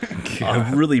shovel.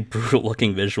 A really brutal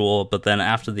looking visual. But then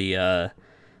after the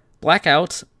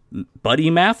blackout, Buddy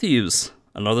Matthews,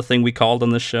 another thing we called on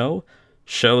this show,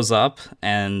 shows up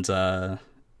and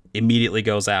immediately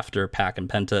goes after Pac and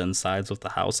Penta and sides with the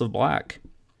House of Black.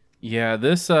 Yeah,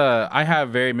 this I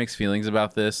have very mixed feelings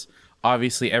about this.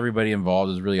 Obviously, everybody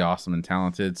involved is really awesome and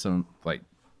talented. Some like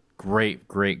great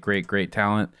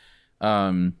talent.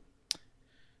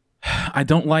 I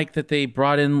don't like that they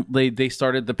brought in they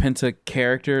started the Penta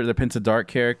character, the Penta Dark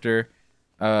character,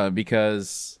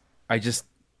 because I just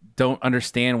don't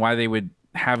understand why they would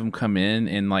have him come in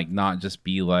and like not just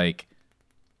be like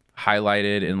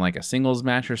highlighted in like a singles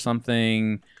match or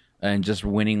something and just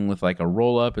winning with like a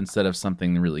roll up instead of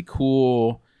something really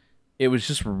cool. It was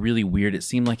just really weird. It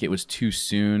seemed like it was too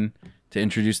soon to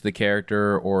introduce the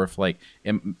character, or if like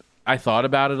I thought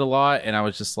about it a lot and I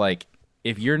was just like,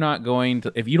 if you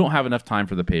don't have enough time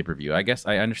for the pay-per-view, I guess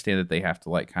I understand that they have to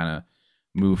like kind of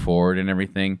move forward and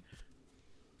everything.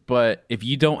 But if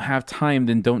you don't have time,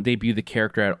 then don't debut the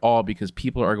character at all, because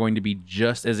people are going to be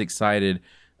just as excited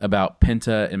about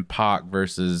Penta and Pac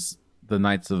versus the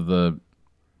Knights of the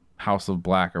House of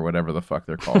Black or whatever the fuck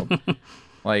they're called.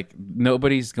 Like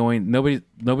nobody's gonna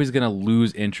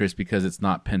lose interest because it's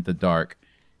not Penta Dark,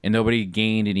 and nobody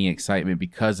gained any excitement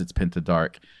because it's Penta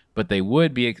Dark. But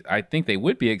I think they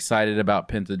would be excited about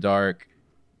Penta Dark,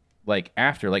 like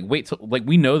after, like wait till, like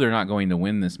we know they're not going to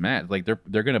win this match. Like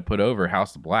they're gonna put over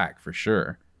House of Black for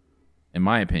sure, in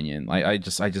my opinion. Like I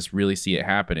just really see it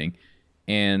happening,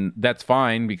 and that's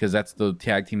fine because that's the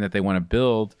tag team that they want to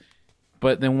build.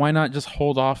 But then why not just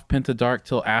hold off Penta Dark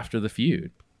till after the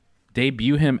feud?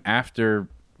 Debut him after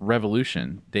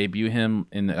Revolution. Debut him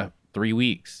in 3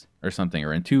 weeks or something,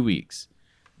 or in 2 weeks.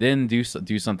 Then do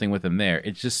something with him there.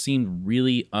 It just seemed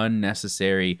really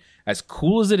unnecessary. As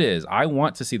cool as it is, I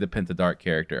want to see the Penta Dark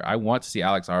character. I want to see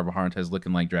Alex Arbahartes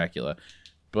looking like Dracula.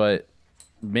 But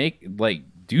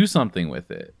do something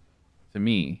with it, to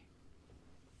me.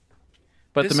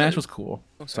 But the match was cool.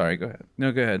 Sorry, go ahead.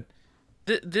 No, go ahead.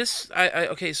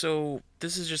 Okay, so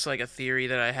this is just like a theory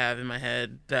that I have in my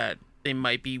head that they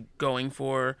might be going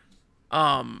for.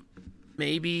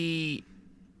 Maybe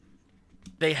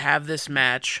they have this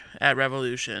match at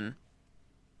Revolution,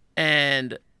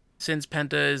 and since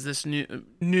Penta is this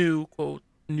new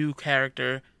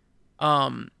character,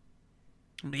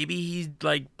 maybe he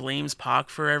like blames Pac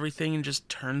for everything and just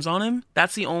turns on him.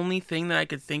 That's the only thing that I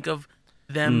could think of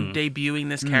them debuting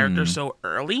this character so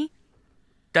early.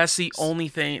 That's the only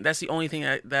thing. That's the only thing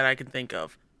that I can think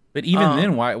of. But even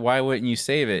then, why wouldn't you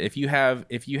save it? If you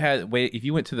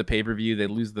went to the pay-per-view, they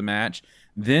lose the match,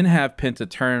 then have Penta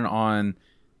turn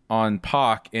on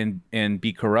Pac and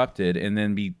be corrupted, and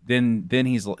then he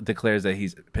declares that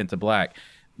he's Penta Black,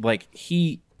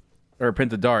 or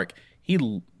Penta Dark.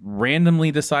 He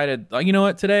randomly decided, oh, you know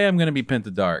what, today I'm gonna be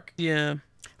Penta Dark. Yeah.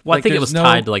 Well, I think it was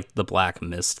tied to like the Black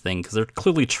Mist thing, because they're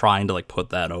clearly trying to like put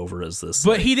that over as this.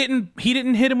 But he didn't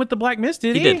hit him with the Black Mist,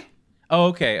 did he? He did. Oh,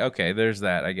 okay. There's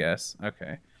that, I guess.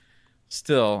 Okay.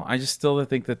 Still, I still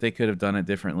think that they could have done it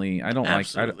differently. I don't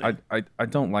I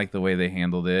don't like the way they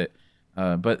handled it.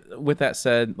 But with that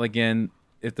said, again,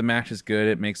 if the match is good,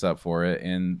 it makes up for it,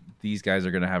 and these guys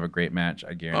are gonna have a great match.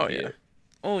 I guarantee it.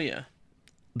 Oh yeah.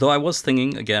 Though I was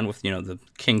thinking again with the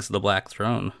Kings of the Black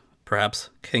Throne, perhaps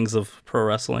Kings of Pro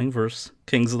Wrestling versus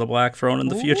Kings of the Black Throne in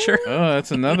the future. Oh,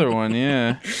 that's another one,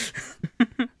 yeah.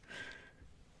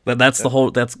 But that's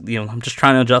I'm just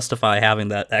trying to justify having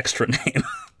that extra name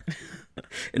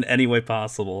in any way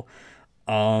possible.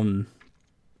 Also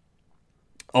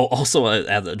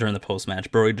during the post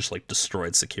match, Brody just like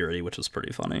destroyed security, which was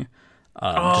pretty funny.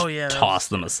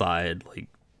 Tossed them aside like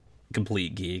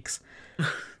complete geeks.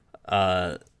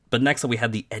 But next up, we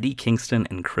had the Eddie Kingston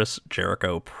and Chris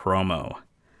Jericho promo.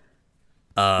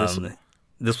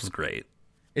 This was great.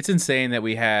 It's insane that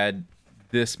we had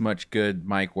this much good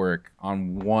mic work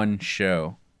on one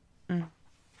show. It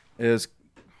was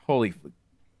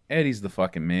Eddie's the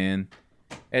fucking man.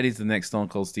 Eddie's the next Stone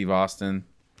Cold Steve Austin.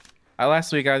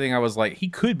 Last week, I think I was like, he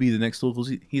could be the next Stone Cold.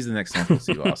 He's the next Stone Cold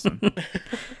Steve Austin.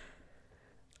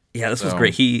 Yeah, this was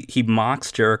great. He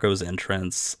mocks Jericho's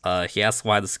entrance. He asks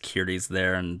why the security's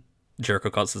there, and Jericho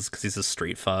calls this because he's a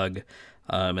street thug.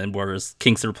 And whereas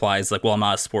Kingston replies like, "Well, I'm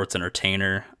not a sports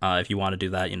entertainer. If you want to do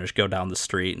that, just go down the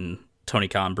street." And Tony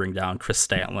Khan bring down Chris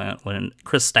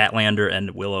Statlander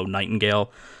and Willow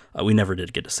Nightingale. We never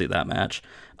did get to see that match.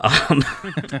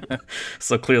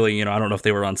 So clearly, I don't know if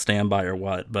they were on standby or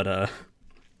what, but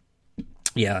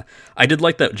yeah, I did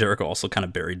like that Jericho also kind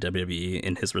of buried WWE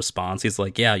in his response. He's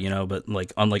like, yeah, but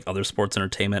like unlike other sports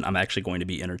entertainment, I'm actually going to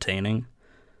be entertaining.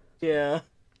 Yeah.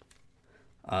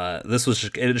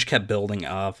 It just kept building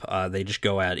up. They just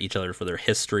go at each other for their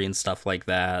history and stuff like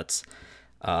that.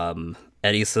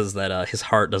 Eddie says that his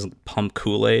heart doesn't pump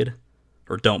Kool-Aid,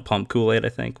 or don't pump Kool-Aid, I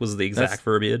think was the exact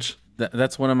verbiage.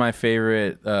 That's one of my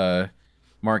favorite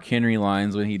Mark Henry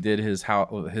lines when he did his Hall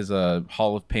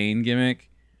of Pain gimmick.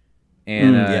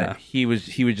 And he would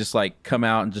just like come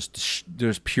out and just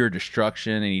there's pure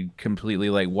destruction, and he'd completely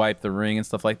like wipe the ring and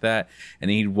stuff like that. And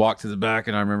then he'd walk to the back,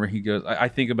 and I remember he goes, I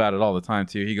think about it all the time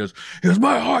too. He goes,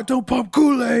 "My heart don't pump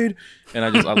Kool-Aid," and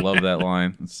I love that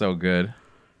line. It's so good.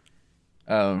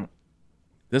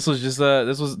 This was just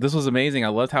this was amazing. I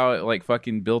loved how it like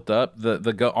fucking built up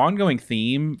the ongoing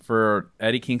theme for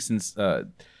Eddie Kingston's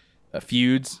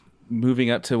feuds,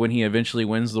 moving up to when he eventually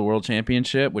wins the world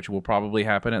championship, which will probably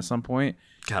happen at some point.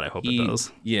 God, I hope it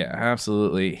does. Yeah,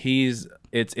 absolutely.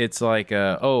 It's like we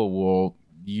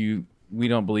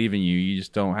don't believe in you. You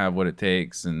just don't have what it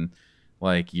takes, and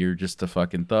like you're just a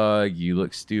fucking thug. You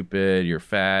look stupid. You're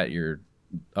fat. You're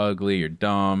ugly. You're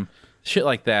dumb. Shit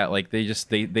like that. Like they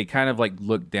kind of like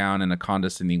look down in a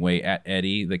condescending way at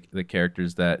Eddie, the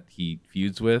characters that he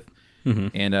feuds with. Mm-hmm.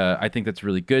 And I think that's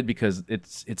really good because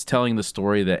it's telling the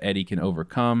story that Eddie can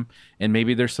overcome, and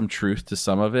maybe there's some truth to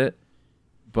some of it,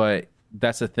 but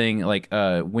that's the thing. Like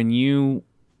when you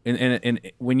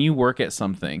when you work at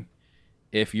something,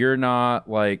 if you're not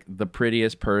like the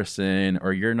prettiest person,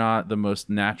 or you're not the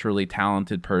most naturally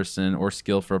talented person or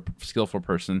skillful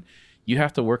person, you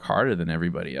have to work harder than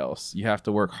everybody else. You have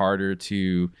to work harder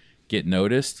to get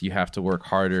noticed. You have to work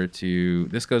harder to.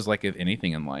 This goes like if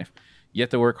anything in life. You have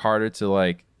to work harder to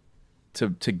like to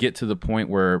get to the point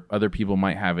where other people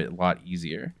might have it a lot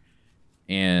easier.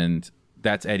 And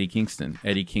that's Eddie Kingston.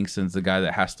 Eddie Kingston's the guy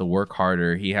that has to work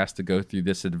harder. He has to go through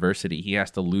this adversity. He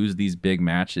has to lose these big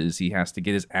matches. He has to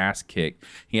get his ass kicked.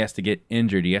 He has to get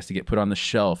injured. He has to get put on the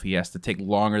shelf. He has to take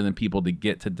longer than people to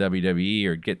get to WWE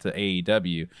or get to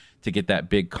AEW to get that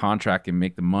big contract and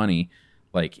make the money.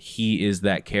 Like, he is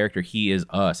that character. He is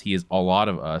us. He is a lot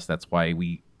of us. That's why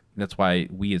we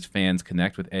as fans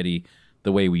connect with Eddie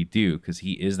the way we do, because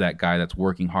he is that guy that's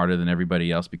working harder than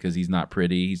everybody else because he's not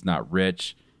pretty. He's not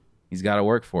rich. He's got to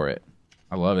work for it.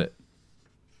 I love it.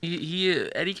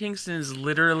 Eddie Kingston is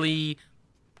literally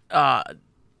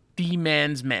the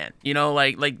man's man. You know,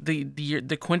 like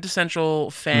the quintessential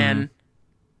fan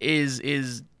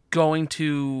is going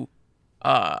to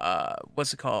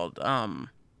what's it called? I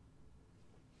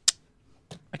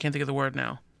can't think of the word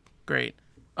now. Great.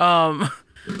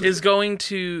 Is going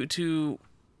to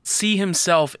see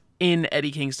himself in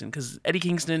Eddie Kingston, because Eddie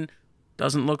Kingston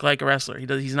doesn't look like a wrestler.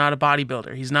 He's not a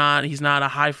bodybuilder. He's not a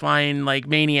high flying like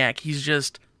maniac. He's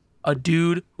just a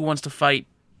dude who wants to fight,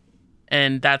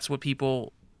 and that's what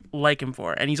people like him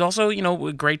for. And he's also, you know,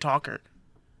 a great talker.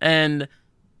 And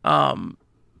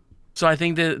so I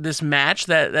think that this match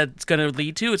that's gonna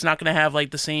lead to, it's not gonna have like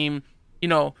the same, you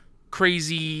know,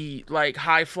 crazy like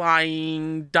high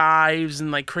flying dives and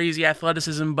like crazy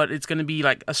athleticism, but it's gonna be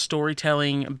like a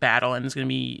storytelling battle, and it's gonna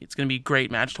be a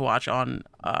great match to watch on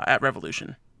at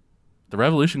Revolution. The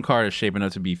Revolution card is shaping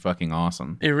up to be fucking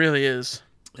awesome. It really is.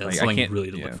 Yeah, Like, something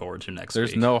really to look forward to next week.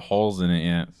 There's no holes in it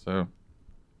yet, so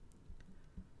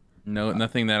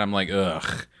nothing that I'm like,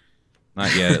 ugh,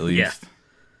 not yet at least.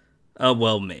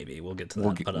 Well, maybe we'll get to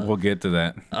that. We'll get to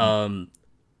that.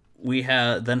 We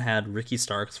had Ricky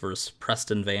Starks versus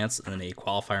Preston Vance in a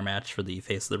qualifier match for the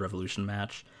Face of the Revolution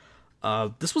match.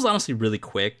 This was honestly really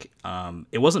quick.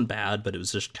 It wasn't bad, but it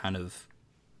was just kind of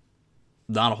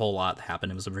not a whole lot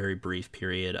happened. It was a very brief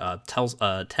period.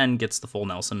 Ten gets the full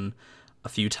Nelson a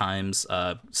few times.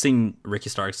 Seeing Ricky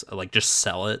Starks like just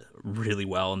sell it really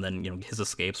well, and then, you know, his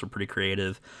escapes were pretty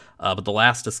creative. But the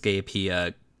last escape, he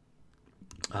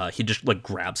just like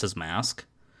grabs his mask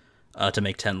to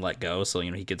make 10 let go, so, you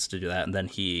know, he gets to do that, and then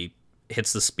he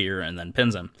hits the spear and then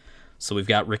pins him. So we've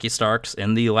got Ricky Starks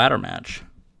in the ladder match.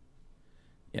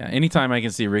 Yeah, anytime I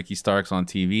can see Ricky Starks on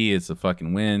TV, it's a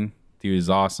fucking win. Dude is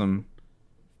awesome.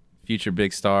 Future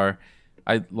big star.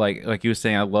 I like you were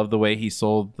saying, I love the way he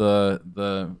sold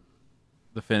the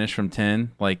finish from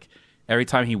 10. Like, every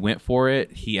time he went for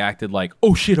it, he acted like,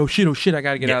 oh shit, I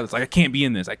gotta get out of this. Like, I can't be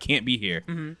in this. I can't be here.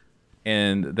 Mm-hmm.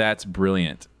 And that's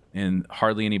brilliant. And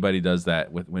hardly anybody does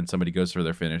that when somebody goes for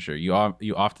their finisher. You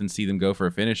often see them go for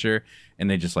a finisher and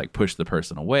they just like push the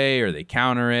person away, or they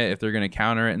counter it if they're going to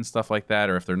counter it and stuff like that,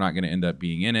 or if they're not going to end up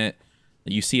being in it.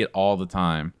 You see it all the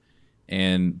time.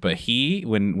 But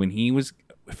when he was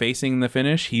facing the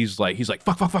finish, he's like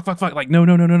fuck, like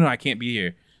no, I can't be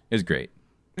here. It was great.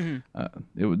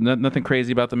 Mm-hmm. It was nothing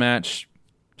crazy about the match,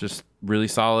 just really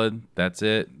solid. That's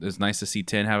it. It was nice to see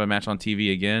 10 have a match on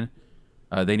TV again.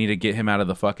 They need to get him out of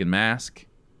the fucking mask.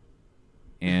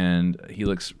 And he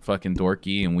looks fucking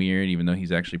dorky and weird, even though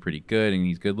he's actually pretty good and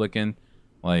he's good looking.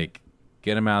 Like,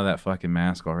 get him out of that fucking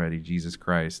mask already. Jesus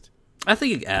Christ. I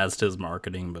think it adds to his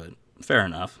marketing, but fair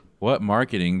enough. What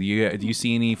marketing? Do you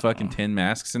see any fucking 10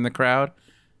 masks in the crowd?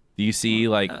 Do you see,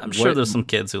 like... I'm sure there's some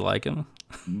kids who like him.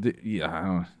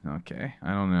 Yeah, okay.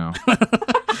 I don't know.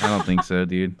 I don't think so,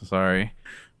 dude. Sorry.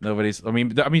 Nobody's... I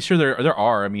mean, sure there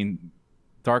are. I mean...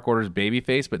 Dark Order's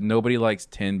babyface, but nobody likes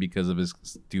 10 because of his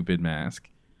stupid mask.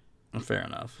 Fair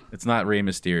enough. It's not Rey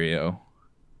Mysterio.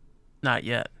 Not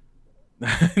yet.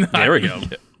 There we go.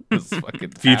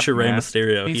 Future Rey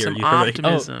Mysterio. Need Here, some you heard it.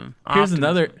 optimism.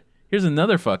 Here's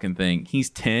another fucking thing.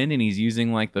 He's 10 and he's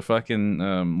using like the fucking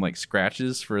like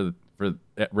scratches for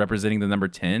representing the number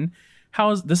 10.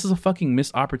 This is a fucking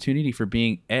missed opportunity for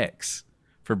being X.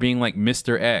 For being like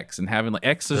Mr. X and having like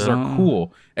X's are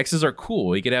cool. X's are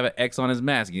cool. He could have an X on his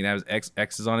mask. He can have his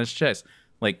X's on his chest.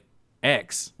 Like,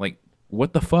 X. Like,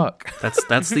 what the fuck?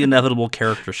 That's the inevitable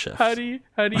character shift. How do you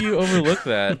overlook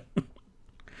that?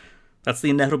 That's the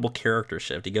inevitable character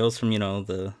shift. He goes from, you know,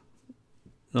 the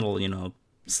little, you know,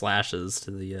 slashes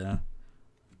to the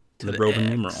Roman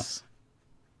numeral.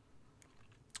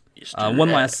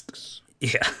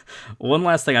 One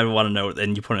last thing I want to note,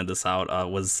 and you pointed this out,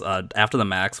 was after the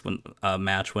match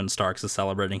when Starks is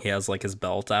celebrating, he has like his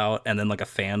belt out, and then like a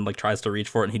fan like tries to reach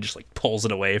for it, and he just like pulls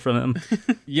it away from him.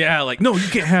 Yeah, like, no, you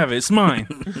can't have it. It's mine.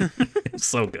 It's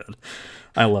so good.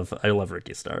 I love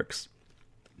Ricky Starks.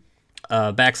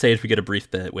 Backstage, we get a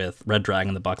brief bit with Red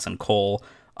Dragon, the Bucks, and Cole.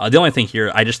 The only thing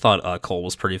here, I just thought Cole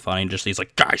was pretty funny. Just he's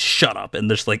like, guys, shut up, and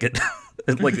there's like it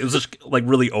was just like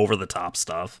really over the top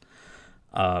stuff.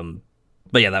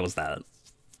 But yeah, that was that.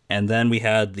 And then we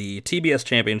had the TBS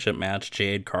Championship match: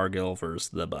 Jade Cargill versus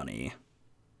the Bunny.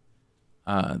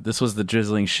 This was the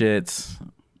drizzling shits.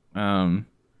 I'm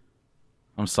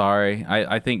sorry.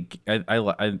 I think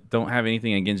I don't have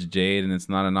anything against Jade, and it's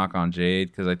not a knock on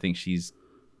Jade because I think she's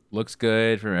looks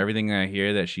good from everything I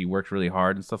hear that she worked really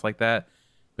hard and stuff like that.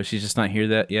 But she's just not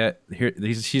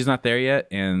she's not there yet,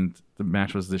 and the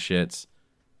match was the shits.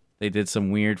 They did some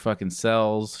weird fucking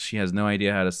sells. She has no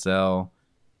idea how to sell.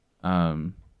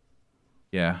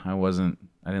 Yeah, I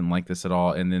didn't like this at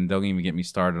all. And then don't even get me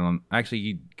started on. Actually,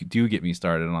 you do get me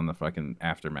started on the fucking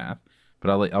aftermath.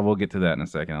 But I will get to that in a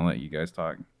second. I'll let you guys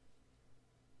talk.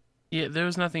 Yeah, there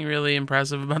was nothing really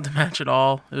impressive about the match at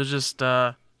all. It was just,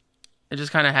 it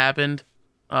just kind of happened.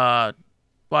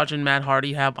 Watching Matt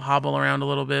Hardy hobble around a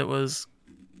little bit was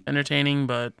entertaining,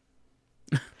 but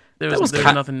there was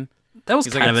nothing. That was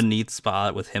kind of a neat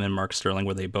spot with him and Mark Sterling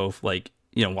where they both, like,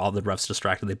 you know, while the ref's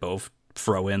distracted, they both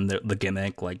throw in the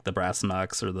gimmick, like the brass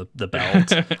knucks or the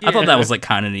belt. Yeah. I thought that was like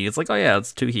kind of neat. It's like, oh yeah,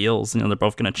 it's two heels, you know, they're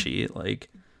both gonna cheat. Like,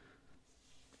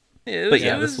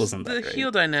 this wasn't that the great.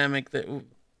 heel dynamic that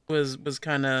was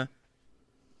kind of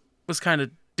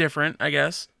different, I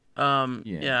guess. I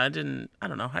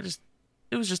don't know.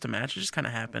 It was just a match. It just kind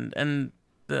of happened, and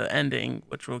the ending,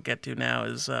 which we'll get to now,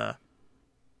 is I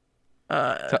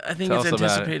think it's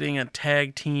anticipating a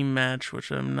tag team match, which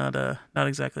I'm not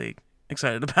exactly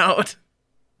excited about.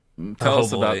 Tell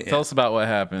us about what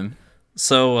happened.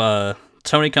 So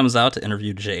Tony comes out to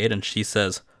interview Jade, and she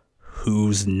says,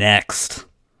 "Who's next?"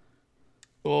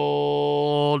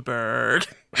 Goldberg.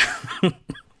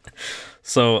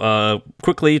 So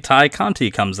quickly, Ty Conti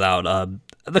comes out.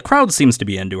 The crowd seems to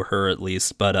be into her at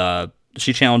least, but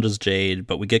she challenges Jade.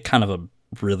 But we get kind of a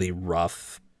really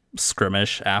rough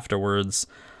skirmish afterwards,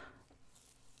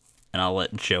 and I'll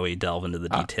let Joey delve into the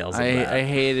details of that. I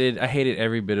hated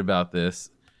every bit about this.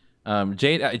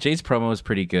 Jade's promo was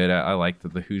pretty good. I liked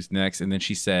the who's next, and then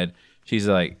she said she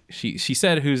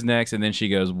said who's next, and then she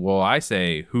goes, well, I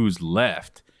say who's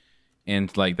left,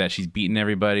 and like that she's beaten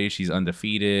everybody, she's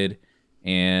undefeated,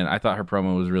 and I thought her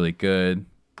promo was really good.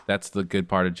 That's the good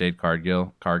part of Jade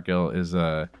Cargill. Cargill is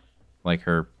like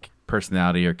her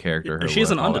personality or character. Her she's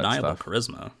look, an undeniable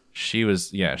charisma.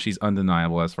 She's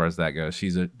undeniable as far as that goes.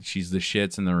 She's the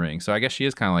shits in the ring. So I guess she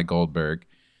is kind of like Goldberg.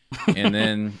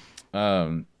 And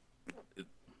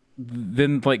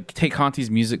then like Tay Conti's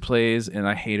music plays, and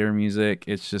I hate her music.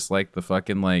 It's just like the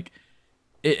fucking like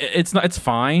it's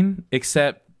fine,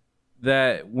 except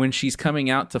that when she's coming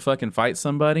out to fucking fight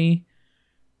somebody,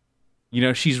 you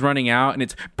know, she's running out and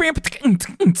it's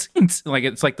like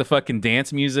it's like the fucking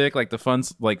dance music, like the fun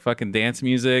like fucking dance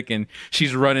music, and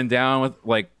she's running down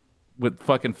with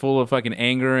fucking full of fucking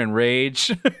anger and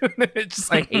rage.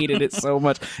 I hated it so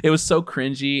much. It was so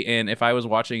cringy, and if I was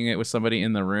watching it with somebody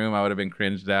in the room, I would have been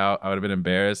cringed out. I would have been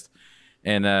embarrassed.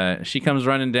 And she comes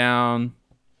running down.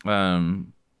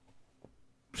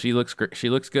 She looks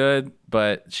good,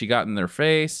 but she got in their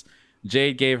face.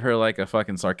 Jade gave her like a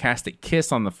fucking sarcastic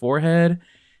kiss on the forehead,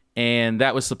 and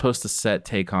that was supposed to set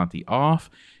Tay Conti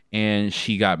off. And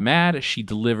she got mad. She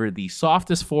delivered the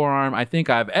softest forearm I think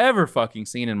I've ever fucking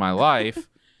seen in my life.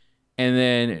 And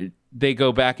then they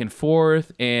go back and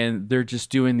forth, and they're just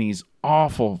doing these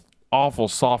awful, awful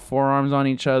soft forearms on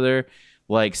each other,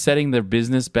 like setting their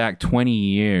business back 20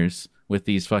 years with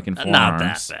these fucking forearms. Not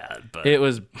that bad, but they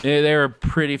were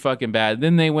pretty fucking bad.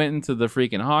 Then they went into the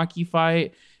freaking hockey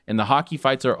fight, and the hockey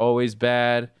fights are always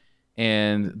bad.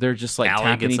 And they're just like Allie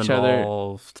tapping gets each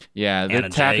involved. other. Yeah, Anna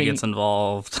Jay gets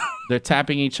involved. They're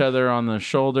tapping each other on the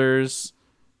shoulders,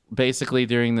 basically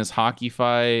during this hockey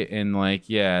fight, and like,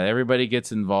 yeah, everybody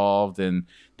gets involved. And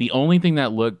the only thing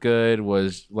that looked good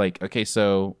was like, okay,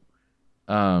 so,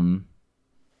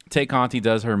 Tay Conti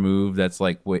does her move that's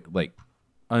like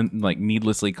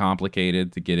needlessly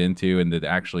complicated to get into and to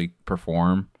actually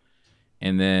perform,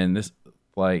 and then this,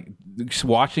 like, just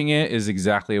watching it is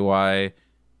exactly why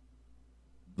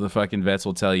the fucking vets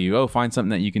will tell you, oh, find something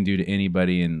that you can do to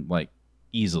anybody and like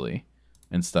easily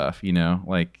and stuff, you know,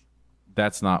 like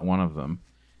that's not one of them.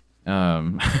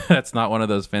 That's not one of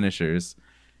those finishers.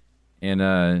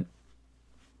 And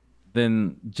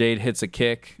then Jade hits a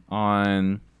kick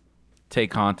on Tay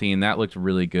Conti, and that looked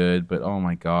really good, but oh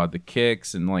my god, the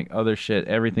kicks and like other shit,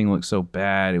 everything looked so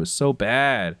bad. It was so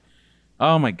bad.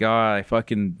 Oh my god, I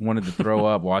fucking wanted to throw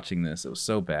up watching this. It was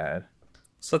so bad.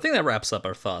 So I think that wraps up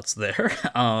our thoughts there.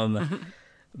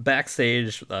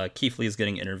 Backstage, Keith Lee is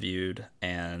getting interviewed,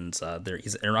 and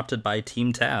he's interrupted by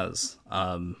Team Taz.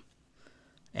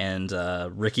 And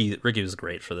Ricky was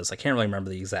great for this. I can't really remember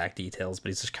the exact details, but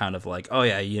he's just kind of like, "Oh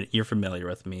yeah, you're familiar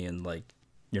with me, and like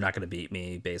you're not going to beat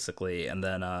me," basically. And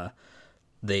then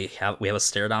we have a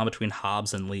stare down between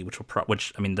Hobbs and Lee,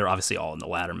 which I mean, they're obviously all in the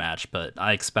ladder match, but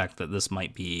I expect that this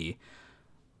might be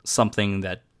something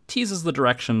that teases the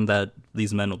direction that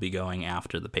these men will be going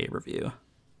after the pay-per-view.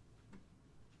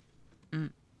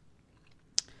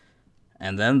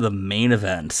 And then the main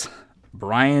event,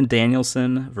 Bryan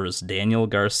Danielson versus Daniel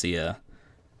Garcia.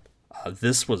 I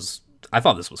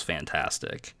thought this was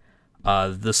fantastic.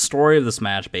 The story of this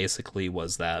match basically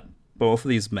was that both of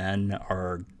these men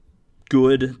are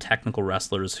good technical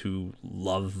wrestlers who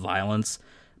love violence,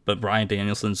 but Bryan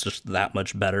Danielson's just that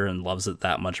much better and loves it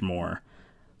that much more.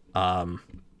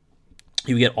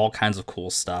 You get all kinds of cool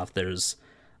stuff. There's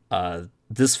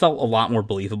this felt a lot more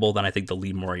believable than I think the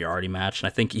Lee Moriarty match, and I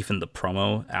think even the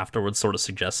promo afterwards sort of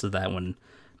suggested that when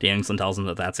Danielson tells him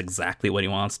that that's exactly what he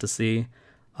wants to see.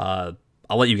 I'll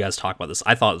let you guys talk about this.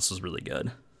 I thought this was really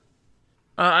good.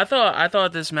 I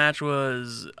thought this match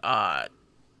was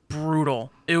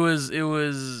brutal. It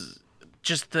was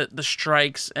just the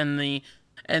strikes and the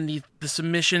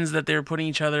submissions that they were putting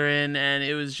each other in, and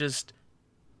it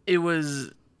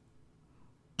was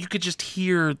you could just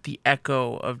hear the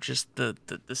echo of just the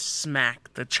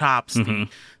smack, the chops,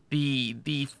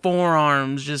 the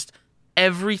forearms, just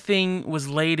everything was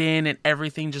laid in and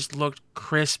everything just looked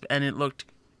crisp and it looked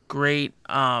great.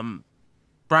 Bryan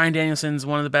Danielson's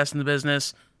one of the best in the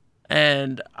business,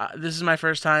 and this is my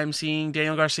first time seeing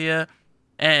Daniel Garcia,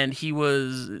 and he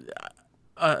was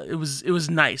it was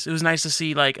nice. It was nice to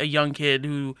see like a young kid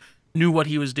who knew what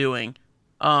he was doing.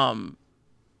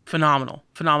 Phenomenal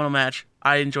match.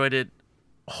 I enjoyed it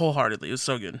wholeheartedly. It was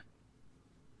so good.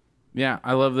 Yeah,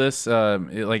 I love this.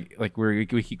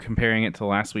 We keep comparing it to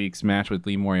last week's match with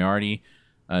Lee Moriarty.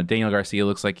 Daniel Garcia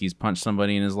looks like he's punched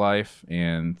somebody in his life,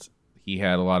 and he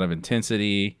had a lot of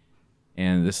intensity.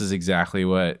 And this is exactly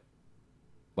what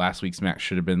last week's match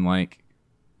should have been like.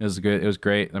 It was good. It was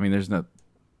great. I mean,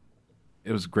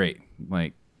 it was great.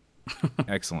 Like,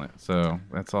 excellent. So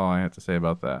that's all I have to say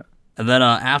about that. And then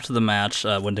after the match,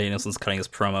 when Danielson's cutting his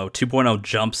promo, 2.0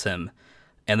 jumps him,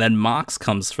 and then Mox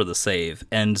comes for the save.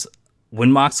 And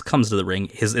when Mox comes to the ring,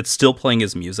 it's still playing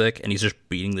his music, and he's just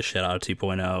beating the shit out of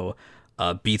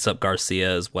 2.0, beats up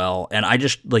Garcia as well. And I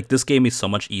just, like, this gave me so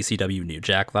much ECW New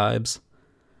Jack vibes.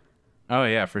 Oh,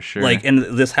 yeah, for sure. Like, and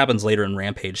this happens later in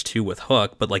Rampage, too, with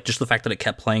Hook, but, like, just the fact that it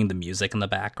kept playing the music in the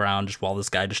background just while this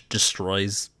guy just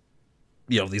destroys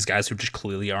these guys who just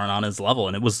clearly aren't on his level.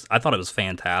 And I thought it was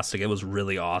fantastic. It was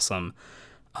really awesome.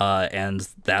 And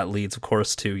that leads, of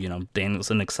course, to,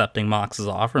 Danielson accepting Mox's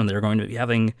offer, and they're going to be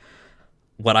having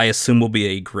what I assume will be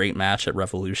a great match at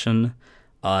Revolution.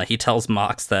 He tells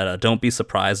Mox that don't be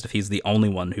surprised if he's the only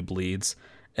one who bleeds.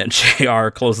 And JR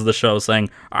closes the show saying,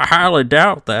 "I highly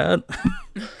doubt that."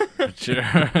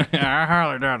 I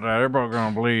highly doubt that. Everybody's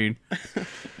going to bleed.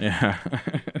 Yeah.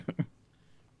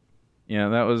 Yeah,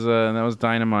 that was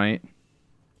dynamite.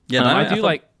 Yeah, I do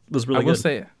like. Was really I will good.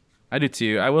 say, I do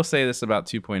too. I will say this about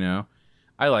 2.0.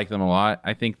 I like them a lot.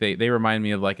 I think they remind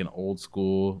me of like an old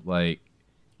school like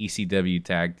ECW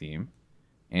tag team,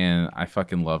 and I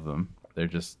fucking love them.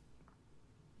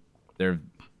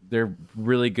 They're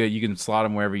really good. You can slot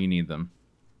them wherever you need them,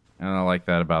 and I like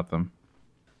that about them.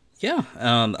 Yeah,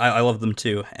 I love them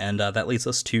too. And that leads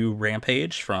us to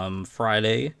Rampage from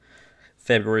Friday,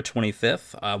 February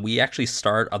 25th. We actually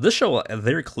start this show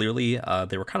very clearly.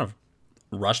 They were kind of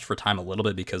rushed for time a little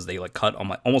bit because they like cut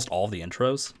almost all the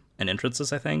intros and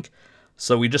entrances, I think.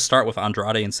 So we just start with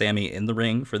Andrade and Sammy in the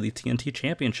ring for the TNT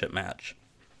Championship match.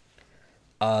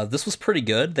 This was pretty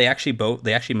good. They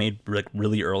actually made like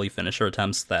really early finisher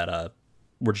attempts that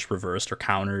were just reversed or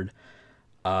countered.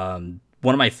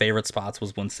 One of my favorite spots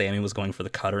was when Sammy was going for the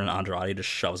cutter and Andrade just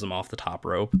shoves him off the top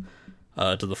rope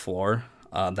to the floor.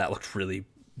 That looked really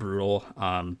brutal.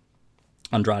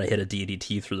 Andrade hit a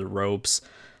DDT through the ropes.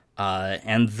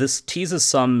 And this teases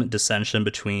some dissension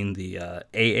between the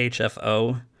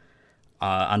AHFO.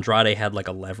 Andrade had like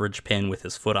a leverage pin with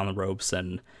his foot on the ropes,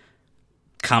 and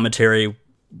commentary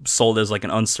sold as like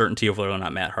an uncertainty of whether or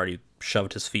not Matt Hardy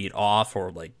shoved his feet off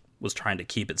or like was trying to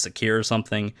keep it secure or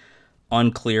something.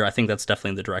 Unclear. I think that's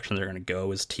definitely the direction they're going to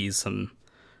go, is tease some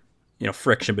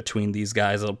friction between these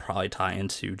guys. It'll probably tie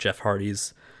into Jeff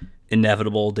Hardy's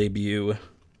inevitable debut.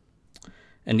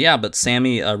 And yeah, but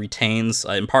Sammy retains,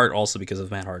 in part also because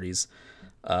of Matt Hardy's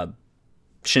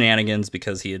shenanigans,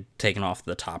 because he had taken off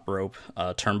the top rope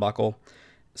turnbuckle.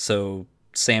 So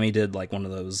Sammy did like one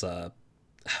of those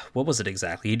what was it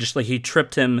exactly? He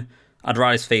tripped him.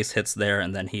 Andrade's face hits there,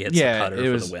 and then he hits the cutter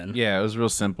for the win. Yeah, it was real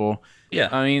simple. Yeah.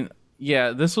 I mean,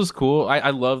 yeah, this was cool.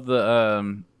 I love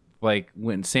the like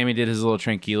when Sammy did his little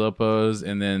tranquilo pose,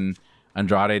 and then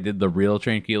Andrade did the real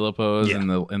tranquilo pose in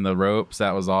the ropes.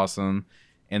 That was awesome.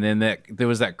 And then there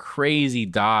was that crazy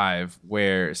dive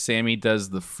where Sammy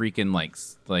does the freaking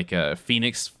like a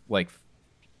Phoenix like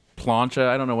plancha.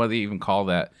 I don't know what they even call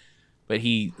that, but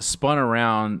he spun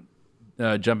around,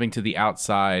 jumping to the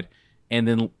outside, and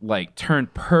then like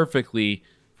turned perfectly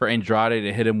for Andrade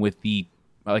to hit him with the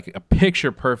like a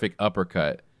picture perfect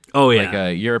uppercut. Oh yeah, like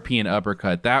a European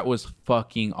uppercut. That was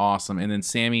fucking awesome. And then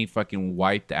Sammy fucking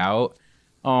wiped out.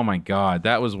 Oh my god,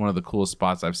 that was one of the coolest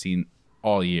spots I've seen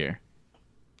all year.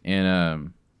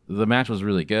 And the match was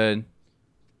really good.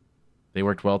 They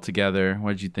worked well together.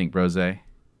 What did you think, Brose?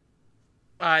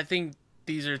 I think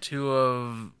these are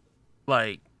two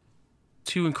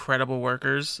incredible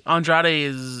workers.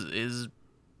 Andrade is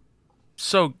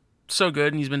so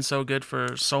good, and he's been so good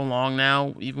for so long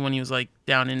now. Even when he was like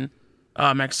down in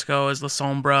Mexico as La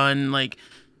Sombra, and like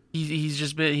he's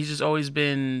just always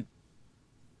been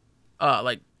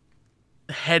like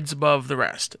heads above the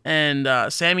rest. And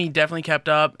Sammy definitely kept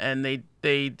up, and they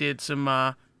did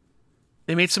some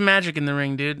they made some magic in the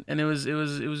ring, dude. And it was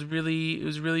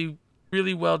really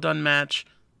well done match.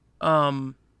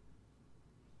 I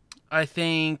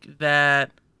think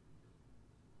that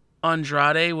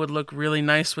Andrade would look really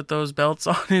nice with those belts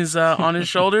on his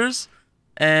shoulders,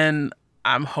 and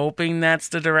I'm hoping that's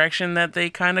the direction that they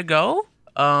kind of go.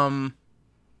 But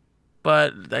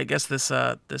I guess this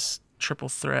triple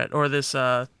threat, or this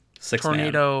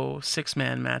tornado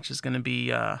 6-man match is going to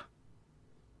be a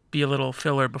little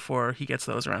filler before he gets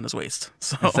those around his waist.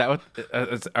 So Is that what?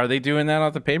 Are they doing that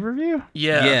on the pay-per-view?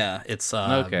 yeah. It's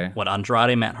Okay. what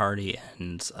Andrade, Matt Hardy,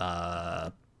 and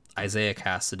Isaiah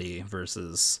Cassidy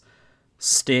versus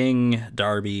Sting,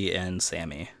 Darby, and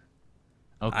Sammy.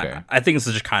 Okay. I think it's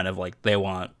just kind of like they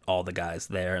want all the guys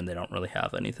there, and they don't really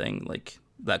have anything like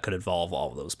that could involve all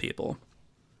of those people.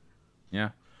 Yeah.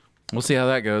 We'll see how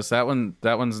that goes. That one's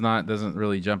doesn't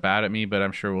really jump out at me, but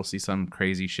I'm sure we'll see some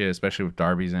crazy shit, especially with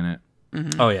Darby's in it.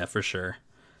 Mm-hmm. Oh yeah, for sure.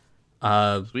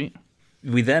 Sweet.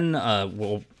 We then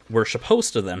we're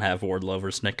supposed to then have Wardlow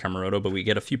versus Nick Camaroto, but we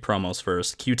get a few promos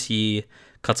first. QT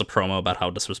cuts a promo about how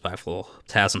disrespectful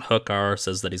Taz and Hook are,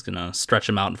 says that he's gonna stretch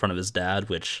him out in front of his dad,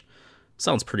 which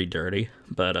sounds pretty dirty,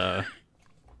 but I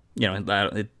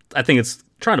think it's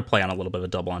trying to play on a little bit of a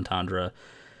double entendre.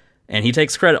 And he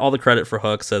takes all the credit for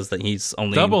Hook, says that he's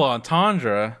only... Double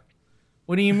entendre?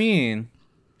 What do you mean?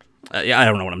 Yeah, I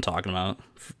don't know what I'm talking about.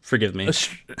 Forgive me.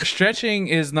 Stretching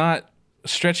is not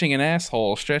stretching an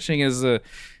asshole. Stretching is an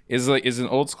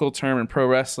old school term in pro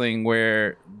wrestling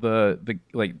where the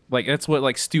that's what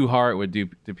like Stu Hart would do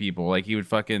to people. Like he'd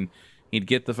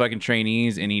get the fucking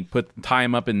trainees and he'd tie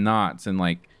them up in knots, and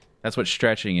like that's what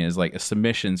stretching is, like a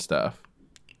submission stuff.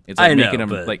 It's like making them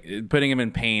like putting him in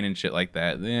pain and shit like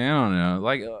that. Yeah, I don't know.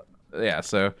 Like, yeah.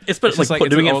 So it's like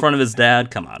doing it in front of his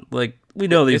dad. Come on, like we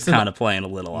know that he's kind of playing a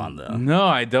little on the. No,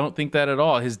 I don't think that at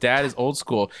all. His dad is old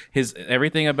school.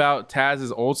 Everything about Taz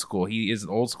is old school. He is an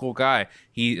old school guy.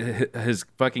 His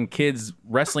fucking kid's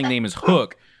wrestling name is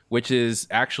Hook, which is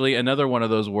actually another one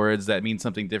of those words that means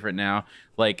something different now.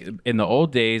 Like in the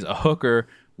old days, a hooker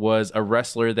was a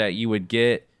wrestler that you would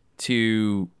get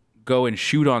to go and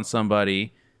shoot on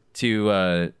somebody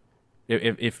to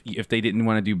if they didn't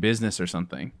want to do business or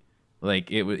something. Like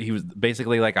he was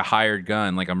basically like a hired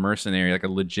gun, like a mercenary, like a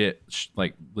legit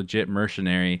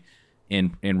mercenary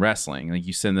in wrestling. Like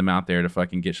you send them out there to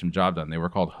fucking get some job done. They were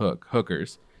called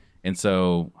hookers, and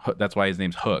so that's why his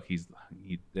name's Hook.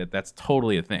 That's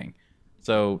totally a thing.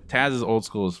 So Taz is old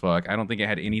school as fuck. I don't think it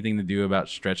had anything to do about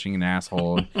stretching an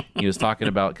asshole. He was talking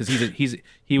about because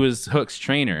he was Hook's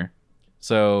trainer,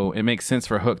 so it makes sense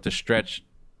for Hook to stretch,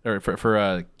 or for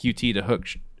QT to Hook.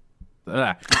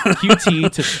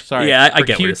 QT to sorry, yeah, I for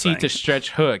get what you're QT saying. to stretch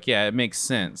Hook. Yeah, it makes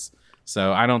sense.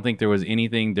 So I don't think there was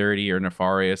anything dirty or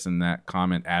nefarious in that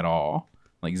comment at all.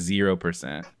 Like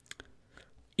 0%.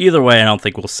 Either way, I don't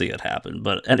think we'll see it happen.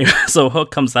 But anyway, so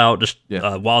Hook comes out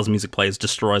while his music plays,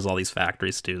 destroys all these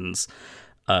factory students,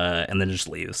 and then just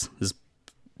leaves.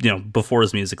 Before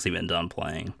his music's even done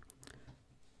playing.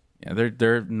 Yeah,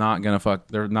 they're not gonna fuck.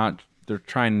 They're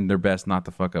trying their best not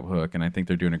to fuck up Hook, and I think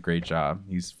they're doing a great job.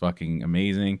 He's fucking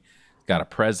amazing. He's got a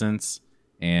presence,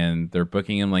 and they're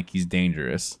booking him like he's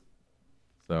dangerous.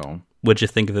 So, What'd you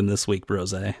think of him this week,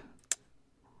 Brose? I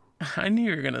knew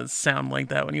you were gonna sound like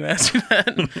that when you asked me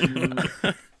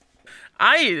that.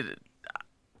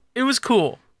 It was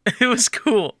cool. It was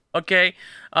cool. Okay,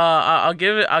 I'll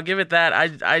give it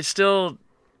that. I still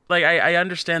like I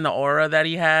understand the aura that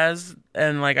he has,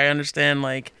 and like I understand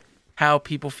like how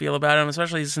people feel about him,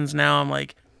 especially since now I'm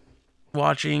like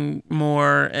watching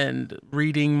more and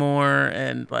reading more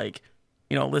and like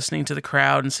listening to the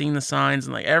crowd and seeing the signs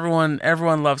and like everyone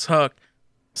loves Hook.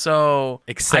 So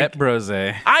Except Brose.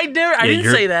 I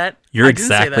didn't say that. You're I didn't say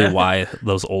exactly that. why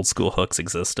those old school hooks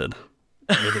existed.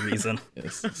 You're the reason.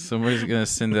 Yes. Somebody's gonna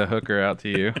send a hooker out to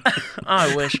you.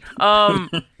 I wish.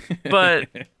 But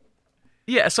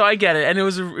yeah, so I get it, and it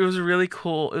was a really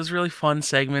cool, it was a really fun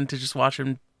segment to just watch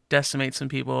him decimate some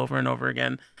people over and over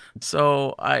again.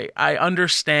 So I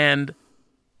understand.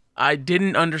 I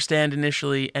didn't understand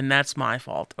initially, and that's my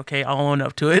fault. Okay, I'll own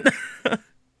up to it.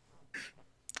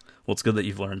 Well, it's good that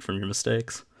you've learned from your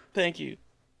mistakes. Thank you.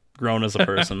 Grown as a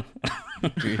person.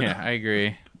 Yeah, I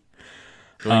agree.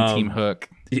 Join Team Hook.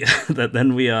 Yeah,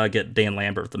 then we get Dan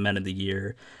Lambert with the Men of the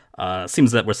Year.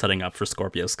 Seems that we're setting up for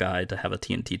Scorpio Sky to have a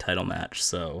TNT title match.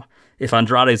 So if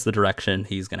Andrade's the direction,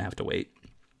 he's going to have to wait.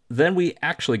 Then we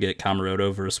actually get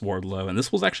Kamaroto versus Wardlow, and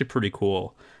this was actually pretty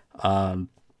cool.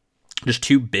 Just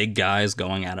two big guys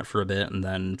going at it for a bit, and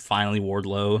then finally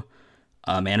Wardlow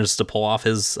manages to pull off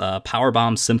his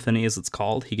Powerbomb Symphony, as it's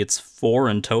called. He gets 4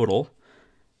 in total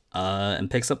and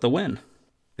picks up the win.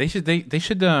 They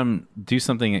should do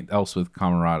something else with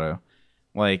Camarado,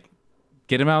 like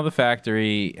get him out of the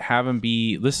factory, have him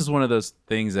be. This is one of those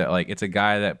things that like it's a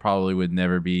guy that probably would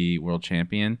never be world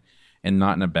champion, and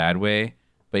not in a bad way,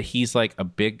 but he's like a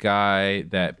big guy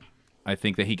that I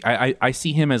think that I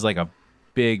see him as like a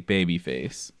big baby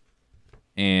face,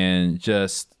 and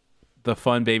just the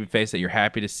fun baby face that you're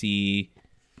happy to see.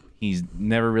 He's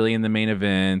never really in the main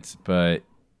event, but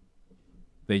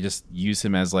they just use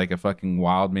him as like a fucking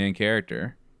wild man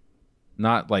character.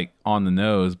 Not like on the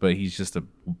nose, but he's just a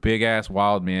big ass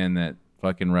wild man that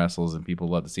fucking wrestles and people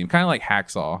love to see him. Kind of like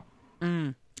Hacksaw.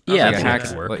 Yeah, like, I think that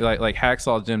could work. like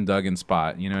Hacksaw Jim Duggan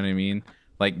spot. You know what I mean?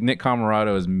 Like Nick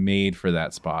Camarado is made for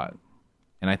that spot,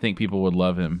 and I think people would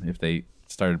love him if they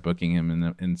started booking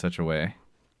him in such a way.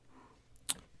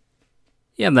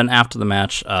 Yeah, and then after the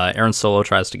match, Aaron Solo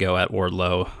tries to go at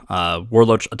Wardlow.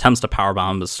 Wardlow attempts to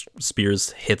powerbomb, but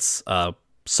Spears hits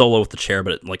Solo with the chair,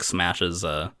 but it like smashes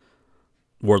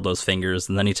Wardlow's fingers.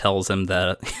 And then he tells him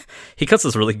that he cuts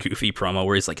this really goofy promo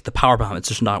where he's like, "The powerbomb, it's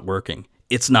just not working.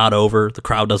 It's not over. The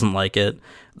crowd doesn't like it."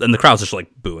 And the crowd's just like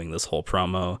booing this whole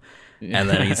promo. And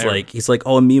then he's like,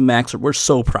 "Oh, and me and Max, we're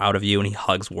so proud of you." And he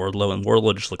hugs Wardlow, and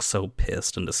Wardlow just looks so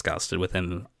pissed and disgusted with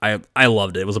him. I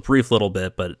loved it. It was a brief little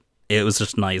bit, but it was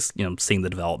just nice, seeing the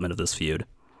development of this feud.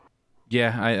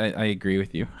 Yeah, I agree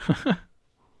with you.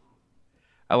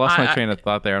 I lost my train of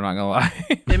thought there. I'm not gonna lie.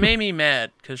 It made me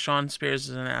mad because Sean Spears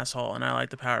is an asshole, and I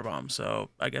like the powerbomb, so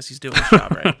I guess he's doing his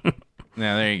job right.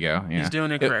 Yeah, there you go. Yeah. He's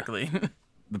doing it correctly.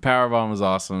 The powerbomb was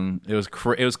awesome. It was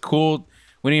cool.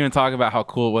 We didn't even talk about how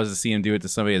cool it was to see him do it to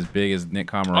somebody as big as Nick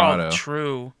Camarado. Oh,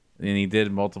 true. And he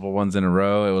did multiple ones in a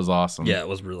row. It was awesome. Yeah, it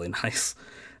was really nice.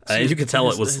 You could tell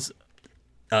it was.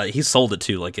 He sold it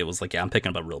too, like it was like, yeah, I'm picking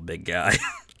up a real big guy.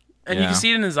 And you can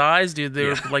see it in his eyes, dude. They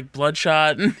were like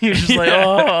bloodshot, and he was just like,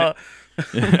 "Oh."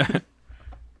 Yeah.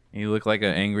 He looked like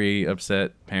an angry,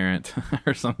 upset parent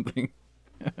or something.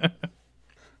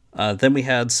 Then we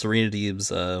had Serena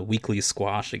Deeb's weekly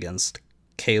squash against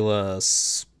Kayla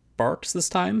Sparks this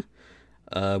time.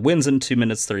 Wins in 2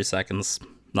 minutes 30 seconds.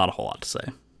 Not a whole lot to say.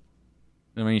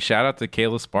 I mean, shout out to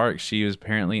Kayla Sparks. She was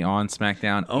apparently on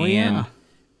SmackDown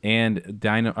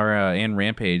and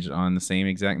Rampage on the same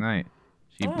exact night.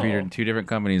 She appeared in 2 different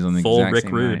companies on the full exact Rick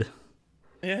same Rude.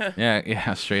 night.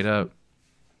 Yeah, straight up.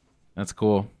 That's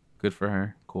cool. Good for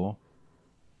her. Cool.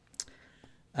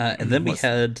 And then we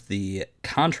had the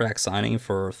contract signing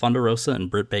for Thunder Rosa and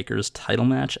Britt Baker's title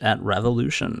match at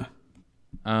Revolution.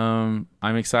 I'm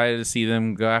excited to see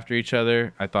them go after each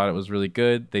other. I thought it was really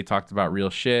good. They talked about real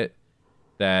shit.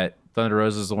 That Thunder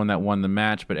Rosa is the one that won the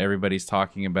match, but everybody's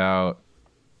talking about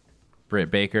Britt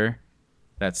Baker.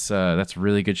 That's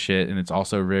really good shit, and it's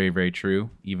also very, very true.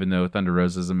 Even though Thunder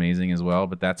Rosa is amazing as well,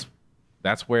 but that's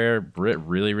where Britt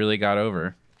really, really got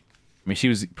over. I mean, she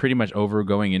was pretty much over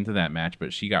going into that match,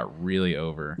 but she got really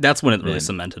over. That's when it really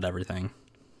cemented everything.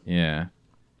 Yeah,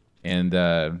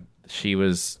 and she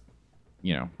was,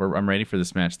 I'm ready for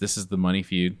this match. This is the money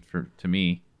feud to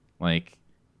me. Like,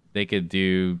 they could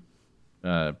do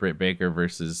Britt Baker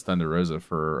versus Thunder Rosa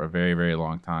for a very, very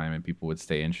long time, and people would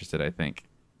stay interested, I think.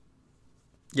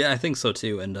 Yeah, I think so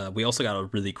too. And we also got a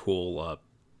really cool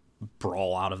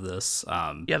brawl out of this.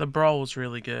 Yeah, the brawl was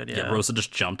really good. Yeah, Rosa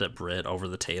just jumped at Britt over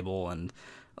the table, and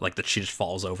like she just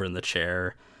falls over in the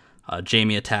chair.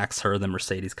 Jamie attacks her, then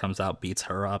Mercedes comes out, beats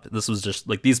her up. This was just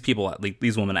like these people, like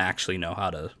these women actually know how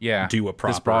to do a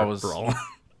proper brawl.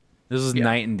 This was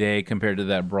night and day compared to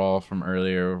that brawl from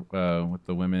earlier with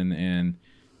the women, and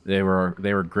they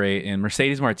were great. And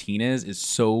Mercedes Martinez is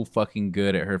so fucking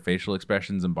good at her facial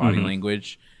expressions and body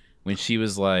language. When she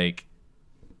was like,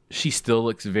 she still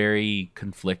looks very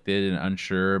conflicted and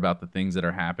unsure about the things that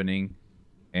are happening.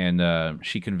 And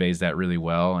she conveys that really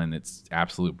well, and it's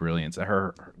absolute brilliance.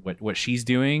 What she's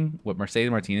doing, what Mercedes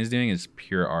Martinez is doing, is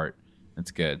pure art.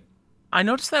 It's good. I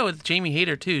noticed that with Jamie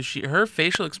Hayter too. Her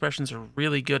facial expressions are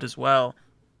really good as well,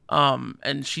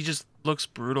 and she just looks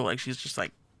brutal. Like she's just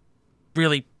like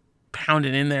really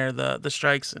pounding in there the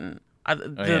strikes, and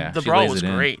the brawl was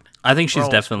great. I think she's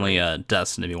definitely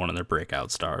destined to be one of their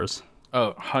breakout stars.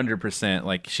 Oh, 100%.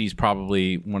 Like she's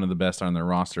probably one of the best on their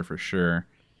roster for sure.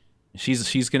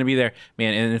 She's gonna be there,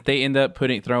 man. And if they end up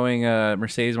throwing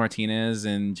Mercedes Martinez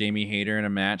and Jamie Hayter in a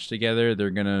match together, they're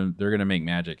gonna make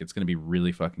magic. It's gonna be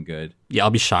really fucking good. Yeah,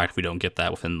 I'll be shocked if we don't get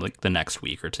that within like the next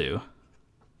week or two.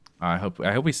 I hope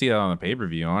we see that on the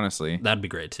pay-per-view. Honestly, that'd be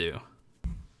great too.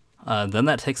 Then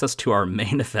that takes us to our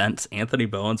main event: Anthony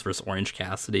Bowens versus Orange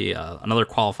Cassidy. Another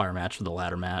qualifier match for the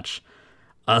ladder match.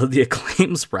 The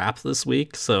Acclaim's rap this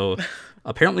week, so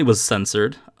apparently was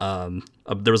censored.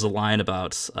 There was a line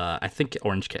about I think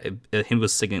he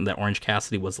was singing that Orange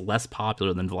Cassidy was less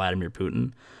popular than Vladimir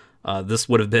Putin. This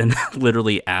would have been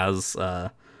literally as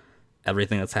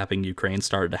everything that's happening in Ukraine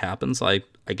started to happen, so I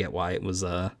get why it was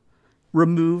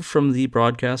removed from the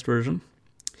broadcast version.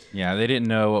 Yeah, they didn't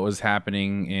know what was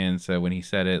happening, and so when he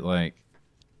said it, like,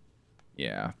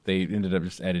 yeah, they ended up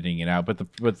just editing it out. But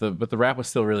the rap was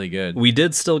still really good. We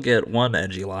did still get one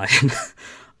edgy line.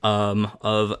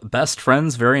 Of best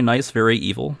friends, very nice, very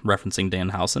evil, referencing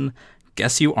Danhausen.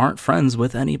 Guess you aren't friends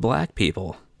with any black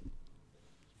people.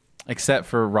 Except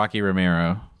for Rocky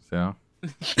Romero, so.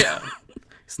 Yeah.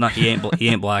 He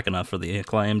ain't black enough for the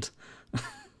Acclaimed.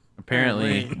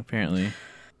 Apparently.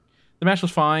 The match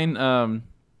was fine. To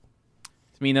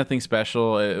me, nothing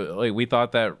special. Like we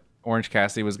thought that Orange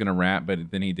Cassidy was gonna rap, but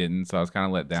then he didn't, so I was kind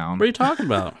of let down. What are you talking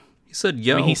about? He said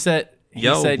yo. I mean, he said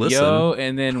listen. yo,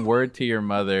 and then word to your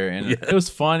mother, and it was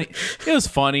funny. It was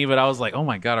funny, but I was like, oh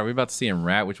my god, are we about to see him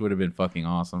rap? Which would have been fucking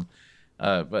awesome.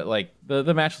 But like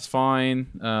the match was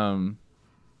fine.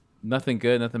 Nothing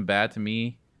good, nothing bad to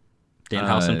me.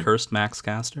 Danhausen cursed Max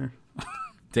Caster.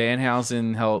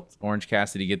 Danhausen helped Orange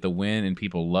Cassidy get the win, and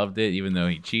people loved it, even though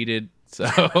he cheated.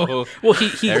 So well,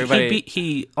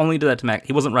 he only did that to Max.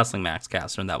 He wasn't wrestling Max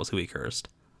Caster, and that was who he cursed.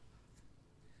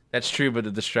 That's true, but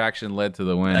the distraction led to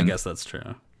the win. I guess that's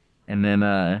true. And then,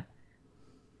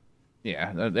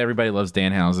 everybody loves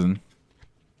Danhausen.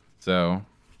 So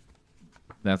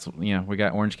that's we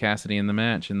got Orange Cassidy in the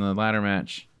match, in the ladder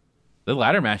match. The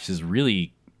ladder match is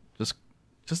really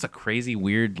just a crazy,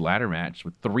 weird ladder match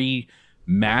with three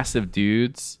massive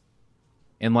dudes.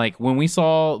 And like when we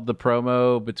saw the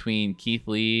promo between Keith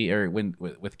Lee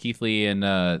with Keith Lee and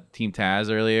Team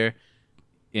Taz earlier,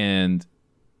 and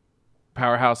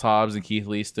Powerhouse Hobbs and Keith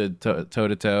Lee stood toe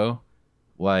to toe,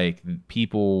 like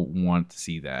people want to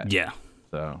see that. Yeah.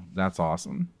 So that's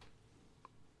awesome.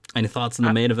 Any thoughts on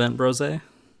the main event, Brose?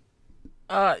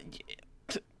 Not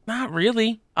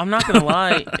really. I'm not gonna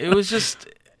lie.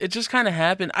 It just kind of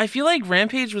happened. I feel like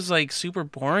Rampage was like super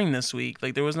boring this week.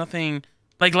 Like there was nothing.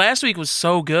 Like last week was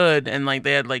so good, and like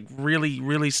they had like really,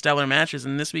 really stellar matches,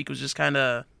 and this week was just kind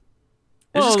of,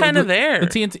 there. The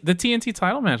TNT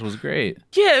title match was great.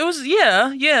 Yeah, it was.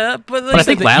 Yeah, but I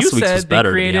think last week's was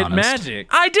better. They created to be honest. magic.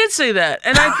 I did say that,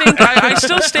 and I think I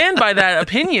still stand by that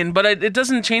opinion. But it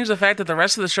doesn't change the fact that the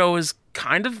rest of the show is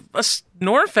kind of a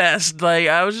snore fest. Like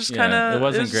I was just kind of. It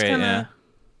wasn't great.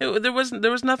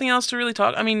 There was nothing else to really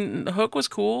talk. I mean, Hook was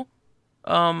cool.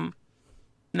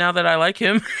 Now that I like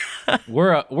him.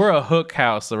 we're a Hook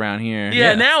house around here.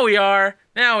 Yeah, now we are.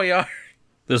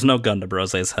 There's no gun to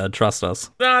Brose's head, trust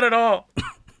us. Not at all.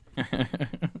 But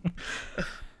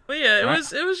yeah,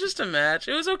 it was just a match.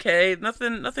 It was okay.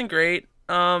 Nothing great.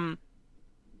 The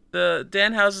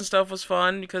Danhausen stuff was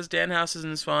fun because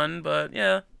Danhausen is fun, but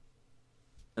yeah.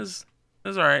 It was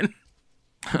alright.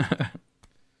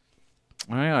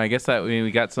 All right, I guess that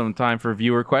we got some time for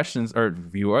viewer questions, or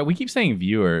viewer. We keep saying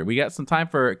viewer. We got some time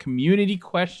for community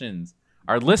questions.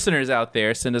 Our listeners out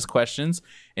there send us questions,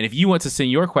 and if you want to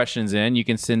send your questions in, you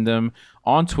can send them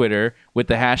on Twitter with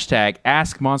the hashtag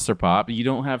AskMonsterPop. If you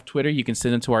don't have Twitter, you can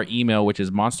send them to our email, which is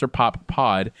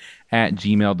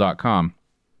monsterpoppod@gmail.com.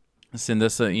 Send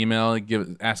us an email,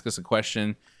 ask us a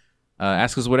question,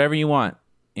 ask us whatever you want,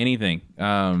 anything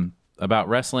about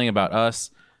wrestling, about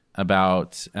us.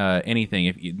 about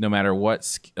anything. No matter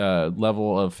what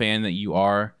level of fan that you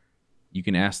are, you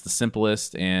can ask the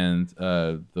simplest and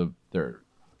the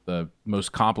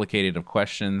most complicated of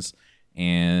questions,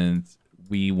 and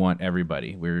we want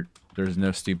everybody. There's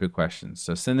no stupid questions.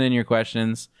 So send in your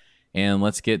questions, and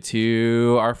let's get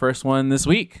to our first one this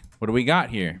week. What do we got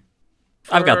here?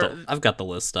 I've got the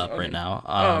list up right now.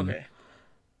 Okay.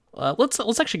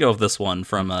 Let's actually go with this one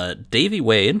from Davey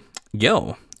Wade.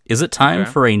 Yo, is it time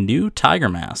for a new Tiger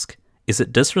Mask? Is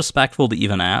it disrespectful to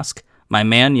even ask? My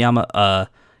man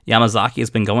Yamazaki has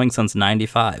been going since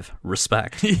 '95.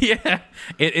 Respect. Yeah,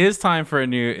 it is time for a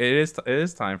new. It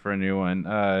is time for a new one.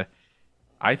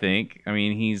 I think. I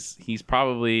mean, he's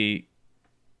probably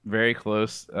very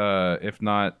close, if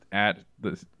not at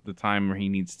the time where he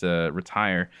needs to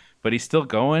retire. But he's still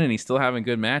going and he's still having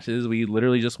good matches. We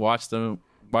literally just watched him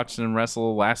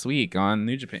wrestle last week on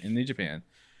New Japan.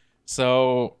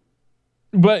 So,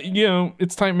 but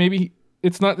it's time. Maybe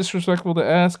it's not disrespectful to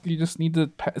ask. You just need to.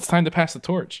 It's time to pass the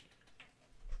torch.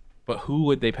 But who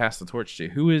would they pass the torch to?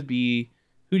 Who do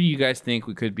you guys think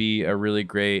could be a really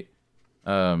great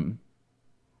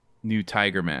new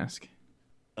Tiger Mask?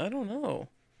 I don't know.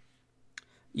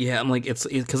 Yeah, I'm like it's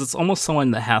because it's almost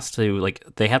someone that has to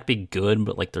they have to be good,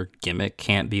 but like their gimmick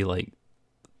can't be like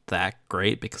that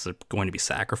great because they're going to be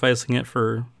sacrificing it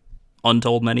for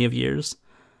untold many of years.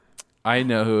 I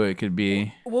know who it could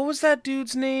be. What was that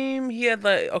dude's name? He had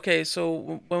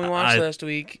so when we watched last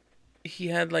week, he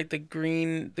had the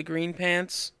green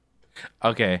pants.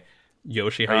 Okay,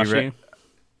 Yoshihashi.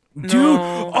 Dude,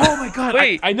 No. oh my god!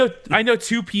 Wait. I know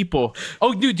two people.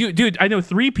 Oh, dude, I know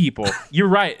three people. You're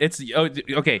right.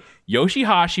 Okay.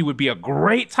 Yoshihashi would be a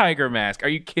great Tiger Mask. Are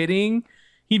you kidding?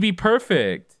 He'd be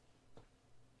perfect.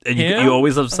 And you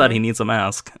always have said he needs a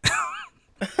mask.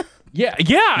 Yeah,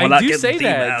 I do say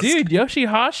that, mask? dude.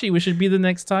 Yoshihashi should be the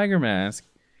next Tiger Mask.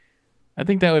 I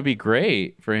think that would be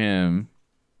great for him.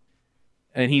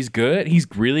 And he's good. He's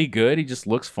really good. He just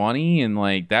looks funny, and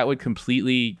that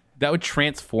would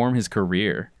transform his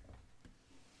career.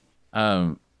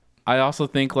 I also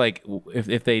think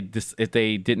if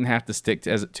they didn't have to stick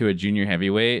to a junior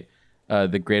heavyweight,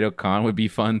 the Great Khan would be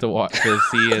fun to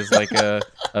see as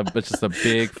just a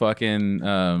big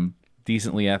fucking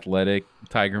decently athletic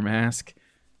Tiger Mask.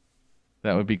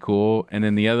 That would be cool. And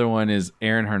then the other one is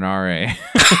Aaron Henare.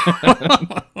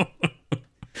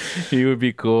 He would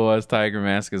be cool as Tiger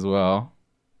Mask as well.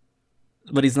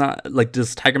 But he's not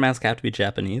does Tiger Mask have to be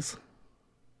Japanese?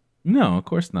 No, of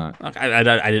course not. Okay, I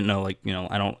didn't know.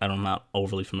 I'm not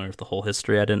overly familiar with the whole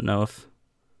history. I didn't know if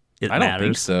it matters. I don't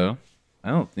think so. I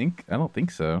don't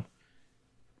think so.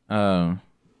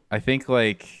 I think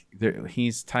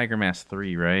he's Tiger Mask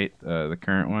 3, right? The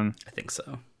current one. I think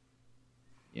so.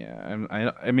 Yeah,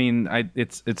 I mean,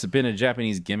 it's been a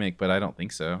Japanese gimmick, but I don't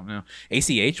think so. No,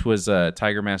 ACH was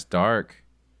Tiger Mask Dark.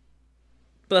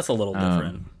 But that's a little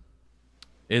different.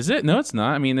 Is it? No, it's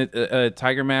not. I mean,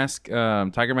 Tiger Mask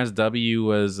W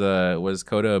was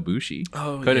Kota Ibushi.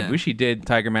 Oh, Kota Ibushi did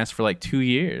Tiger Mask for 2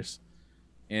 years,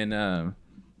 and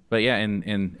but yeah,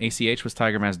 and ACH was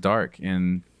Tiger Mask Dark,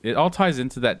 and it all ties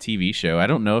into that TV show. I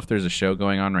don't know if there's a show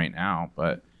going on right now,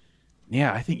 but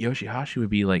yeah, I think Yoshihashi would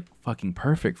be fucking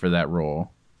perfect for that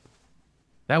role.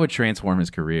 That would transform his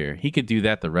career. He could do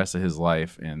that the rest of his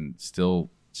life and still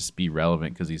just be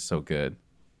relevant because he's so good.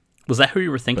 Was that who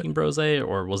you were thinking, Brose,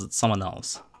 or was it someone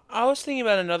else? I was thinking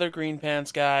about another green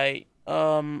pants guy.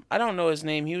 I don't know his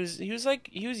name. He was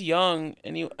young,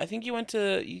 and I think he went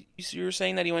to. You were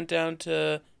saying that he went down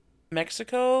to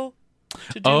Mexico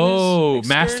to do his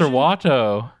Master excursion?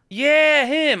 Watto. Yeah,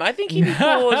 him. I think he'd be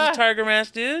cool as a Tiger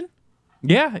Mask dude.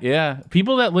 Yeah.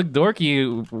 People that look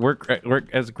dorky work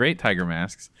as great Tiger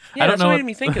Masks. Yeah, I don't that's know what made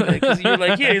me think of it, because you were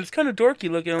like, yeah, it's kind of dorky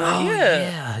looking. I'm like,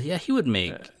 yeah, he would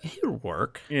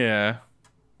work. Yeah.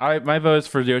 My vote is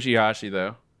for Yoshihashi,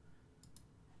 though.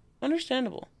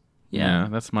 Understandable. Yeah,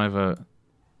 that's my vote.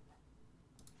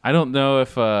 I don't know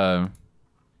if I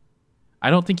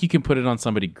don't think you can put it on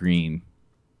somebody green.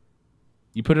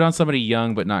 You put it on somebody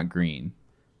young but not green.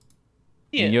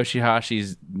 Yeah. And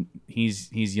Yoshihashi's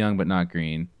he's young but not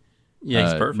green. Yeah,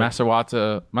 he's perfect.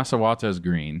 Masawata is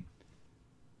green.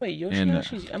 Wait,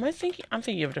 Yoshihashi's... I'm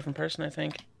thinking of a different person, I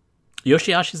think.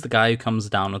 Yoshihashi's the guy who comes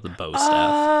down with the bow staff.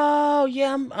 Oh,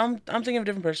 yeah, I'm thinking of a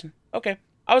different person. Okay.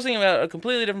 I was thinking about a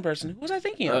completely different person. Who was I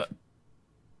thinking of?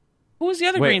 Who was the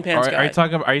other green pants guy? Are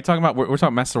you talking about we're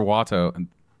talking Master Watto?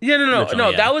 Yeah, no.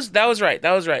 Yeah. That was right.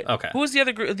 Okay. Who was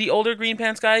the older green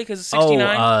pants guy? Because it's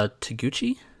 69.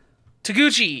 Taguchi?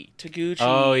 Taguchi.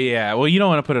 Oh yeah. Well, you don't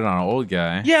want to put it on an old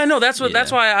guy. Yeah, no, that's Yeah.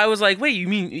 why I was like, wait, you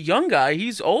mean young guy?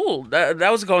 He's old. That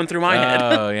was going through my head.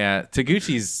 Oh yeah.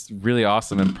 Taguchi's really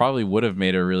awesome and probably would have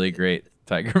made a really great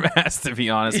Tiger Mask, to be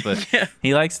honest. But Yeah.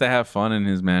 he likes to have fun in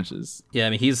his matches. Yeah, I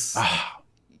mean he's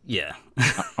yeah.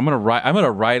 I'm gonna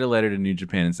write a letter to New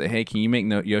Japan and say, hey, can you make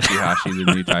Yoshihashi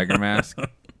the new Tiger Mask?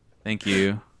 Thank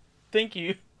you. Thank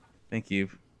you.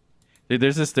 Dude,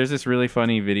 there's this really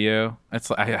funny video.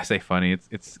 I say funny.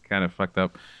 It's kind of fucked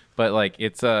up, but like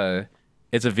it's a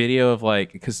video of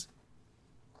like because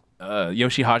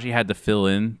Yoshihashi had to fill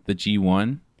in the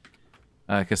G1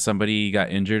 because somebody got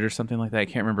injured or something like that. I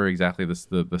can't remember exactly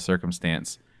the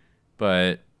circumstance,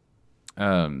 but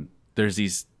there's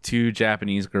these two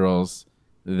Japanese girls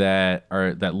that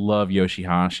love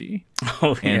Yoshihashi,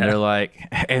 Oh yeah. and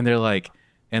they're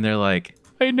like,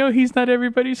 I know he's not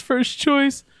everybody's first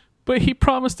choice, but he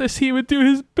promised us he would do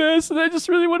his best, and I just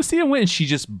really want to see him win. And she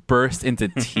just burst into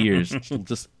tears,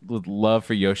 just with love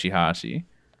for Yoshihashi.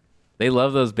 They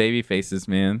love those baby faces,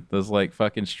 man. Those like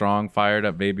fucking strong, fired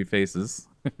up baby faces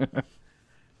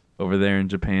over there in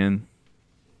Japan.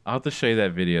 I'll have to show you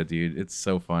that video, dude. It's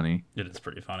so funny. It is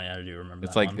pretty funny. I do remember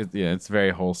It's that like, one. it's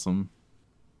very wholesome.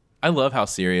 I love how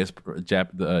serious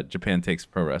Japan takes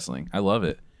pro wrestling. I love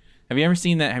it. Have you ever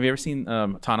seen that? Have you ever seen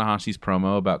Tanahashi's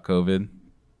promo about COVID?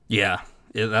 Yeah.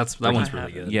 That one's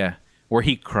really good. Yeah, where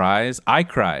he cries. I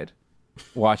cried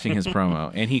watching his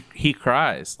promo, and he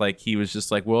cries like he was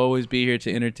just like, "We'll always be here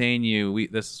to entertain you.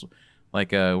 This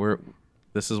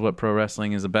is what pro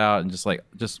wrestling is about," and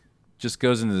just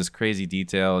goes into this crazy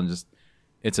detail, and just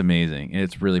it's amazing, and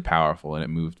it's really powerful, and it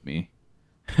moved me.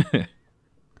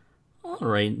 All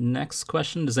right. Next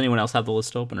question. Does anyone else have the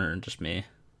list open or just me?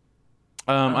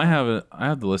 I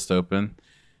have the list open.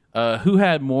 Who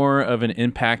had more of an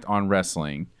impact on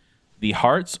wrestling, the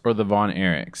Harts or the Von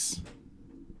Erichs?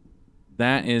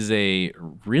 That is a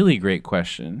really great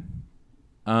question.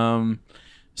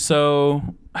 So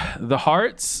the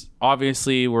Harts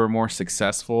obviously were more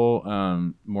successful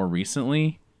more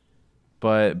recently,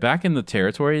 but back in the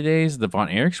territory days, the Von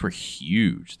Erichs were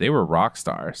huge. They were rock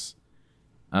stars.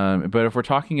 But if we're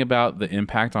talking about the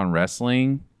impact on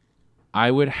wrestling, I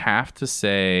would have to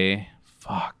say,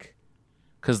 fuck.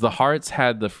 Because the Harts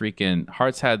had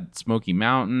Smoky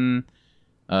Mountain.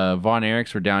 Von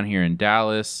Erichs were down here in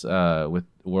Dallas with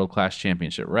World Class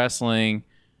Championship Wrestling.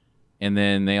 And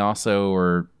then they also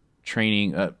were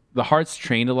training. The Harts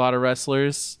trained a lot of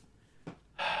wrestlers.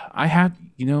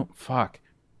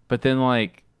 But then,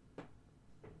 like,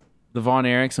 the Von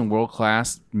Erichs and World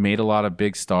Class made a lot of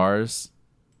big stars.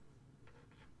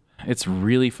 It's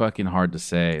really fucking hard to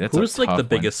say. Who's like the one.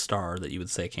 biggest star that you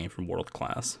would say came from World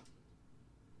Class?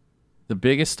 The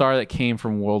biggest star that came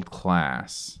from World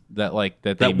Class that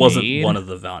That wasn't made? one of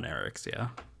the Von Erichs, yeah.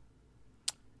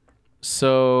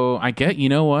 So I get, you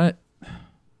know what?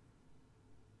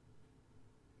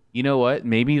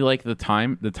 Maybe like the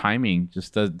timing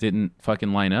just didn't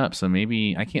fucking line up. So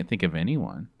maybe I can't think of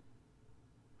anyone.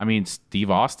 I mean,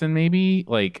 Steve Austin, maybe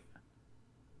like.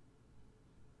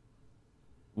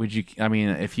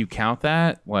 If you count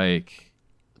that, like,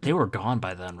 They were gone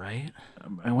by then, right?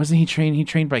 wasn't he trained? He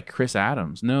trained by Chris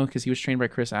Adams. No, because he was trained by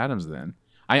Chris Adams then.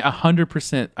 I'm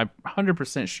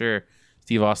 100% sure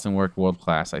Steve Austin worked World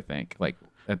Class, I think, like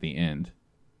at the end.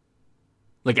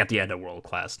 Like at the end of World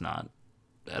Class, not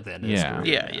at the end of his Yeah.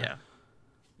 career. Yeah.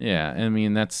 Yeah, I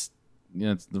mean it's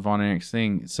the Von Erichs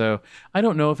thing. So I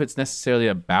don't know if it's necessarily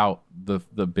about the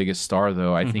biggest star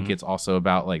though. I think it's also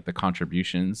about like the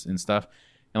contributions and stuff.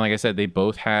 And like I said, they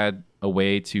both had a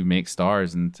way to make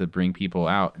stars and to bring people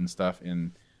out and stuff.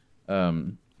 And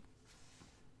God,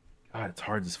 it's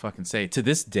hard to fucking say. To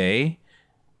this day,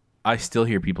 I still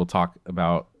hear people talk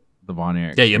about the Von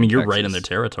Erichs. Yeah, I mean, you're in right in Texas.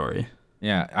 their territory.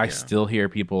 Yeah, I still hear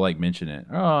people like mention it.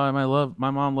 Oh,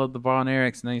 my mom loved the Von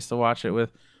Erichs, and I used to watch it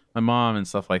with my mom and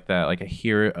stuff like that. Like I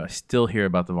still hear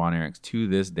about the Von Erichs to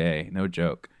this day. No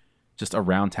joke. Just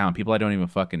around town, people I don't even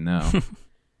fucking know,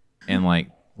 and like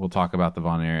we'll talk about the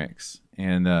Von Erichs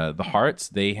and the Harts.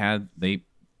 They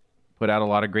put out a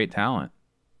lot of great talent.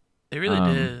 They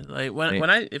really did. Like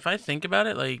if I think about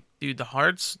it, like, dude, the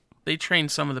Hearts, they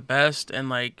trained some of the best, and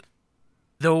like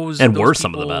those Were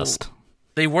some of the people- best.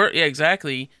 They were, yeah,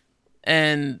 exactly.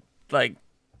 And like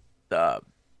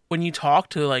when you talk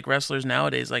to like wrestlers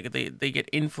nowadays, like they get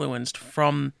influenced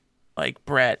from like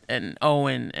Brett and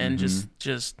Owen and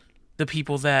just the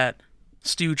people that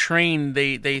Stu trained.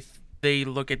 They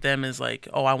look at them as like,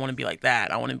 oh, I want to be like that.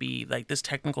 I want to be like this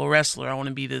technical wrestler. I want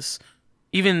to be this.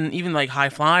 Even like high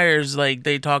flyers, like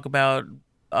they talk about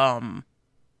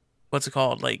what's it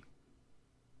called? Like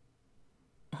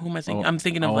who am I thinking? I'm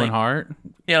thinking of Owen like Hart,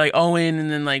 like Owen, and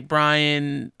then like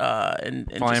Brian, and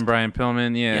Flying just, Brian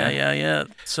Pillman. yeah.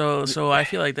 So I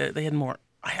feel like they had more.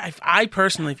 I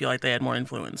personally feel like they had more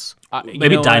influence.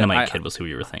 Maybe Dynamite Kid was who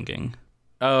you were thinking.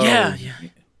 Oh Yeah.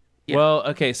 Well,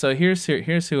 okay. So here's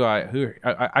who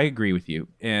I agree with you,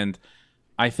 and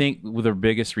I think the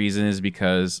biggest reason is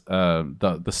because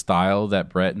the style that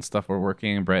Brett and stuff were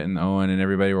working, and Brett and Owen and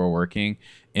everybody were working,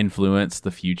 influenced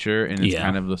the future, and it's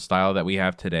kind of the style that we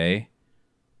have today.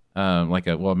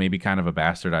 Maybe kind of a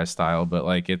bastardized style, but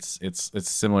like it's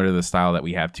similar to the style that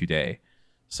we have today.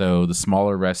 So the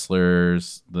smaller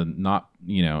wrestlers,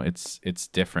 it's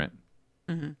different.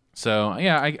 Mm-hmm. So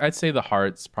yeah, I'd say the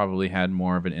Hearts probably had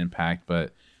more of an impact,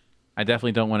 but I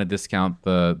definitely don't want to discount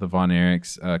the Von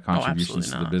Erich's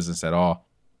contributions to the business at all.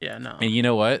 Yeah, no. And you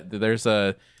know what? There's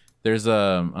the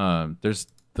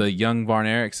young Von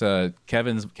Erich's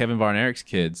Kevin Von Erich's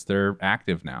kids. They're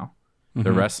active now.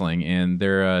 They're wrestling, and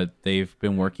they've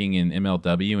been working in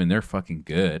MLW, and they're fucking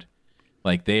good.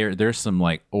 Like there's some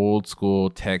like old school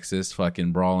Texas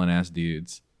fucking brawling ass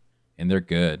dudes, and they're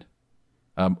good.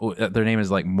 Their name is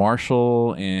like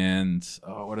Marshall and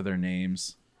what are their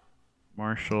names?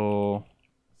 Marshall.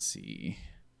 Let's see.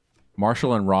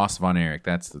 Marshall and Ross Von Erich.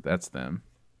 That's them.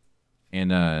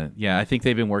 And I think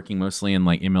they've been working mostly in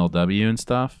like MLW and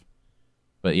stuff.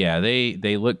 But yeah,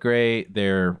 they look great.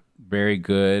 They're very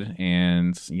good,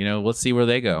 and let's see where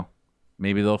they go.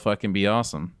 Maybe they'll fucking be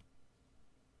awesome.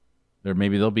 Or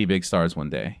maybe they'll be big stars one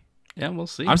day. Yeah, we'll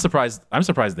see. I'm surprised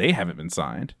they haven't been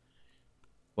signed.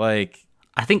 Like,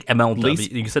 I think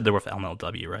MLW. You said they were with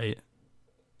MLW, right?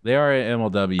 They are at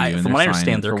MLW. And from what I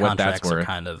understand, their for contracts are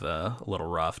kind of a little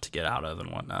rough to get out of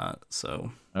and whatnot.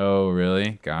 So. Oh,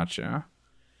 really? Gotcha.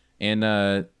 And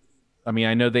I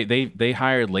know they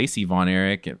hired Lacey Von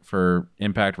Erich for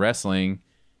Impact Wrestling,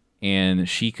 and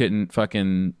she couldn't tell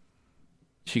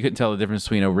the difference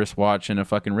between a wristwatch and a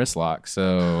fucking wrist lock.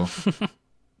 So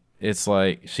it's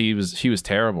like she was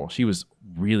terrible. She was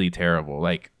really terrible.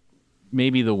 Like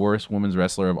maybe the worst women's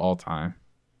wrestler of all time.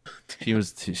 She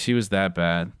was that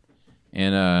bad.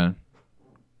 And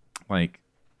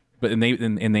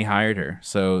they hired her.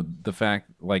 So the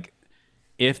fact, like,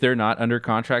 if they're not under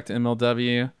contract to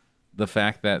MLW, the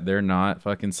fact that they're not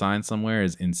fucking signed somewhere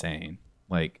is insane.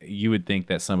 Like, you would think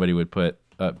that somebody would put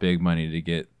up big money to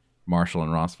get Marshall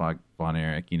and Ross Von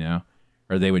Erich,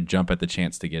 or they would jump at the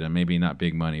chance to get them. Maybe not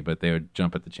big money, but they would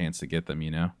jump at the chance to get them,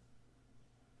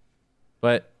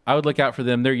 But I would look out for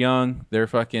them. They're young. They're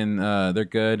fucking, they're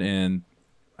good, and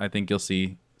I think you'll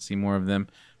see more of them.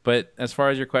 But as far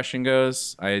as your question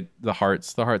goes, the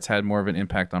Hearts had more of an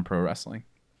impact on pro wrestling.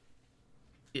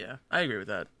 Yeah, I agree with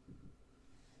that.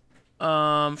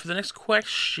 For the next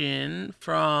question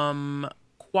from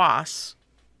Quas,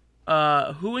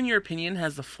 who in your opinion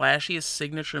has the flashiest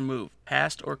signature move,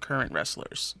 past or current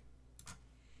wrestlers?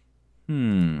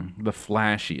 The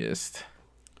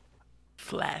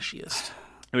flashiest.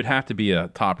 It would have to be a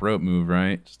top rope move,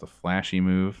 right? Just a flashy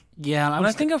move. Yeah, when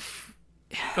I think of...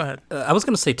 Go ahead. I was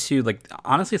going to say, too, like,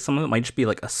 honestly, some of it might just be,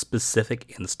 like, a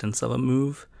specific instance of a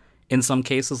move. In some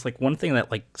cases, like, one thing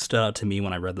that, like, stood out to me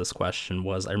when I read this question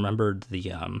was I remembered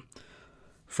the,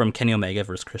 from Kenny Omega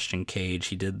versus Christian Cage,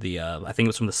 he did the, I think it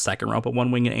was from the second rope of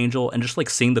One Winged Angel, and just, like,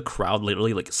 seeing the crowd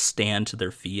literally, like, stand to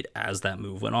their feet as that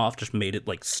move went off just made it,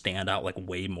 like, stand out, like,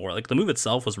 way more. Like, the move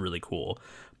itself was really cool,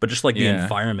 but just, like, the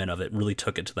environment of it really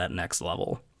took it to that next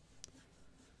level.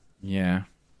 Yeah.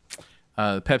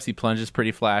 The Pepsi Plunge is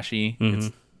pretty flashy. Mm-hmm.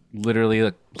 It's literally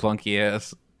a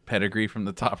clunky-ass pedigree from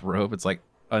the top rope. It's, like,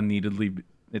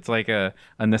 it's like a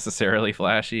unnecessarily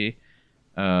flashy.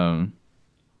 The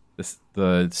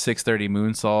 630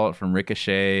 moonsault from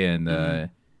Ricochet, and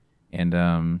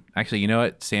actually, you know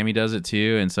what? Sammy does it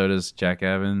too, and so does Jack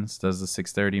Evans. Does the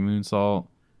 630 moonsault,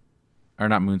 or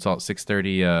not moonsault?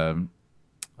 630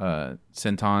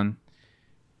 senton.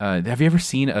 Have you ever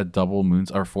seen a double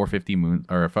moonsault or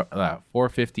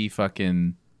 450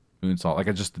 fucking moonsault,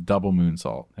 like just a double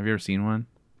moonsault? Have you ever seen one?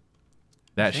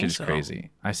 That shit is crazy.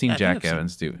 I've seen Jack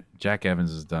Evans do it. Jack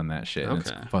Evans has done that shit, and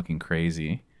it's fucking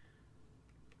crazy.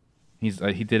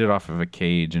 He did it off of a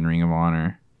cage in Ring of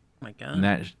Honor. Oh my God.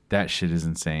 And that shit is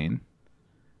insane.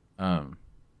 So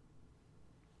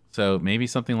maybe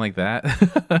something like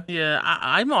that. Yeah,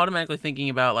 I'm automatically thinking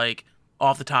about like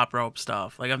off the top rope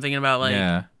stuff. Like I'm thinking about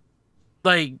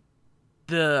like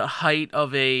the height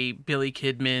of a Billy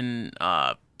Kidman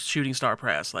shooting star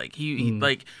press. Like he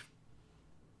like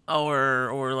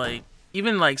or like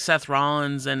even like Seth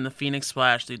Rollins and the Phoenix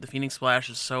Splash, dude. The Phoenix Splash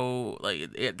is so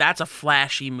like that's a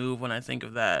flashy move when I think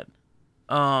of that.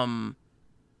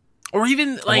 Or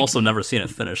even I've like also never seen it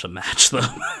finish a match though.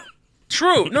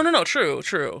 true. No, true.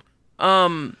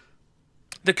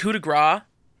 The coup de grace.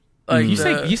 Like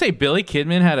You say Billy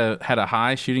Kidman had a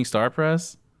high shooting star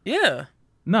press? yeah.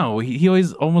 No, he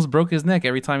always almost broke his neck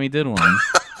every time he did one.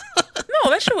 No,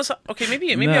 that shit was okay.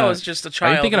 Maybe I No. was just a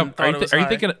child. Are you thinking and thought it was high. are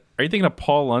you thinking of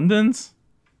Paul London's?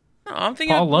 No, I'm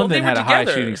thinking Paul well, they London were had a high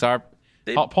together. shooting star.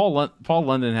 They- Paul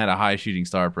London had a high shooting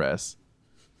star press.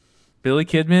 Billy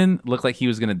Kidman looked like he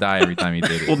was gonna die every time he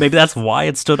did it. Well, maybe that's why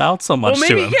it stood out so much Well,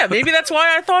 to maybe him. yeah, maybe that's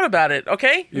why I thought about it.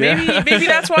 Okay, maybe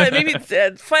that's why. Maybe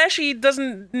flashy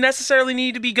doesn't necessarily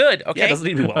need to be good. Okay, Yeah, it doesn't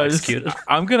need to be well executed.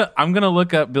 I'm gonna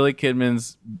look up Billy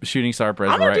Kidman's shooting star press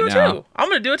I'm gonna right do it now. too. I'm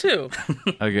gonna do it too.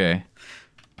 Okay,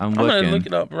 I'm I'm looking. gonna look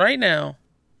it up right now.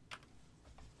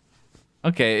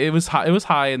 Okay, it was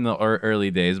high in the early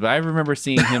days, but I remember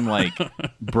seeing him like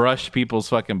brush people's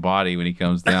fucking body when he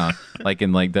comes down, like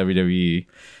in like WWE.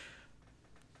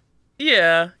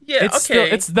 Yeah, It's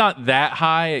okay, it's not that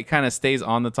high. It kind of stays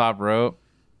on the top rope.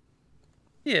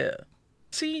 yeah.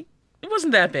 See, it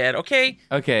wasn't that bad. Okay,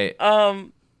 Okay,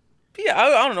 yeah,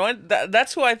 I don't know.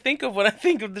 That's who I think of when I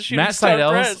think of the shooting Matt star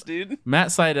Seidel's- press, dude.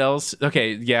 Matt Seidel's.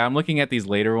 Okay, yeah, I'm looking at these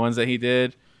later ones that he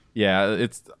did. Yeah,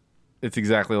 it's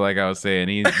exactly like I was saying.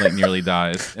 He like nearly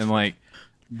dies, and like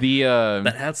the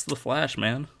That hat's the Flash,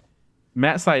 man.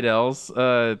 Matt Seidel's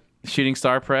shooting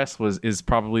star press is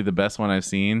probably the best one I've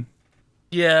seen.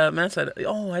 Yeah, Matt said.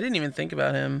 Oh, I didn't even think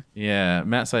about him. Yeah,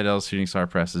 Matt Seidel's shooting star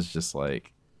press is just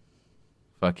like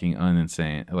fucking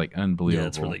insane, like unbelievable. Yeah,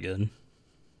 it's really good.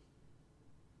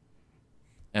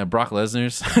 Brock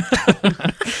Lesnar's.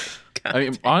 I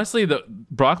mean, honestly, the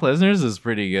Brock Lesnar's is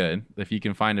pretty good if you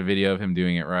can find a video of him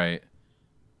doing it right.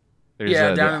 There's,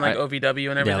 Yeah, down the- in like I- OVW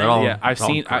and everything. they're all- yeah, I've it's all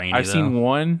seen grainy, I've though. seen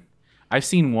one. I've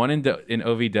seen one in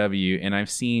OVW, and I've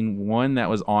seen one that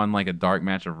was on like a dark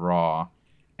match of Raw.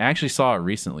 I actually saw it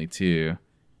recently too.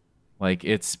 Like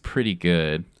it's pretty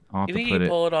good. I'll have You to think he put can it.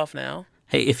 pull it off now?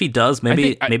 Hey, if he does,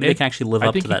 maybe think- maybe they can actually live I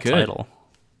up think to he that could. title.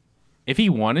 If he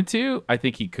wanted to, I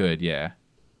think he could. Yeah.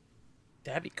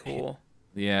 That'd be cool.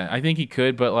 Yeah, I think he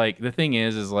could, but like the thing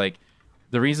is like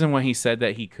the reason why he said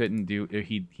that he couldn't do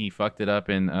he fucked it up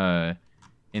in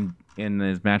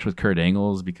his match with Kurt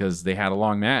Angle is because they had a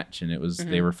long match and it was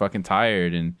they were fucking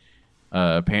tired and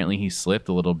apparently he slipped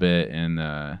a little bit and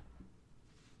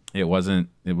it wasn't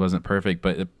perfect,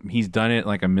 but he's done it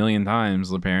like a million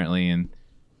times apparently and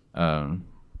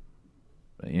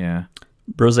but yeah,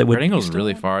 Brose, Kurt Angle's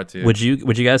really far too. would you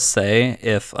guys say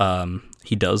if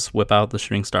he does whip out the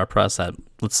shooting star press at,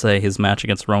 let's say, his match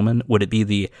against Roman, would it be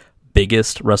the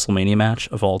biggest WrestleMania match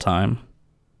of all time?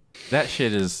 That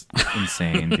shit is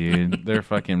insane, dude. They're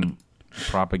fucking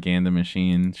propaganda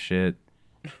machine shit.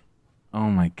 Oh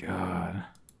my god.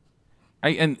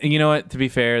 And you know what? To be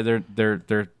fair,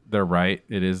 they're right.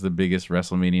 It is the biggest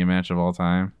WrestleMania match of all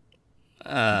time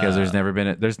because there's never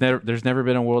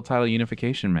been a world title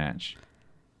unification match.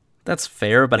 That's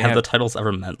fair, but have have- the titles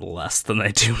ever meant less than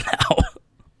they do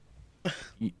now?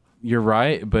 You're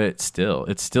right, but it's still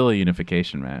a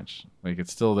unification match. Like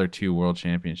it's still their 2 world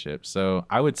championships. So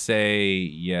I would say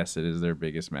yes, it is their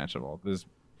biggest match of all.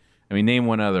 Name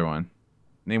one other one.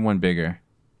 Name one bigger.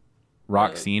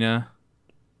 Rock Cena.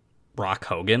 Rock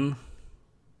Hogan?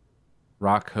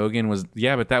 Rock Hogan was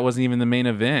but that wasn't even the main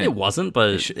event. It wasn't,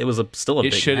 but it was still a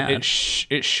It big should match.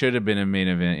 it should have been a main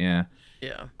event. Yeah.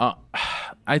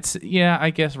 Yeah. I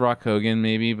guess Rock Hogan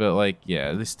maybe, but like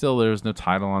there was no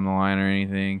title on the line or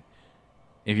anything.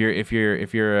 If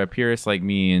you're a purist like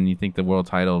me and you think the world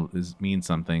title means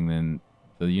something, then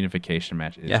the unification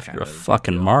match is. Yeah, if kind you're a of-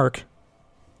 fucking mark.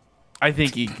 I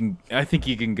think you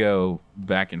can go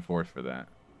back and forth for that.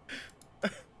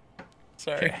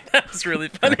 Sorry, that was really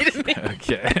funny to me.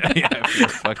 Okay. Yeah, if you're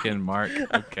a fucking mark.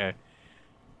 Okay.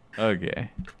 Okay.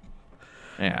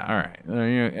 Yeah. All right.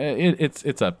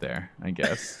 It's up there, I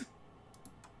guess.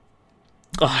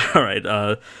 All right.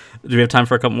 Do we have time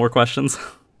for a couple more questions?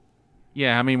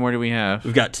 Yeah. How many more do we have?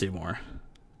 We've got 2 more.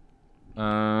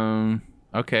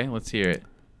 Okay. Let's hear it.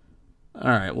 All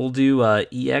right, we'll do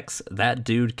EX That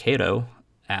Dude Kato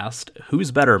asked,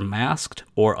 who's better, masked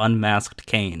or unmasked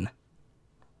Kane?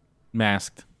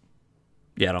 Masked.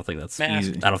 Yeah, I don't think that's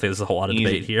Masked. easy. I don't think there's a whole lot of Easy.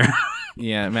 debate here.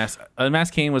 Yeah,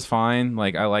 Mask Kane was fine.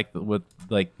 Like I liked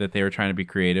that they were trying to be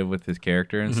creative with his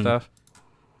character and stuff,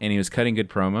 and he was cutting good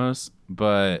promos.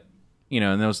 But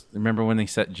and remember when they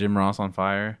set Jim Ross on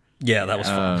fire? Yeah, that was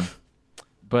fun.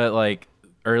 But like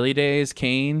early days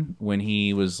Kane, when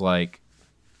he was like,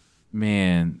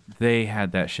 man, they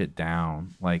had that shit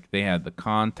down. Like they had the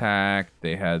contact,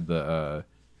 they had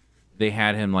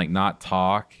him like not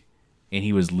talk, and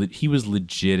he was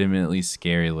legitimately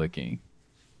scary looking.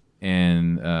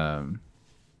 And I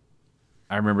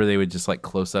remember they would just like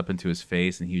close up into his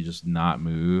face, and he would just not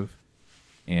move.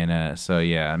 And so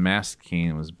yeah, Masked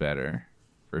Kane was better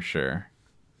for sure.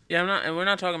 Yeah, we're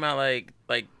not talking about like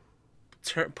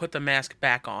put the mask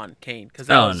back on Kane, because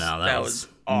that was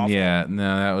awful. Yeah,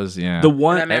 no, that was the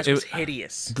one. That mask was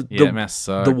hideous. That mask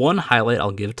sucked. The one highlight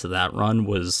I'll give to that run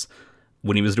was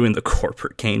when he was doing the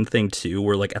corporate Kane thing too,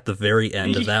 where like at the very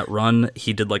end of that run,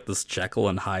 he did like this Jekyll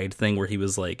and Hyde thing where he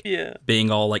was like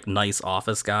being all like nice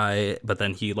office guy, but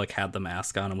then he like had the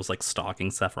mask on and was like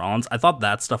stalking Seth Rollins. I thought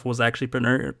that stuff was actually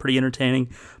pretty entertaining,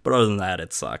 but other than that,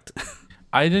 it sucked.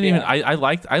 I didn't even. I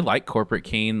liked corporate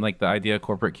Kane, like the idea of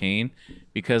corporate Kane,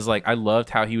 because like I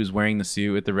loved how he was wearing the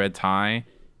suit with the red tie,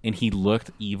 and he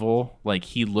looked evil. Like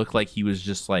he looked like he was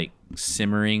just like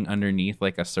simmering underneath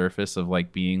like a surface of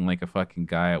like being like a fucking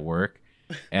guy at work.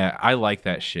 And I like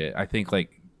that shit. I think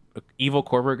like evil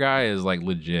corporate guy is like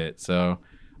legit. So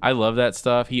I love that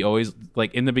stuff. He always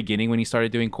like in the beginning when he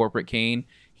started doing corporate Kane,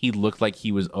 he looked like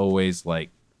he was always like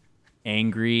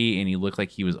angry, and he looked like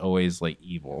he was always like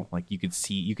evil. Like he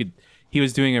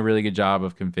was doing a really good job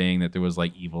of conveying that there was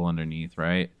like evil underneath,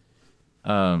 right?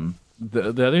 The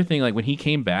other thing, like when he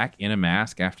came back in a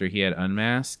mask after he had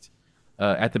unmasked,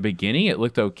 at the beginning it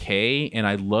looked okay, and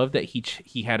I love that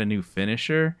he had a new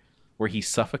finisher where he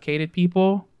suffocated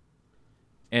people,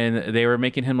 and they were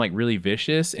making him like really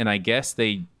vicious, and I guess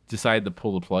they decided to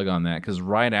pull the plug on that, because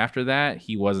right after that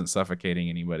he wasn't suffocating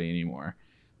anybody anymore.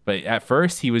 But at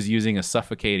first, he was using a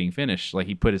suffocating finish. Like,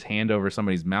 he put his hand over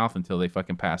somebody's mouth until they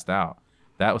fucking passed out.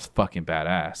 That was fucking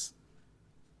badass.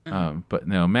 But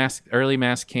no, early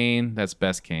Masked Kane, that's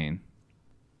best Kane.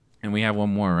 And we have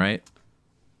one more, right?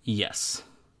 Yes.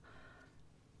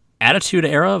 Attitude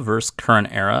Era versus Current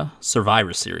Era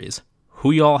Survivor Series. Who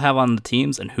y'all have on the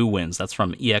teams and who wins? That's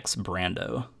from EX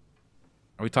Brando.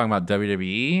 Are we talking about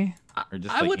WWE? Or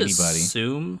just I like would anybody?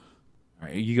 assume. All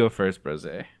right, you go first, Brose.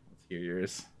 Let's hear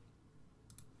yours.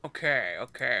 Okay.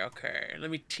 Let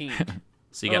me team.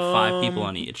 So you got 5 people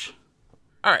on each.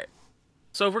 All right.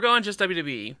 So if we're going just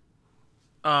WWE,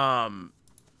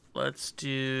 let's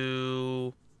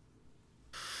do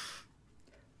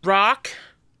Rock,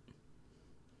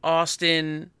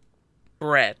 Austin,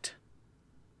 Brett,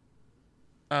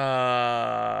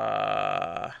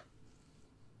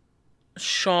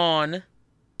 Shawn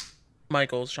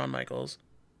Michaels,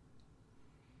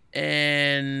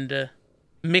 and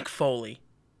Mick Foley.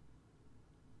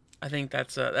 I think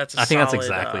that's a I think solid, that's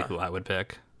exactly who I would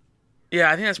pick.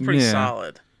 Yeah, I think that's pretty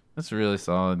solid. That's really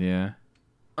solid, yeah.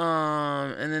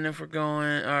 And then if we're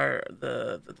going, or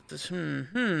this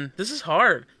is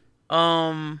hard.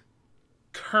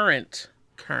 Current.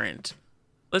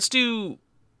 Let's do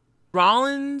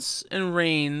Rollins and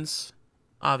Reigns,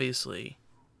 obviously.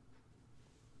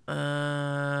 Dude,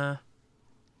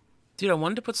 I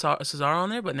wanted to put Cesaro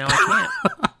on there, but now I can't.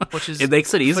 Which is it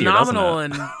makes it easier, phenomenal,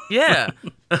 doesn't it? and yeah.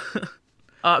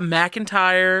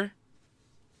 McIntyre,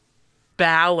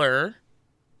 Balor,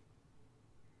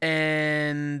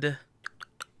 and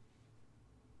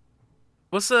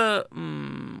what's his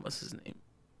name?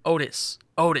 Otis,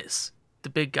 the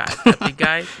big guy, that big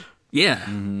guy. Yeah.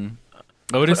 Mm-hmm.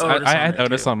 Otis, I had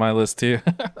Otis on my list too.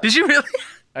 Did you really?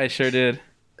 I sure did.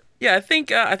 Yeah, I think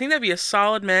that'd be a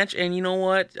solid match, and you know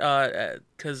what?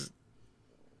 Because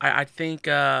I think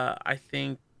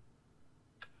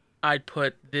I'd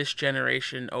put this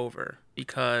generation over,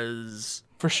 because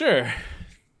for sure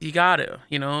you got to,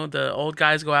 the old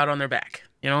guys go out on their back.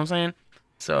 You know what I'm saying?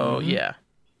 So yeah,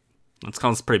 That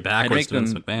sounds pretty backwards to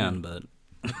Vince McMahon, but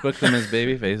book them as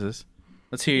baby faces.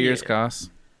 Let's hear yours, Koss.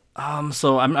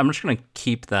 So I'm just gonna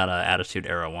keep that Attitude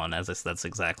Era one, as I said. That's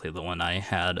exactly the one I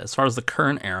had. As far as the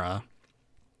current era,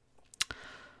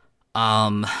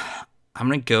 I'm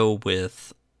gonna go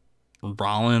with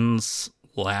Rollins,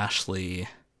 Lashley,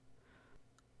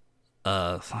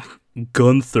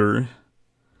 Gunther,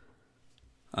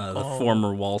 the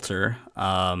former Walter,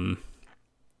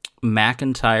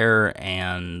 McIntyre,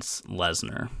 and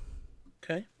Lesnar.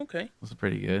 Okay. That's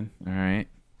pretty good. All right.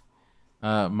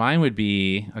 Mine would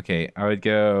be, I would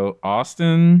go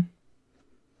Austin,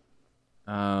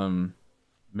 Mick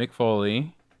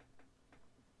Foley,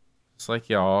 just like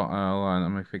y'all. Hold on,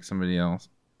 I'm gonna pick somebody else.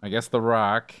 I guess The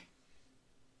Rock.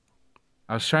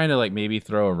 I was trying to like maybe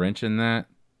throw a wrench in that.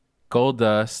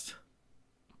 Goldust.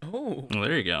 Oh, Well,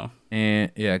 there you go.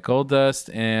 And yeah,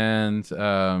 Goldust, and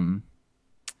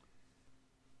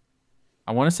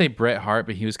I want to say Bret Hart,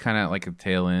 but he was kind of like a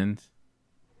tail end.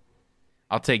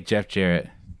 I'll take Jeff Jarrett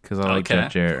because I like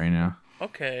Jeff Jarrett right now.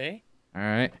 okay. All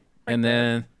right, and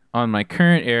then on my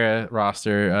current era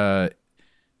roster,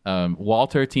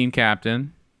 Walter, team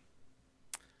captain.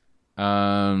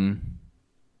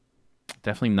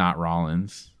 Definitely not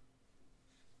Rollins.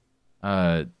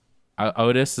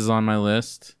 Otis is on my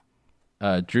list.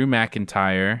 Drew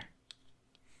McIntyre,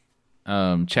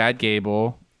 Chad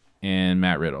Gable, and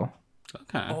Matt Riddle.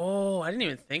 Okay. Oh, I didn't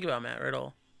even think about Matt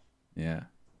Riddle. Yeah.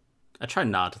 I try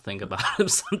not to think about him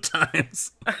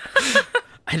sometimes.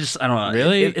 I don't know.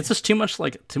 Really? It's just too much of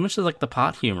like the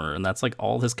pot humor, and that's like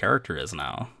all his character is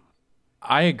now.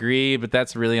 I agree, but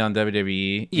that's really on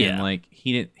WWE. Yeah. And like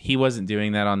he wasn't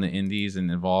doing that on the Indies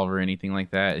and Evolve or anything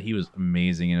like that. He was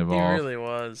amazing in He Evolve. really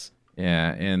was.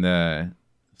 Yeah, and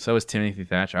so was Timothy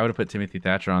Thatcher. I would have put Timothy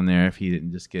Thatcher on there if he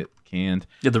didn't just get canned.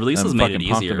 Yeah, the releases I'm made it fucking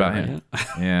pumped easier. about Right? him.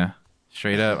 Yeah.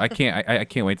 Straight up. I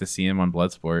can't wait to see him on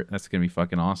Bloodsport. That's gonna be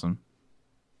fucking awesome.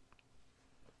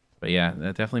 But yeah,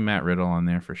 definitely Matt Riddle on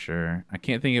there for sure. I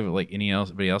can't think of like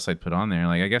anybody else I'd put on there.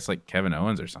 Like I guess like Kevin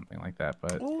Owens or something like that.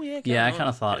 But Oh yeah. Yeah, I Kevin kind of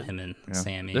Owens. thought him and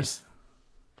Sammy. There's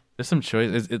some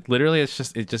choice. It literally it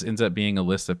just ends up being a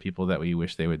list of people that we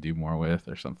wish they would do more with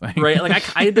or something. Right, like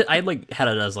I like had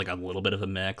it as like a little bit of a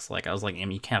mix. Like I was like, I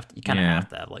mean, you kind of Yeah. have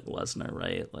to have like Lesnar,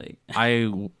 right? Like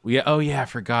I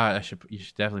forgot. You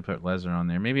should definitely put Lesnar on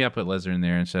there. Maybe I'll put Lesnar in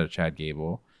there instead of Chad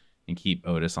Gable and keep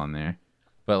Otis on there.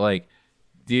 But like,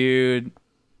 dude,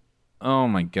 oh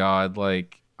my god,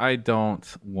 like I don't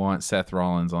want Seth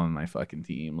Rollins on my fucking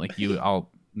team. Like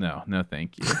no,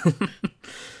 thank you.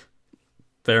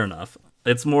 fair enough.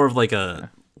 It's more of like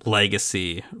a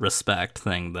legacy respect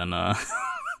thing than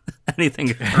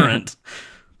anything current.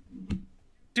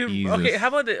 Dude, Jesus. okay, how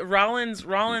about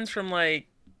Rollins from like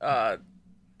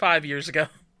 5 years ago?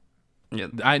 Yeah,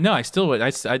 I know. I still would.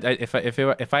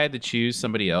 If I had to choose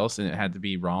somebody else and it had to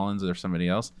be Rollins or somebody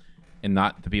else, and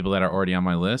not the people that are already on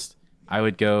my list, I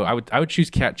would go. I would choose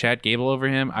Chad Gable over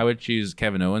him. I would choose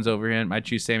Kevin Owens over him. I'd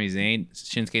choose Sami Zayn,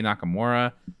 Shinsuke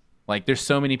Nakamura. Like, there's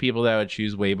so many people that I would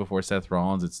choose way before Seth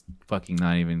Rollins. It's fucking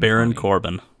not even. Baron funny.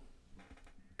 Corbin.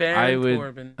 Baron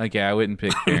Corbin, Okay, I wouldn't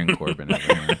pick Baron Corbin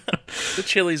over him. the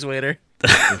Chili's waiter. The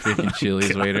freaking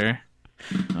Chili's waiter.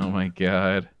 Oh my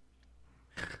god.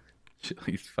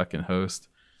 Chili's fucking host.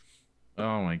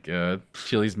 Oh my god.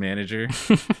 Chili's manager.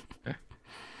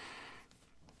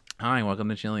 Hi, welcome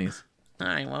to Chili's.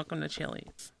 Hi, welcome to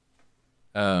Chili's.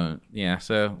 Yeah,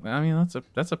 so I mean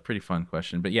that's a pretty fun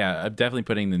question. But yeah, I'm definitely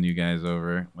putting the new guys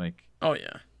over. Like Oh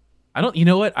yeah. you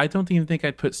know what? I don't even think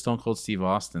I'd put Stone Cold Steve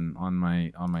Austin on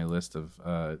my list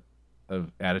of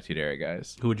Attitude Era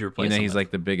guys. Who would you replace? You know, him he's with?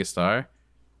 like the biggest star.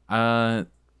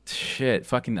 Shit,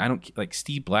 fucking, I don't like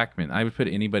Steve Blackman. I would put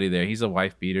anybody there. He's a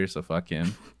wife beater, so fuck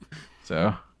him.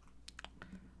 So,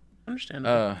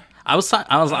 Understandable. I was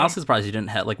honestly surprised you didn't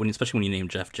have like especially when you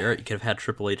named Jeff Jarrett. You could have had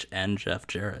Triple H and Jeff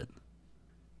Jarrett.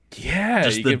 yeah,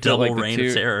 Just you the could put, double like, the reign two-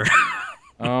 of terror.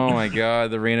 Oh my god,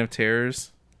 the reign of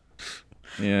terrors.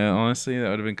 Yeah, honestly, that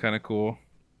would have been kind of cool.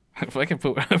 If I can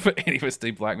put any of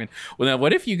Steve Blackman. Well, now,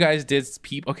 what if you guys did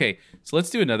Okay, so let's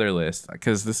do another list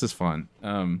because this is fun.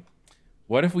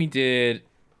 What if we did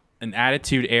an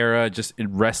Attitude Era just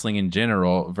in wrestling in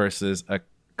general versus a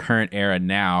current era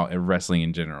now in wrestling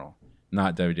in general,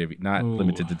 not WWE, not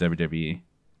limited to WWE?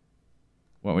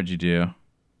 What would you do?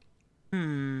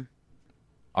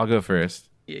 I'll go first.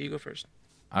 Yeah, you go first.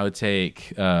 I would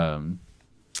take Hogan.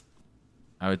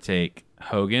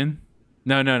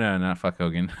 No, not fuck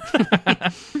Hogan.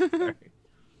 Sorry.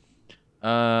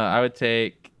 I would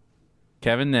take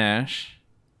Kevin Nash.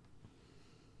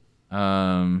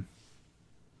 Why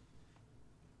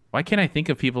can't I think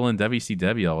of people in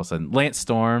WCW all of a sudden? Lance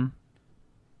Storm.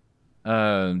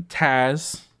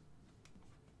 Taz.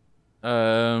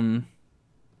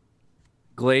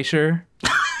 Glacier.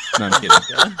 No, I'm kidding.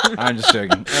 I'm just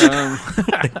joking.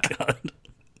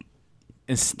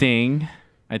 And Sting.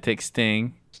 I take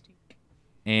Sting.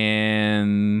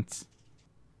 And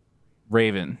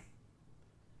Raven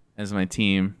as my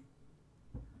team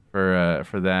for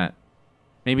that.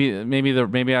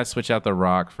 Maybe I switch out The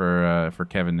Rock for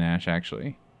Kevin Nash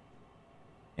actually.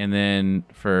 And then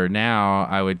for now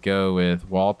I would go with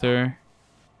Walter.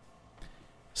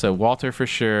 So Walter for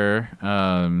sure.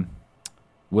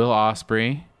 Will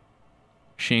Ospreay,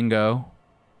 Shingo,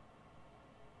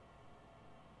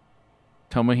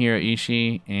 Tomohiro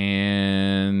Ishii,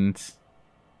 and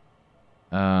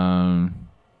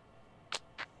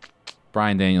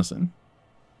Bryan Danielson.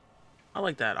 I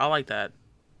like that.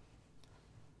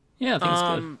 Yeah, I think it's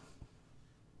good.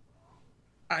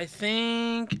 I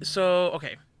think so.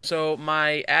 Okay, so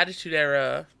my Attitude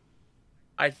Era,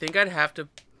 I think I'd have to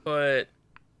put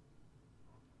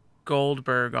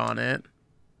Goldberg on it.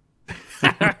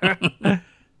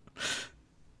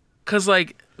 because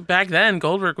like back then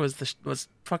Goldberg was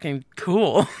fucking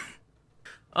cool.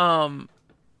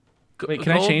 Wait,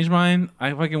 can I change mine?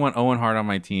 I fucking want Owen Hart on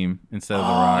my team instead of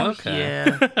The Rock. Okay.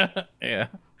 Yeah. Yeah.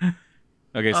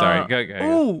 Okay, sorry. Go.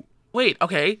 Oh, wait.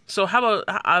 Okay. So how about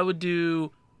I would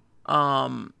do,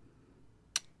 I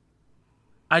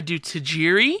do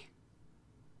Tajiri.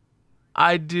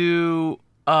 I do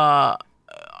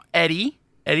Eddie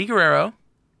Guerrero.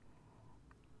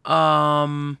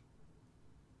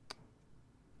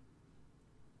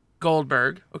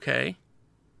 Goldberg. Okay.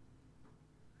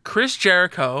 Chris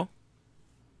Jericho.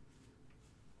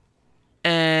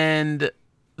 And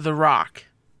The Rock.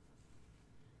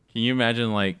 Can you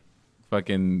imagine like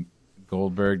fucking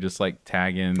Goldberg just like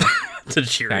tagging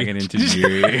Tajiri. into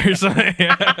Jiri or something?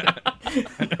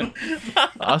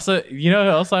 Also, you know who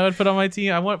else I would put on my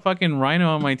team? I want fucking Rhino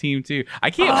on my team too. I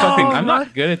can't I'm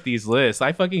not good at these lists.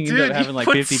 I fucking end up having like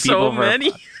 50 people. So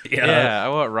many. Yeah, I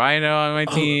want Rhino on my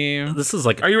team. This is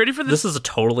like. Are you ready for this? This is a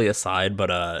totally aside,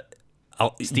 but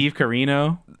Steve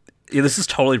Carino. Yeah, this is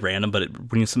totally random, but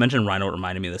when you mentioned Rhino, it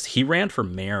reminded me of this. He ran for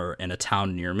mayor in a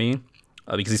town near me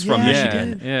because he's from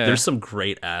Michigan. Yeah. There's some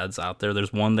great ads out there.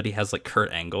 There's one that he has like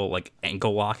Kurt Angle, like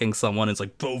ankle locking someone. It's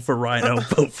like, vote for Rhino,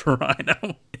 vote for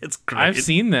Rhino. It's great. I've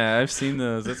seen that. I've seen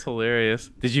those. That's hilarious.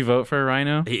 Did you vote for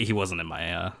Rhino? He wasn't in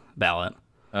my ballot.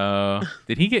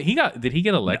 Did he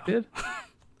get elected?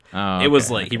 No. It was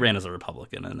like he ran as a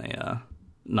Republican in a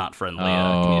not friendly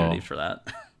community for that.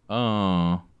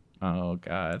 Oh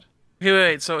God. Okay,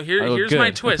 wait. So here's good. my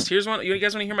twist. Here's one. You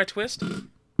guys want to hear my twist?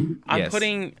 I'm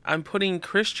putting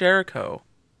Chris Jericho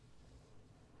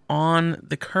on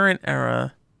the current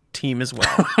era team as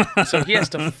well. So he has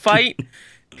to fight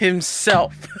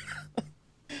himself.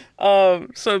 I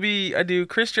do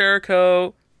Chris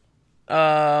Jericho,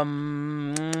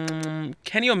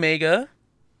 Kenny Omega,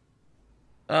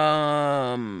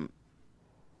 I'd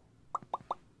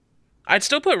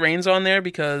still put Reigns on there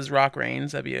because Rock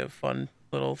Reigns, that'd be a fun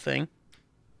little thing.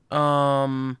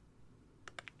 What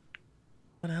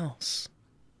else?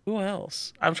 Who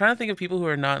else? I'm trying to think of people who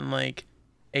are not in like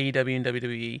AEW and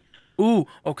WWE. Ooh,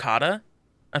 Okada.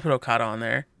 I put Okada on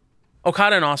there.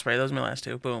 Okada and Ospreay. Those are my last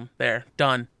two. Boom. There.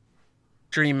 Done.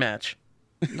 Dream match.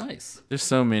 Nice. There's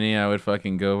so many I would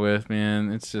fucking go with,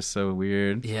 man. It's just so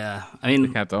weird. Yeah, I mean,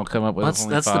 We have to all come up with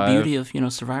only that's five. the beauty of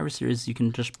Survivor Series. You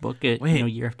can just book it,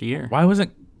 year after year. Why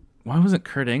wasn't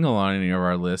Kurt Angle on any of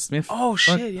our lists? Man, Oh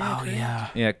shit! Yeah. Oh okay. yeah.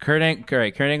 Yeah, Kurt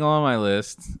Angle on my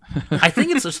list. I think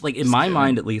it's just like in my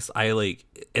mind, at least, I like.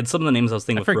 And some of the names I was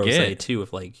thinking with Rose forget. too,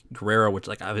 with like Guerrero, which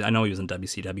like I know he was in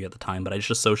WCW at the time, but I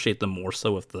just associate them more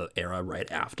so with the era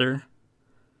right after.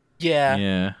 Yeah.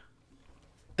 Yeah.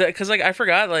 Because like I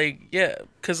forgot,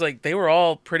 because like they were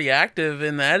all pretty active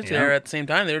in the Attitude Yeah. Era at the same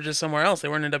time. They were just somewhere else. They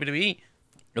weren't in WWE.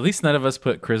 At least none of us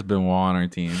put Chris Benoit on our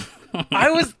team. I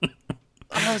was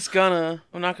gonna.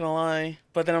 I'm not gonna lie,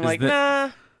 but then I'm like, nah.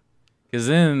 Because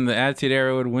then the Attitude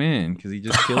Era would win because he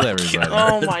just killed everybody.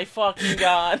 Oh my fucking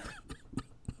god.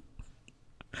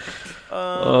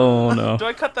 Oh no! Do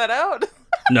I cut that out?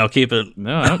 No, keep it.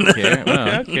 No, I don't care.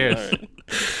 No, who cares?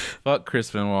 Fuck Chris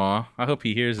Benoit. I hope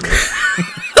he hears this.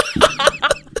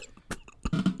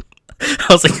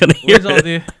 How's it gonna hear What would y'all it?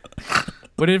 do?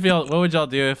 What would y'all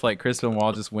do if like Chris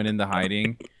Benoit just went into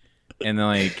hiding, and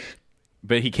then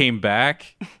but he came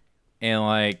back,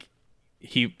 and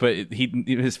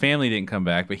his family didn't come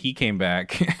back, but he came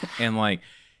back, and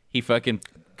he fucking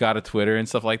got a Twitter and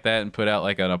stuff like that, and put out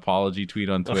like an apology tweet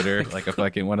on Twitter, like a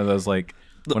fucking one of those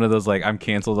I'm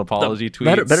canceled apology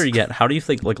tweets. Better yet, how do you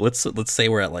think? Like, let's say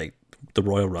we're at like the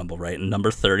Royal Rumble, right? And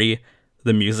number 30,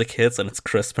 the music hits and it's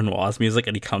Chris Benoit's music,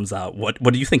 and he comes out. What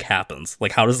do you think happens?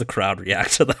 Like, how does the crowd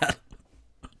react to that?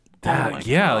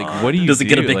 Yeah, like what do you Does do? it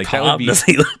get a big that pop? would be, Does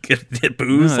he get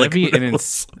booze? No, that'd be an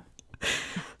ins-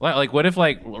 like what if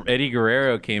Eddie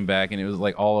Guerrero came back and it was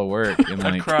like all a work and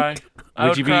I'd cry. I would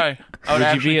would you be- cry. I would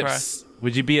actually cry.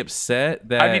 would you be upset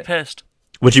that I'd be pissed.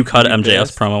 Would you cut Would you be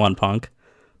MJF's pissed? promo on Punk?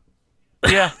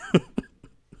 Yeah.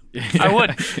 I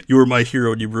would. You were my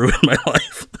hero and you ruined my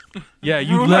life. Yeah,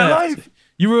 you Ruined my left. life.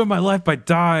 You ruined my life by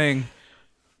dying,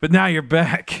 but now you're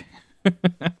back.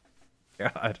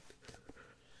 God.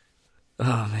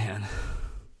 Oh man.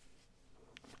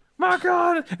 My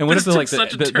God. And what This if took they're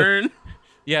such a turn.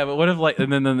 yeah, but what if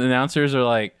and then the announcers are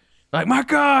like my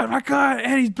God,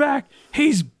 Eddie's back.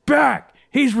 He's back.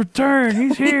 He's returned.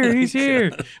 He's here. He's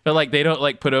here. But they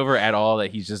don't put over at all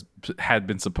that he's just had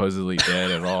been supposedly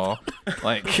dead at all.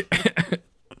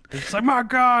 It's my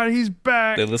God, he's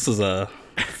back. This is a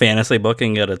fantasy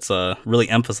booking, yet it's really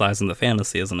emphasizing the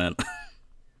fantasy, isn't it?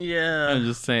 Yeah. I'm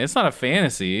just saying, it's not a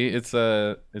fantasy. It's just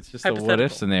a what if Hypothetical.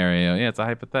 scenario. Yeah, it's a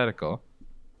hypothetical.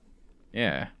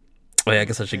 Yeah. Oh, yeah, I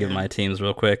guess I should give my teams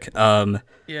real quick.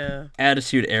 Yeah.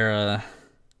 Attitude Era.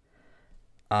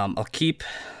 I'll keep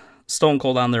Stone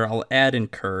Cold on there. I'll add in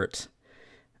Kurt.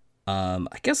 I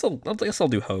guess I'll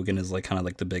do Hogan as like kind of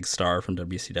like the big star from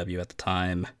WCW at the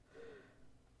time.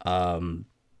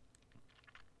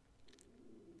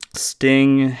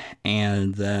 Sting,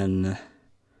 and then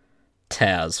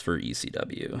Taz for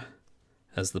ECW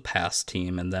as the past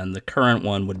team, and then the current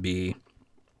one would be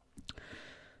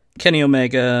Kenny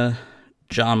Omega,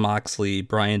 John Moxley,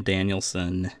 Bryan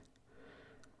Danielson,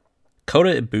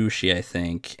 Kota Ibushi, I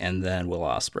think, and then Will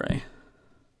Ospreay.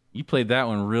 You played that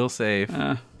one real safe.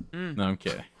 No, I'm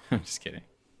kidding. I'm just kidding.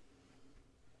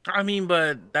 I mean,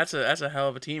 but that's a hell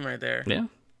of a team right there. Yeah,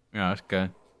 Yeah, that's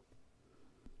good.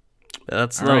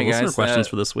 that's All right, those are guys, questions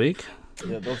for this week.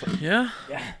 Yeah.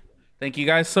 Thank you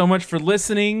guys so much for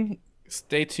listening.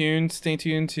 Stay tuned. Stay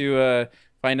tuned to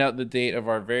find out the date of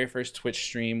our very first Twitch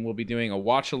stream. We'll be doing a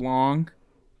watch along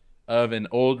of an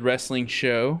old wrestling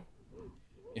show.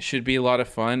 It should be a lot of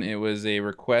fun. It was a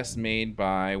request made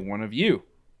by one of you.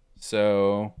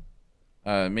 So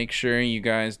make sure you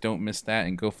guys don't miss that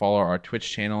and go follow our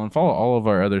Twitch channel and follow all of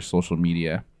our other social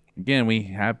media. Again, we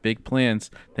have big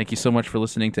plans. Thank you so much for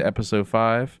listening to episode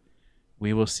 5.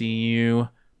 We will see you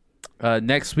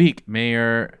next week. May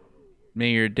your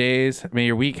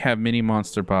week have many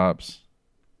monster pops.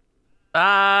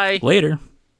 Bye. Later.